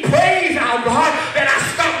mean, praise our God, that I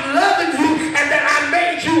stopped loving you and that I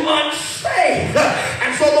made you unsaved.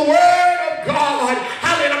 And so the word of God,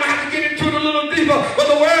 hallelujah, I'm going to have to get into it a little deeper, but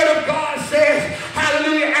the word of God says,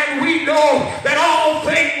 hallelujah, and we know that all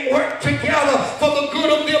things work together for the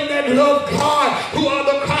good of them that love God, who are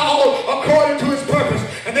the called according to his purpose.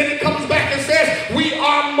 And then it comes back and says, we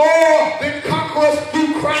are more than conquerors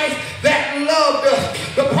through Christ that loved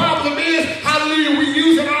us. The problem is, hallelujah, we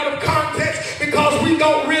use it out of context because we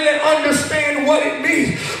don't really understand what it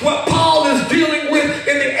means. What Paul is dealing with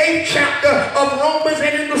in the 8th chapter of Romans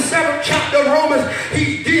and in the 7th chapter of Romans,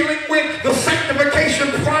 he's dealing with the sanctification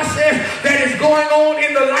process that is going on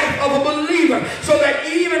in the life of a believer, so that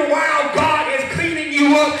even while God is cleaning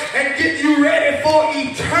you up and getting you ready for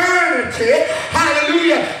eternity,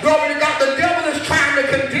 hallelujah, glory to God, the devil is trying to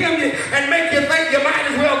condemn you and make you think you might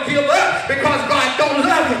as well give up because God don't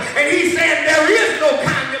love you. And he's saying there is no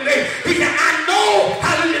condemnation. He said, I know,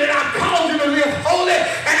 hallelujah, that I've called you to live holy,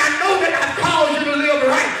 and I know that I've called you to live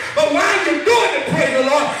right. But while you're doing it, praise the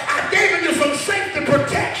Lord, I've given you some safety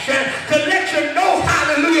protection to let you know,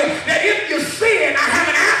 hallelujah, that if you sin, I have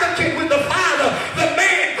an advocate with the Father, the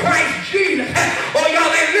man Christ Jesus. Oh,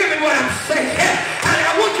 y'all ain't living what I'm saying.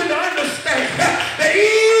 I want you to understand that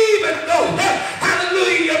even though,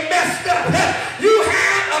 hallelujah, you messed up, you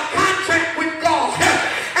have a contract with God.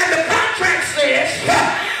 And the contract says,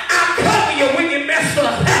 I'll cover you when you mess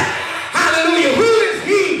up. Hallelujah. Who is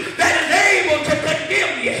he that is able to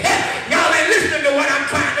condemn you? Y'all ain't listening to what I'm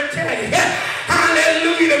trying to tell you.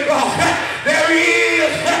 Hallelujah to God. There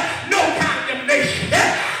is no condemnation.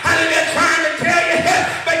 Hallelujah. Trying to tell you,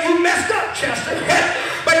 but you messed up, Chester.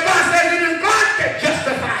 But God says it is God that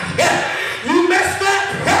justifies. You messed up,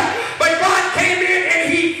 but God came in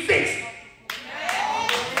and he fixed it.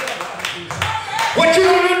 What you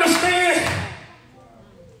don't understand,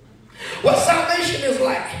 what salvation is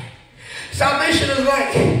like. Salvation is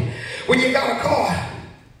like when you got a car.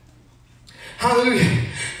 Hallelujah.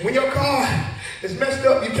 When your car is messed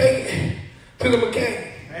up, you take it to the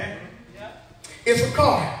mechanic. It's a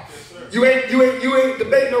car. You ain't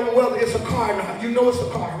debating over whether it's a car or not. You know it's a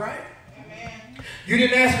car, right? You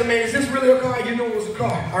didn't ask the man, is this really a car? You know it was a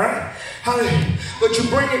car, all right? Hallelujah. But you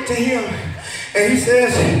bring it to him, and he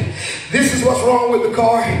says, this is what's wrong with the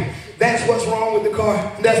car. That's what's wrong with the car.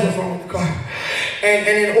 That's what's wrong with the car. And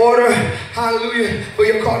in order, hallelujah, for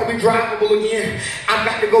your car to be drivable again, I've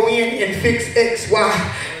got to go in and fix X,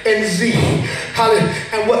 Y, and Z. Hallelujah.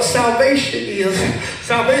 And what salvation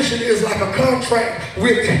is like a contract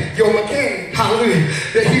with your mechanic. Hallelujah.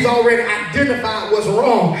 That he's already identified what's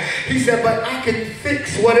wrong. He said, but I can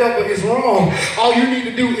fix whatever is wrong. All you need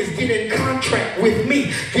to do is get in contract with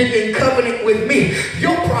me. Get in covenant with me.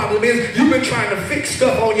 Your problem is you've been trying to fix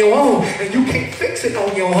stuff on your own, and you can't fix it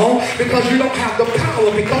on your own because you don't have the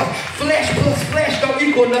power, because flesh plus flesh don't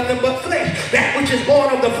equal nothing but flesh. That which is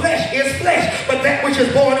born of the flesh is flesh, but that which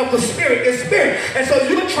is born of the spirit is spirit. And so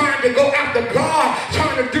you're trying to go after God,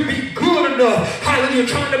 trying to be good enough, hallelujah,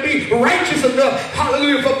 trying to be righteous enough,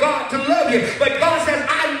 hallelujah, for God to love you. But God says,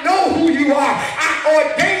 I know who you are. I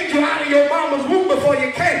ordained you out of your mama's womb before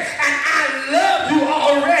you came, and I love you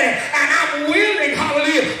already, and I'm willing,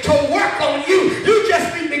 hallelujah, to work on you. You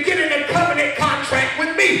just need to get in a covenant contract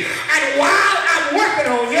with me. And while I'm working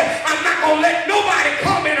on you, I'm not going to let nobody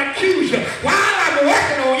come and accuse you. While I'm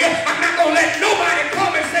working on you, I'm not going to let nobody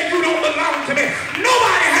come and say you don't belong to me.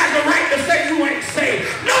 Nobody has the right to say you ain't saved.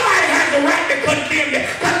 Nobody has the right to condemn you,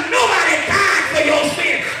 because nobody died for your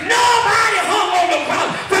sin. Nobody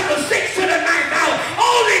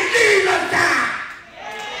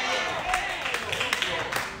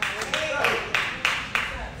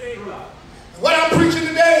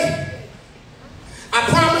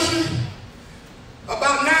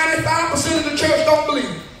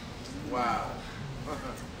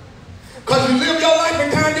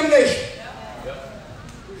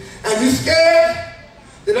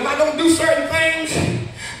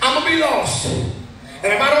be lost.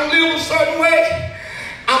 And if I don't live a certain way,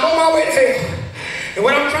 I'm on my way to hell. And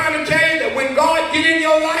what I'm trying to tell you, that when God get in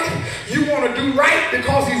your life, you want to do right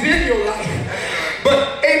because he's in your life.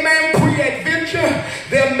 But, amen, pre-adventure,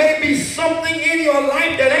 there may be something in your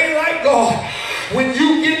life that ain't like God. When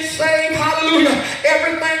you get saved, hallelujah,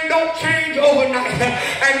 everything don't change overnight.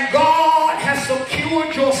 And God has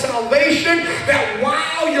secured your salvation, that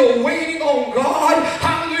while you're waiting on God,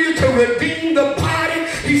 hallelujah, to redeem the body,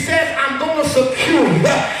 he says, I'm going to secure you.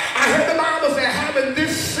 I heard the Bible say, having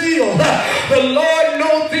this seal, the Lord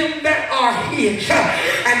knows them that are his.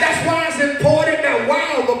 And that's why it's important that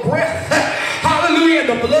while the breath, hallelujah,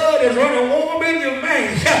 the blood is running warm in your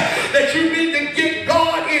veins, that you need to get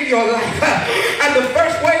God in your life. And the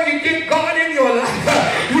first way you get God in your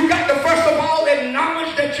life, you got to first of all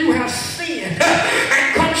acknowledge that you have sinned and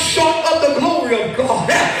come short of the glory of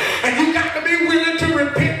God. And you got to be willing to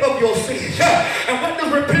repent of your sins. And what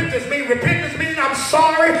does repentance mean? Repentance means I'm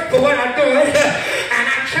sorry for what I done, and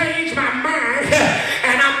I changed my mind,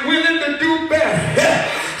 and I'm willing to do better.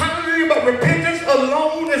 Hallelujah. But repentance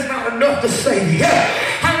alone is not enough to save you.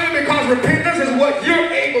 Hallelujah. Because repentance is what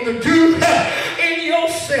you're able to do in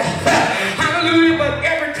yourself. Hallelujah. But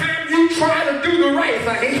every time you try to do the right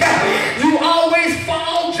thing, you always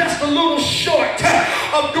fall just a little short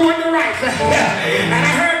of doing the right thing. And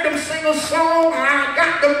I heard them sing a song, I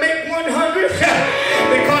got to make 100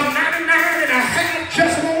 because 99 and a half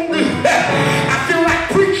just won't do. I feel like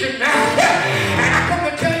preaching now. And I come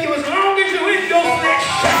to tell you, as long as you're in your flesh,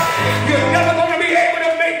 you're never going to be able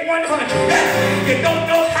to make 100. You don't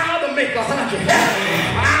know how to make 100.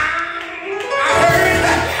 I heard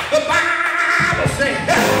the Bible say,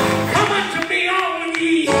 come unto me all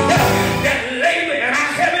ye that labor and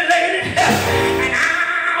are heavy laden, and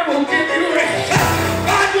I will give you rest.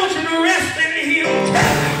 God wants you to rest in him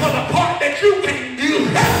for the part that you can do.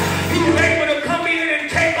 He's able to come in and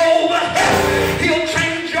take over. He'll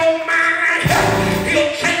change your mind.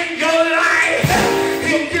 He'll change your life.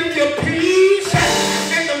 He'll give you peace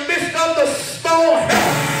in the midst of the storm.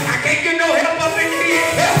 I can't get no help up in here.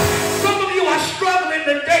 Some of you are struggling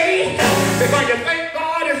today because you think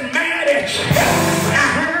God is mad at you. I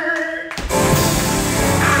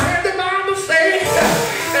heard the Bible say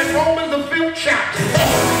in Romans the 5th chapter,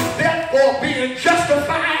 therefore being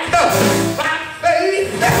justified by faith,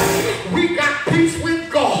 we got peace with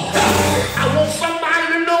God. I want somebody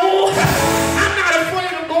to know I'm not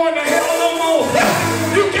afraid of going to hell no more.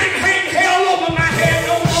 You can't hang hell over my head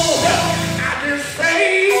no more. I've been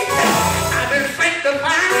saved, I've been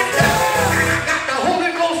sanctified, and I got the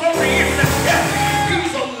Holy Ghost on the inside.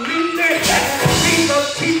 He's a leader, he's a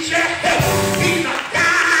teacher, he's a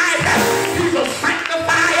guide, he's a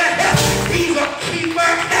sanctifier, he's a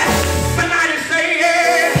keeper. Somebody say,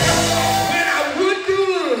 yeah. When I would do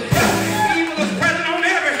good, evil is present on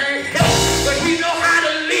everything, but he know how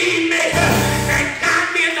to lead me and guide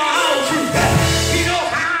me into all truth. He know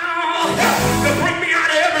how to bring me out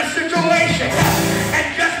of every situation. And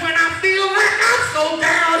just when I feel like I'm so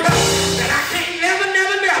down that I can't never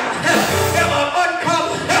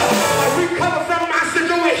uncover or recover from my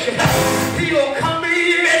situation, he'll come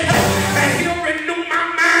in and he'll renew my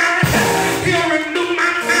mind. He'll renew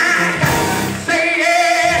my mind. Say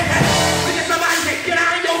yeah. Look at somebody say, get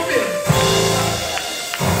out of your feelings.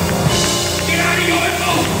 Get out of your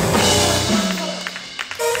emotions.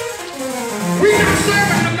 We not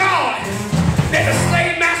serving the God that the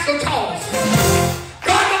slave master taught us.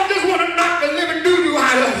 God don't just want to knock the living doo-doo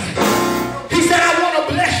out of you. He said, I want to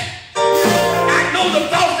bless you. I know the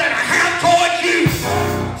thoughts that I have towards you.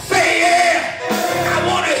 Say yeah. I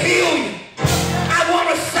want to heal you. I want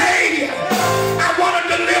to save you. I want to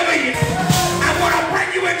deliver you. I want to bring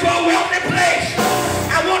you into a wealthy place.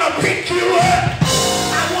 I want to pick you up.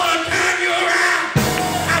 I want to turn you around.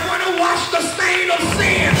 I want to wash the stain of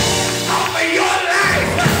sin off of your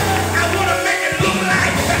life. I want to make it look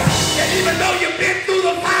like that even though you've been through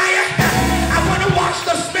the fire, I want to wash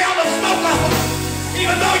the smell of smoke off of you.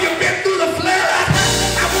 Even though you've been through the flare,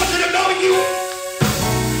 I want you to know you.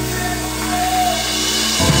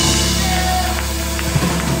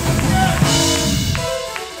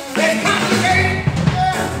 It's complicated.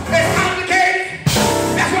 It's complicated.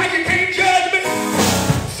 That's why you can't judge me.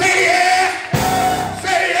 Say yeah.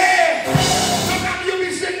 Say yeah. Sometimes you'll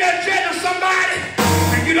be sitting there judging somebody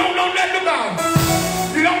and you don't know nothing about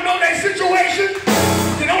them. You don't know their situation.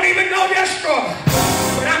 You don't even know their struggle.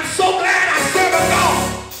 But I'm so glad I serve a God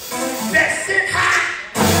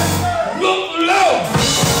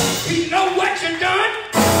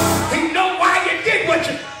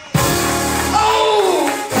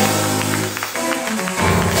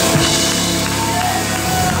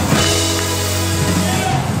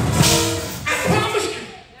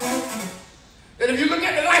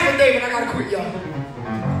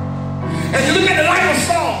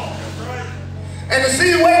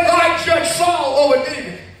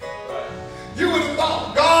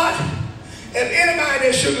If anybody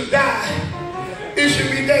that should have died, it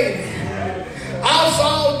should be David. All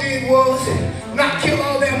Saul did was not kill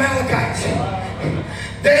all the Amalekites.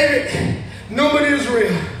 David knew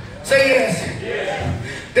Israel. Say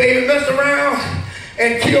yes. David messed around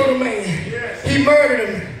and killed a man. He murdered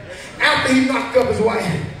him after he knocked up his wife.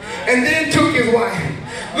 And then took his wife.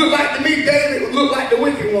 Looked like to me, David would look like the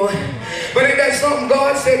wicked one. But ain't that something?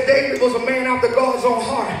 God said David was a man after God's own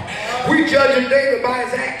heart. We judging David by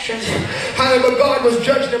his actions. However, God was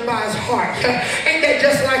judging him by his heart. Ain't that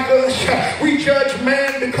just like us? We judge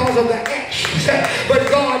man because of the actions. But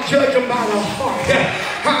God judged him by the heart.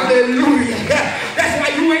 Hallelujah. That's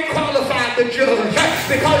why you ain't qualified to judge.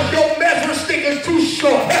 Because your measuring stick is too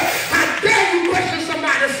short. How dare you question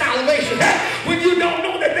somebody's salvation when you don't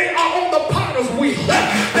know that they are on the potter's wheel.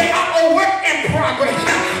 They are a work in progress.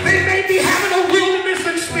 They may be having a wilderness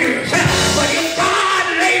experience, but if God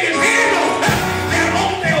laid his hand on them, they're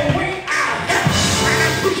on their way out. And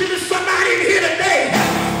I'm preaching to somebody in here today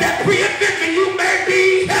that pre-adventure you may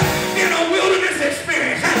be in a wilderness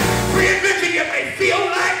experience. Pre-adventure you may feel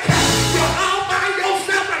like you're all by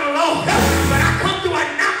yourself and alone. But I come to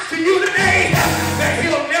announce to you today that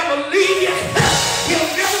he'll never leave you.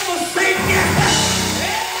 He'll never forsake you.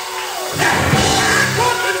 I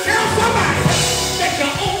come to tell somebody that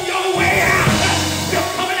you're on your way out. You're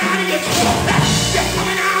coming out of your trouble. You're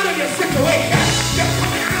coming out of your situation. You're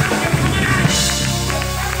coming out. You're coming out.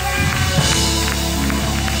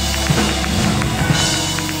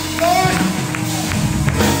 Lord,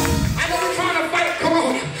 I know we're trying to fight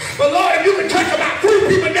Corona, but Lord, if you can touch about 3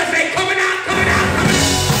 people that say coming out, coming out, coming out.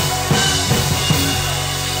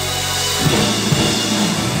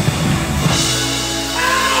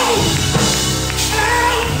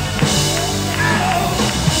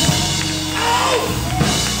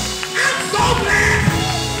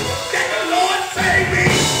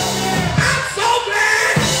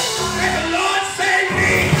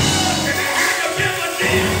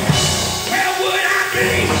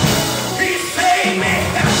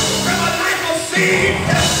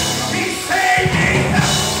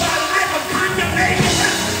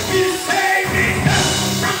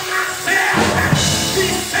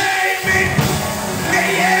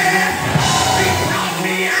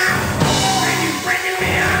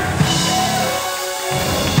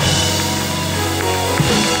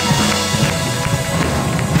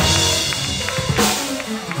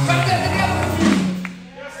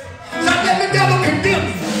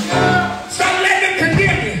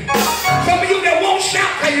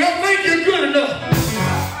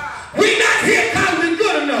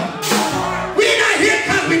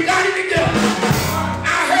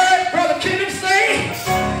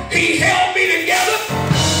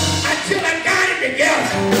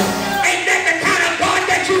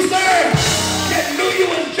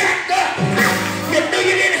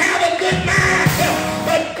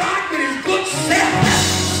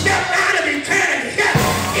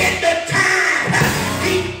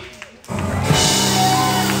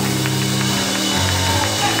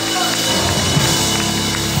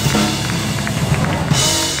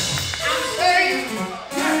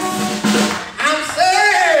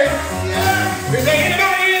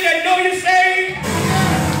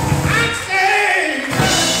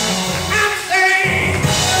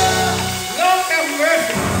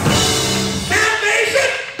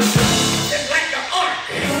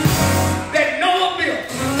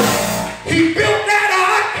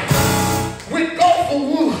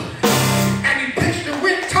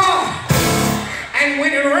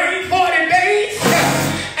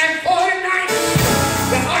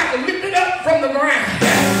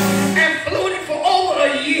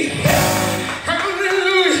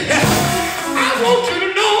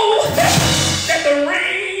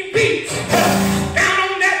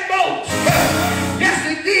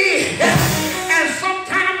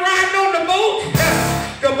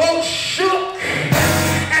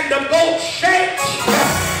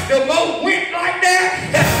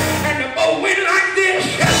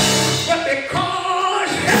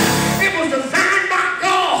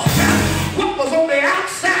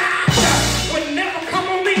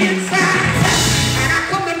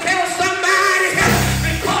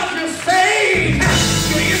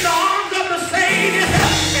 You're in the arms of the Savior.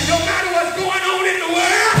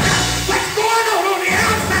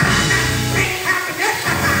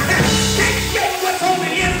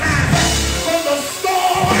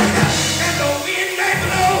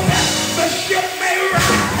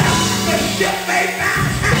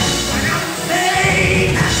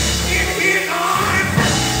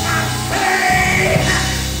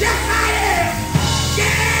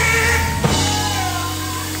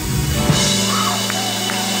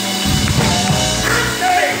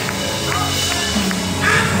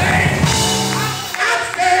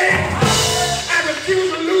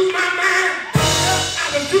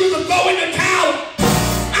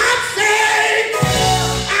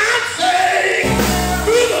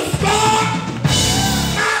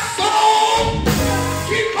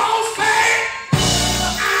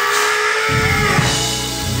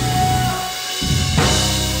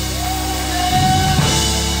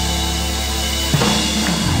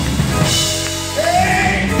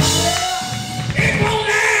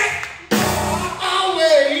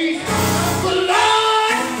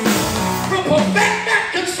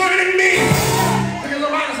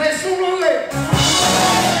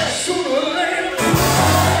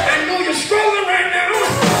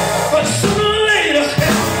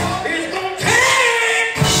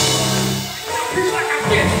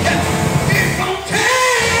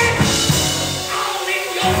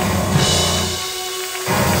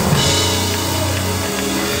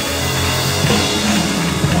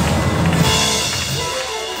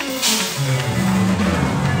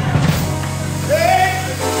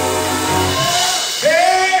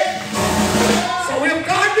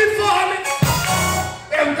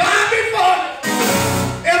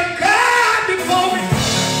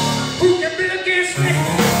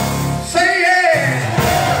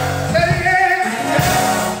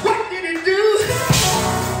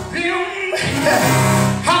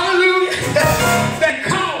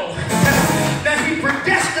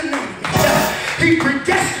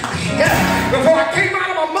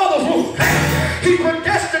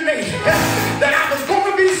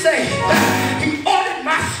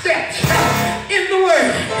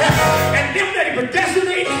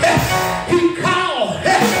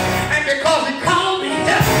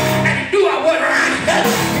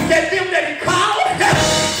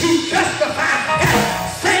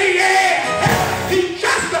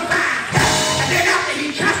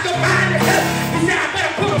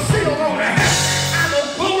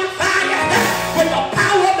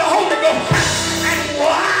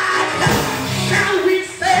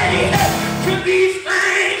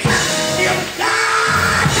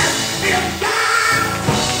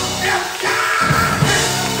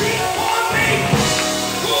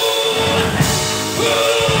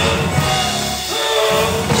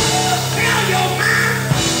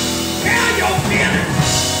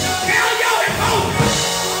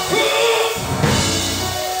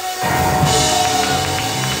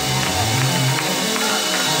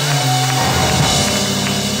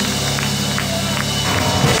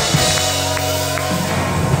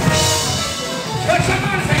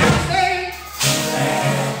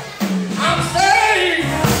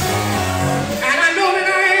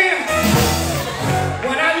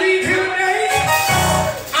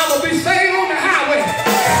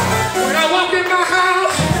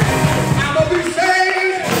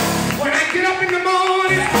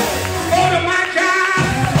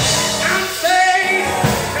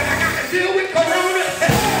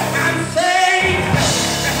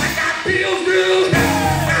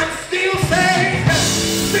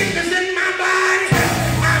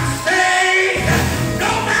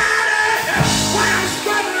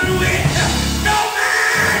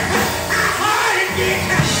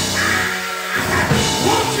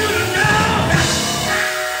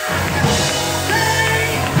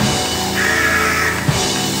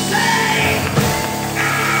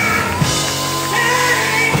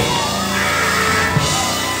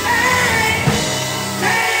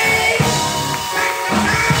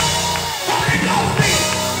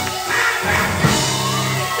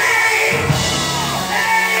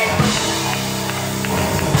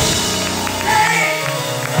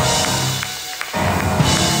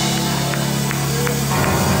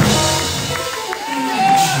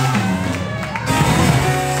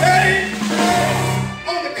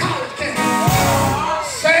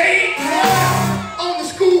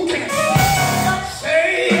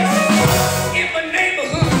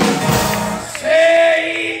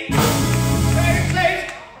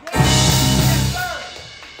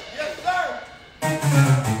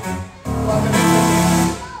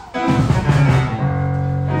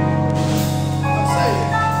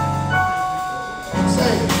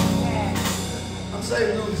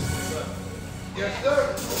 Yes,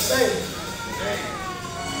 sir. Saved.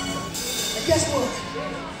 And guess what?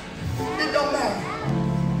 It don't matter.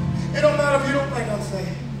 It don't matter if you don't think I'm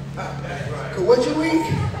saved. Because what you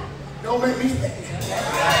eat don't make me saved.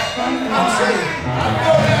 I'm saved.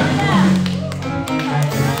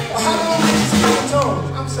 Well, how long did you speak in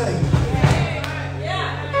tongues? I'm saved.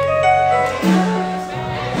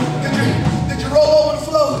 Did you roll over the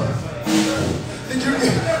floor?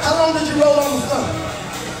 How long did you roll on the floor?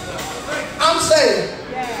 I'm saved.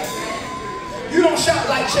 You don't shout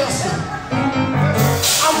like Chelsea.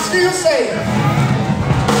 I'm still saved.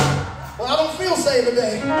 Well, I don't feel saved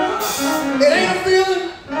today. It ain't a feeling.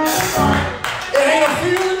 It ain't a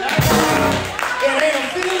feeling. It ain't a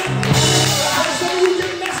feeling. Some of you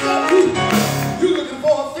get messed up. You looking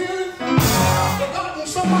for a feeling. But God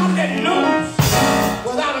wants somebody that knows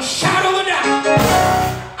without a shadow of a doubt.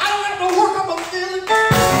 I don't have to work up a feeling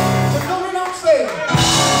to know that I'm saved.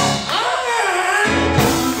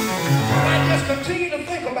 I just continue to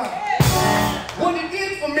think about what He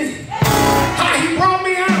did for me. How He brought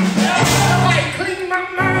me out. How He cleaned my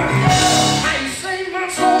mind. How He saved my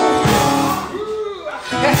soul.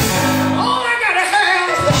 All I gotta have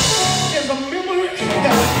is a memory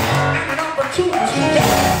and an opportunity.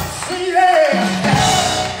 See there.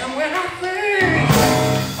 And when I think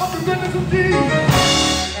of the goodness of Jesus,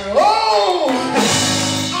 and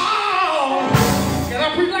can I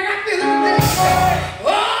preach like I feel it today?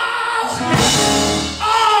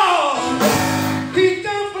 He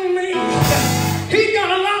done for me. He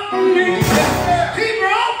done a lot for me. He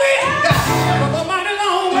brought me from a mighty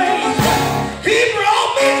long way. He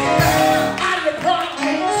brought me out of the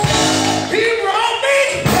projects. He brought me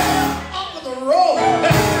off of the road.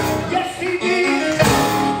 Yes, He did.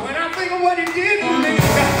 When I think of what He did for me,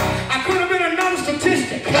 I could have been another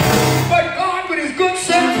statistic. But God, with His good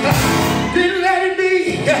self, didn't let it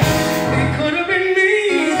be. It could have been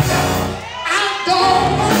me.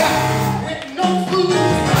 Outdoors, with no food,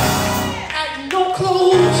 and no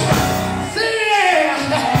clothes. See there.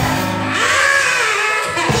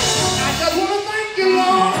 I just want to thank you,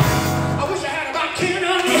 Lord. I wish I had about 10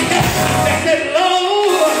 of you that said,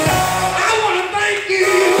 Lord, I want to thank you.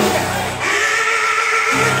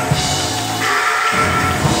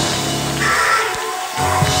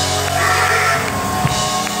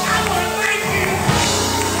 I want to thank you.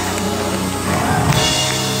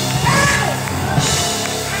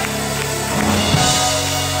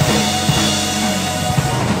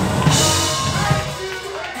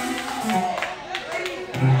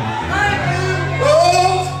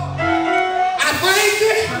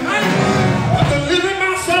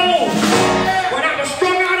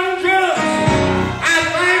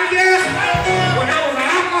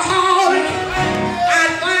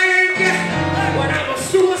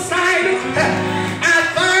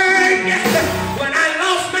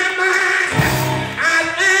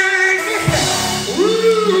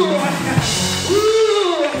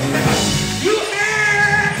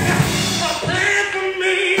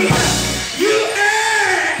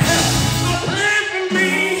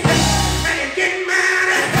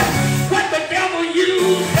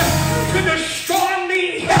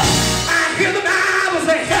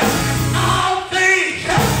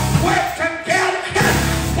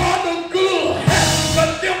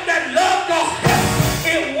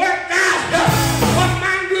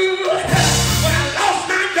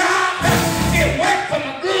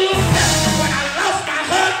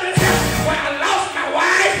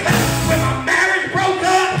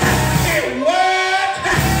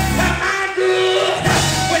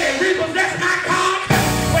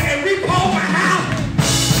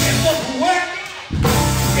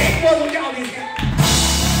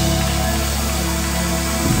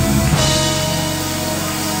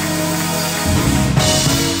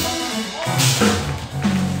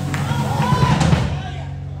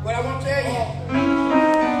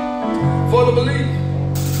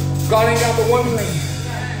 God ain't got but one plan.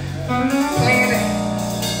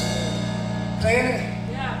 Plan it.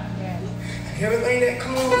 Everything that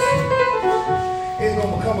comes is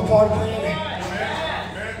going to become a part of the plan.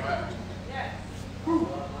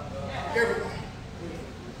 Everything.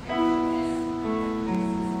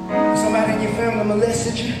 Somebody in your family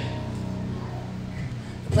molested you.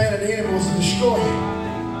 The plan of the enemy was to destroy you.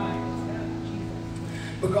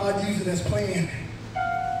 But God used it as planned.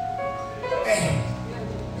 Hey.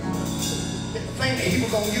 The thing that He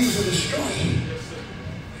was going to use to destroy you,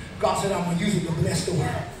 God said, I'm going to use it to bless the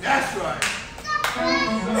world. That's right.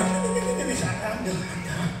 I'm done.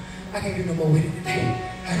 I can't do no more with it today.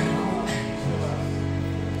 I gotta go.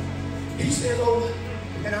 He said over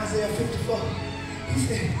in Isaiah 54, He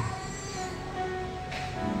said,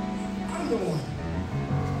 I'm the one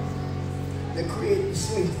that created the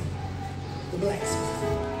smith, the blacksmith,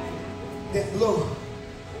 that blow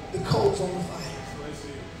the coals on the fire.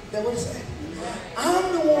 That what it said?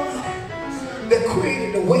 I'm the one that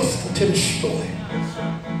created the waster to destroy.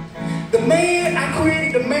 The man, I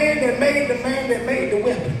created the man that made the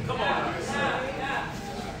weapon.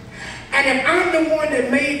 And if I'm the one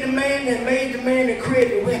that made the man that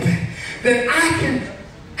created the weapon, then I can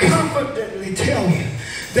confidently tell you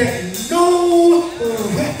that no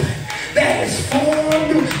weapon that is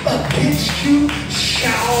formed against you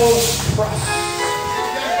shall prosper.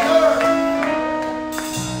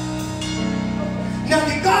 Now,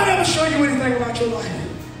 did God ever show you anything about your life?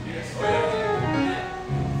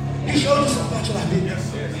 He showed you something about your life, didn't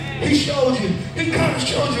he? He showed you. He kind of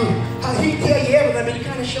showed you how he tell you everything, but he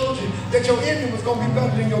kind of showed you that your ending was going to be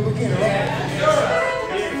better than your beginning, right?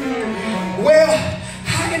 Well,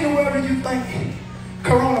 how in the world do you think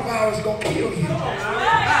coronavirus is going to kill you?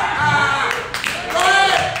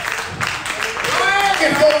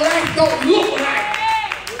 If your life don't look like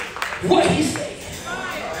what he said.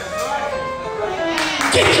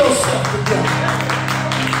 Get yourself together.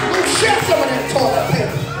 Don't share some of that toilet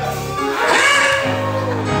paper.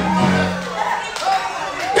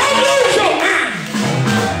 Don't lose your mind.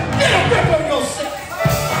 Get a grip on yourself.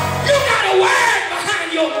 You got a word behind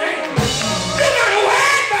your name. You got a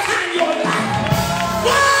word behind your life.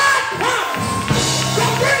 God promised to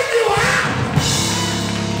bring you out.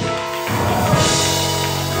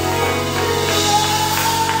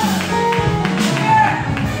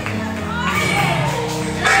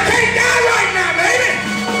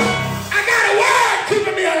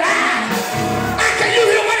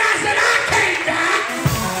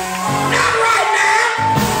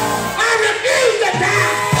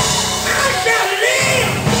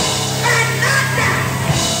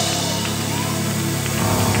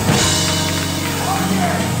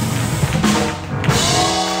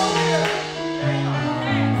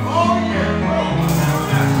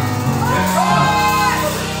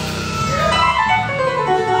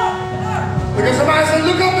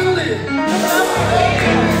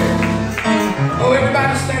 Oh,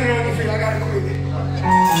 everybody standing on your feet. I got to quit it.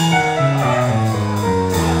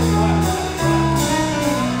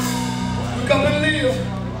 Look up and live.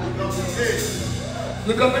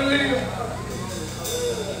 Look up and live.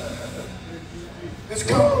 It's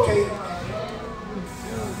complicated.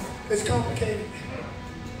 It's complicated.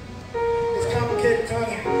 It's complicated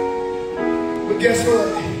time. But guess what?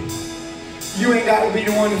 You ain't got to be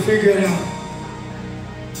the one to figure it out.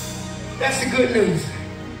 That's the good news.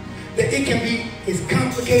 That it can be as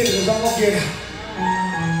complicated as all get out.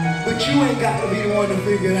 But you ain't got to be the one to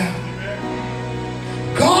figure it out.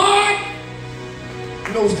 God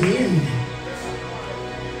knows the end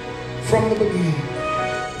from the beginning.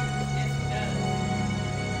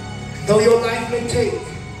 Though your life may take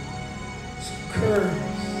some curves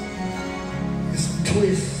and some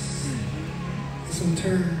twists and some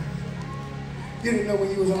turns. You didn't know when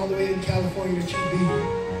you was all the way in California that you'd be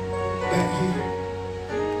back here.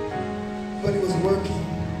 But it was working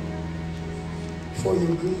for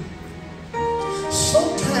your good.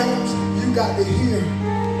 Sometimes you got to hear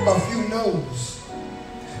a few no's.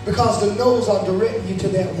 Because the no's are directing you to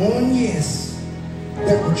that one yes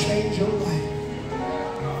that will change your life.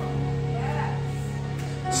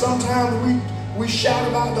 Sometimes we shout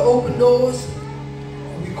about the open doors.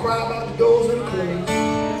 We cry about the doors that are closed.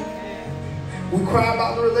 We cry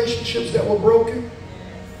about the relationships that were broken.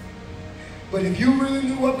 But if you really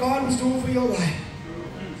knew what God was doing for your life,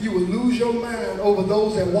 you would lose your mind over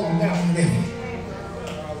those that walked out and left you.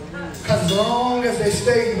 Because as long as they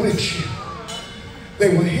stayed with you,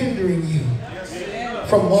 they were hindering you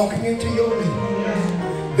from walking into your new.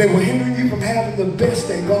 They were hindering you from having the best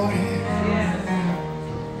that God had.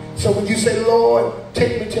 So when you say, Lord,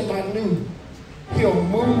 take me to my new, he'll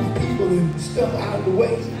move people and stuff out of the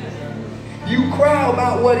way. You cry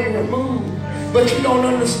about what he removed. But you don't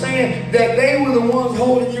understand that they were the ones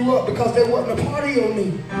holding you up because they wasn't a part of your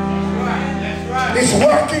need. That's right. It's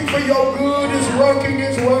working for your good. It's working,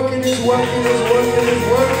 it's working, it's working, it's working, it's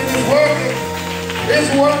working, it's working.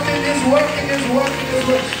 It's working, it's working, it's working, it's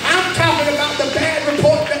working. I'm talking about the bad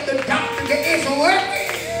report that the doctor gave. It's working.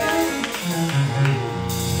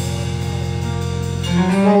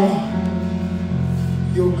 For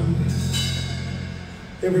your good.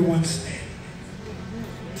 Everyone stand.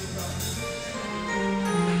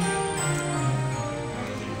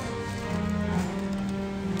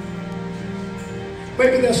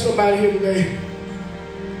 Maybe there's somebody here today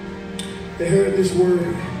that heard this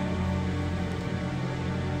word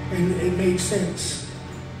and it made sense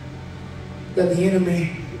that the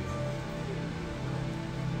enemy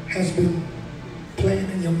has been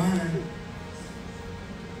your mind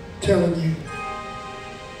telling you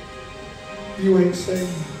you ain't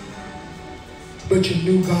saved, but you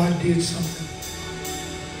knew God did something.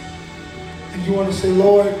 And you want to say,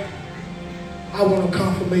 Lord, I want a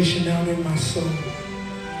confirmation down in my soul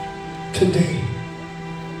today.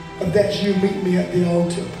 If that's you, meet me at the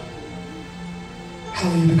altar.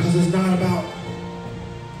 Hallelujah. Because it's not about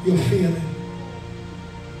your feeling.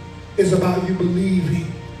 It's about you believing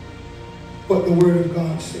what the Word of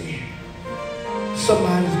God said.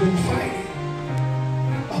 Somebody's been fighting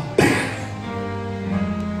a battle,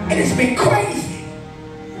 and it's been crazy.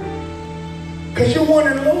 Because you're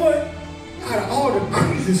wondering, Lord, out of all the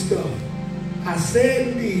crazy stuff I said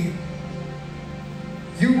and did,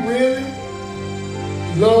 you really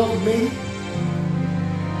love me?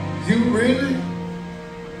 You really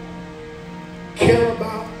care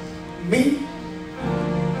about me?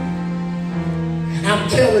 And I'm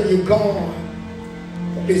telling you, God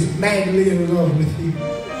is madly in love with you.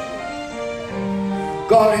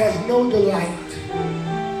 God has no delight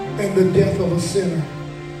in the death of a sinner.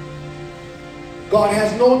 God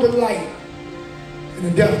has no delight in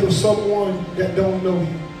the death of someone that don't know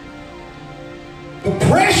him. But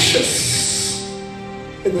precious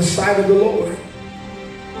in the sight of the Lord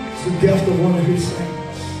is the death of one of his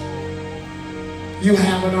saints. You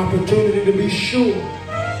have an opportunity to be sure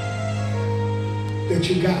that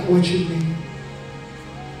you got what you need.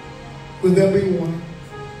 Will there be one?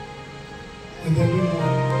 Will there be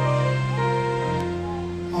one?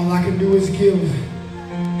 All I can do is give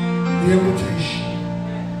the invitation.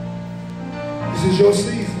 This is your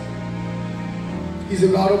season. He's a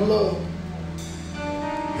God of love.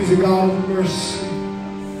 He's a God of mercy.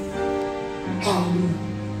 Hallelujah.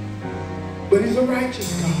 But he's a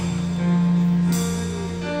righteous God.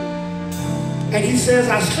 And he says,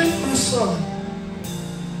 I sent my son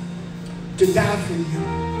to die for you.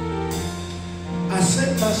 I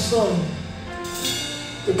sent my son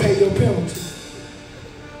to pay your penalty.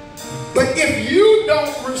 But if you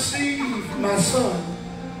don't receive my son,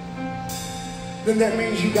 then that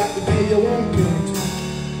means you got to pay your own penalty.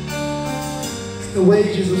 The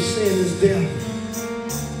wages of sin is death.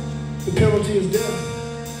 The penalty is death.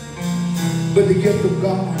 But the gift of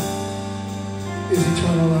God is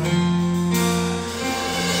eternal life.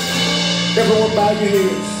 Everyone bow your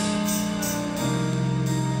heads.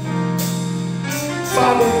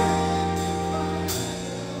 Father,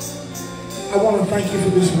 I want to thank you for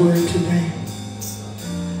this word today.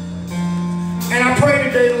 And I pray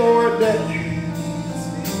today, Lord, that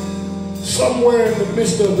somewhere in the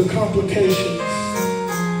midst of the complications,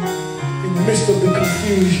 in the midst of the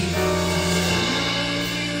confusion,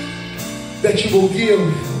 that you will give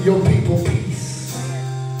your people peace.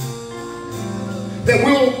 That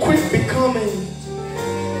we'll quit becoming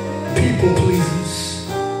people pleasers.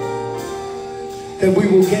 That we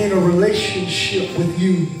will gain a relationship with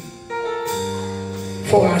you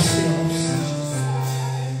for ourselves.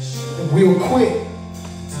 That we'll quit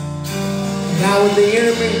allowing the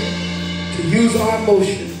enemy to use our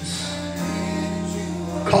emotions,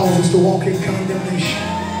 cause us to walk in condemnation.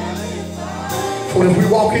 For if we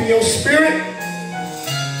walk in your spirit,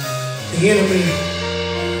 the enemy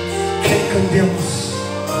can't condemn us.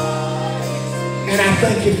 And I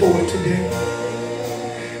thank you for it today.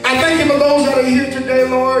 I thank you for those that are here today,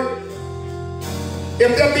 Lord.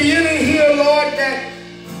 If there be any here, Lord, that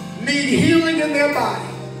need healing in their body,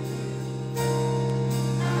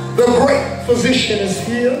 the great physician is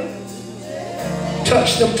here.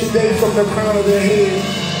 Touch them today from the crown of their head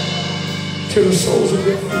to the soles of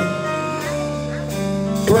their feet.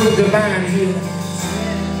 Bring divine healing.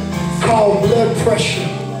 Call blood pressure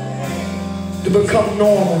to become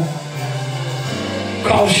normal.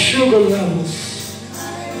 Cause sugar levels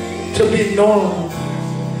to be normal.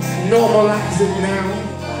 Normalize it now.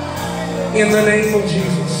 In the name of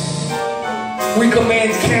Jesus. We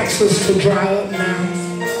command cancers to dry up now.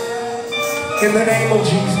 In the name of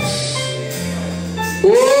Jesus.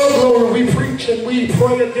 Oh, glory, we preach and we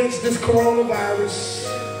pray against this coronavirus.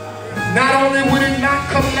 Not only would it not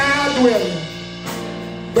come nigh our dwelling,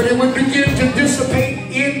 but it would begin to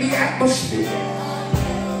dissipate in the atmosphere.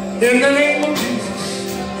 In the name of Jesus.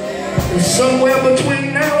 And somewhere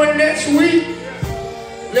between now and next week,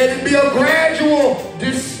 let it be a gradual,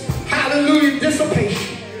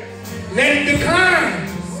 dissipation. Let it decline.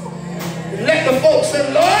 And let the folks say,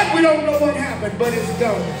 Lord, we don't know what happened, but it's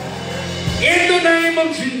done. In the name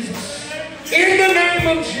of Jesus. In the name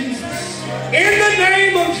of Jesus. In the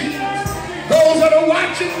name of Jesus. Those that are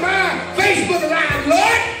watching my Facebook Live,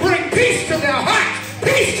 Lord, bring peace to their hearts,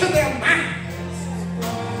 peace to their minds.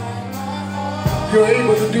 You're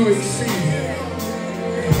able to do exceeding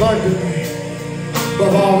abundantly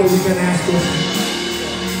above all that we can ask of.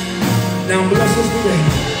 Now bless us today.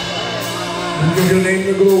 We give your name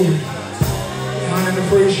the glory. The honor and the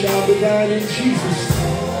praise shall be thine in Jesus.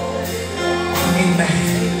 Amen.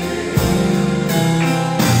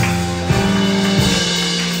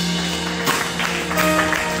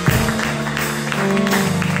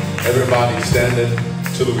 Everybody standing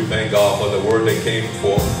till we thank God for the word that came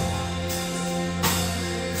forth.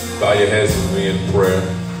 Bow your heads with me in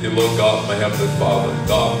prayer. Dear Lord God, my Heavenly Father,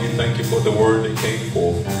 God, we thank you for the word that came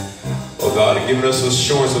forth. Oh God, and giving us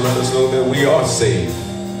assurance and let us know that we are saved.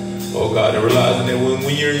 Oh God, and realizing that when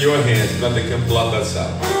we are in your hands, nothing can pluck us out.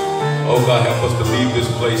 Oh God, help us to leave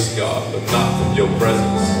this place, God, but not from your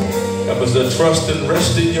presence. Help us to trust and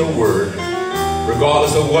rest in your word,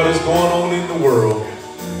 regardless of what is going on in the world.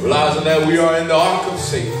 Realizing that we are in the ark of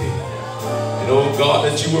safety. And oh God,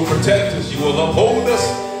 that you will protect us. You will uphold us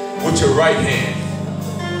with your right hand.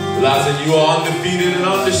 Realizing you are undefeated and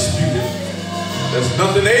undisputed. There's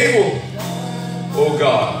nothing able, oh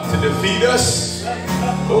God, to defeat us.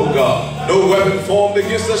 Oh God, no weapon formed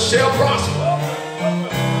against us shall prosper.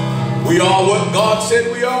 We are what God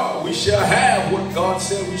said we are. We shall have what God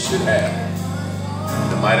said we should have.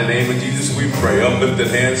 In the mighty name of Jesus we pray. Uplifted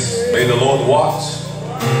hands. May the Lord watch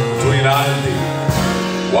between I and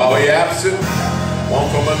thee. While we absent one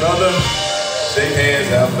from another, shake hands,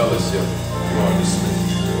 have fellowship. You are dismissed.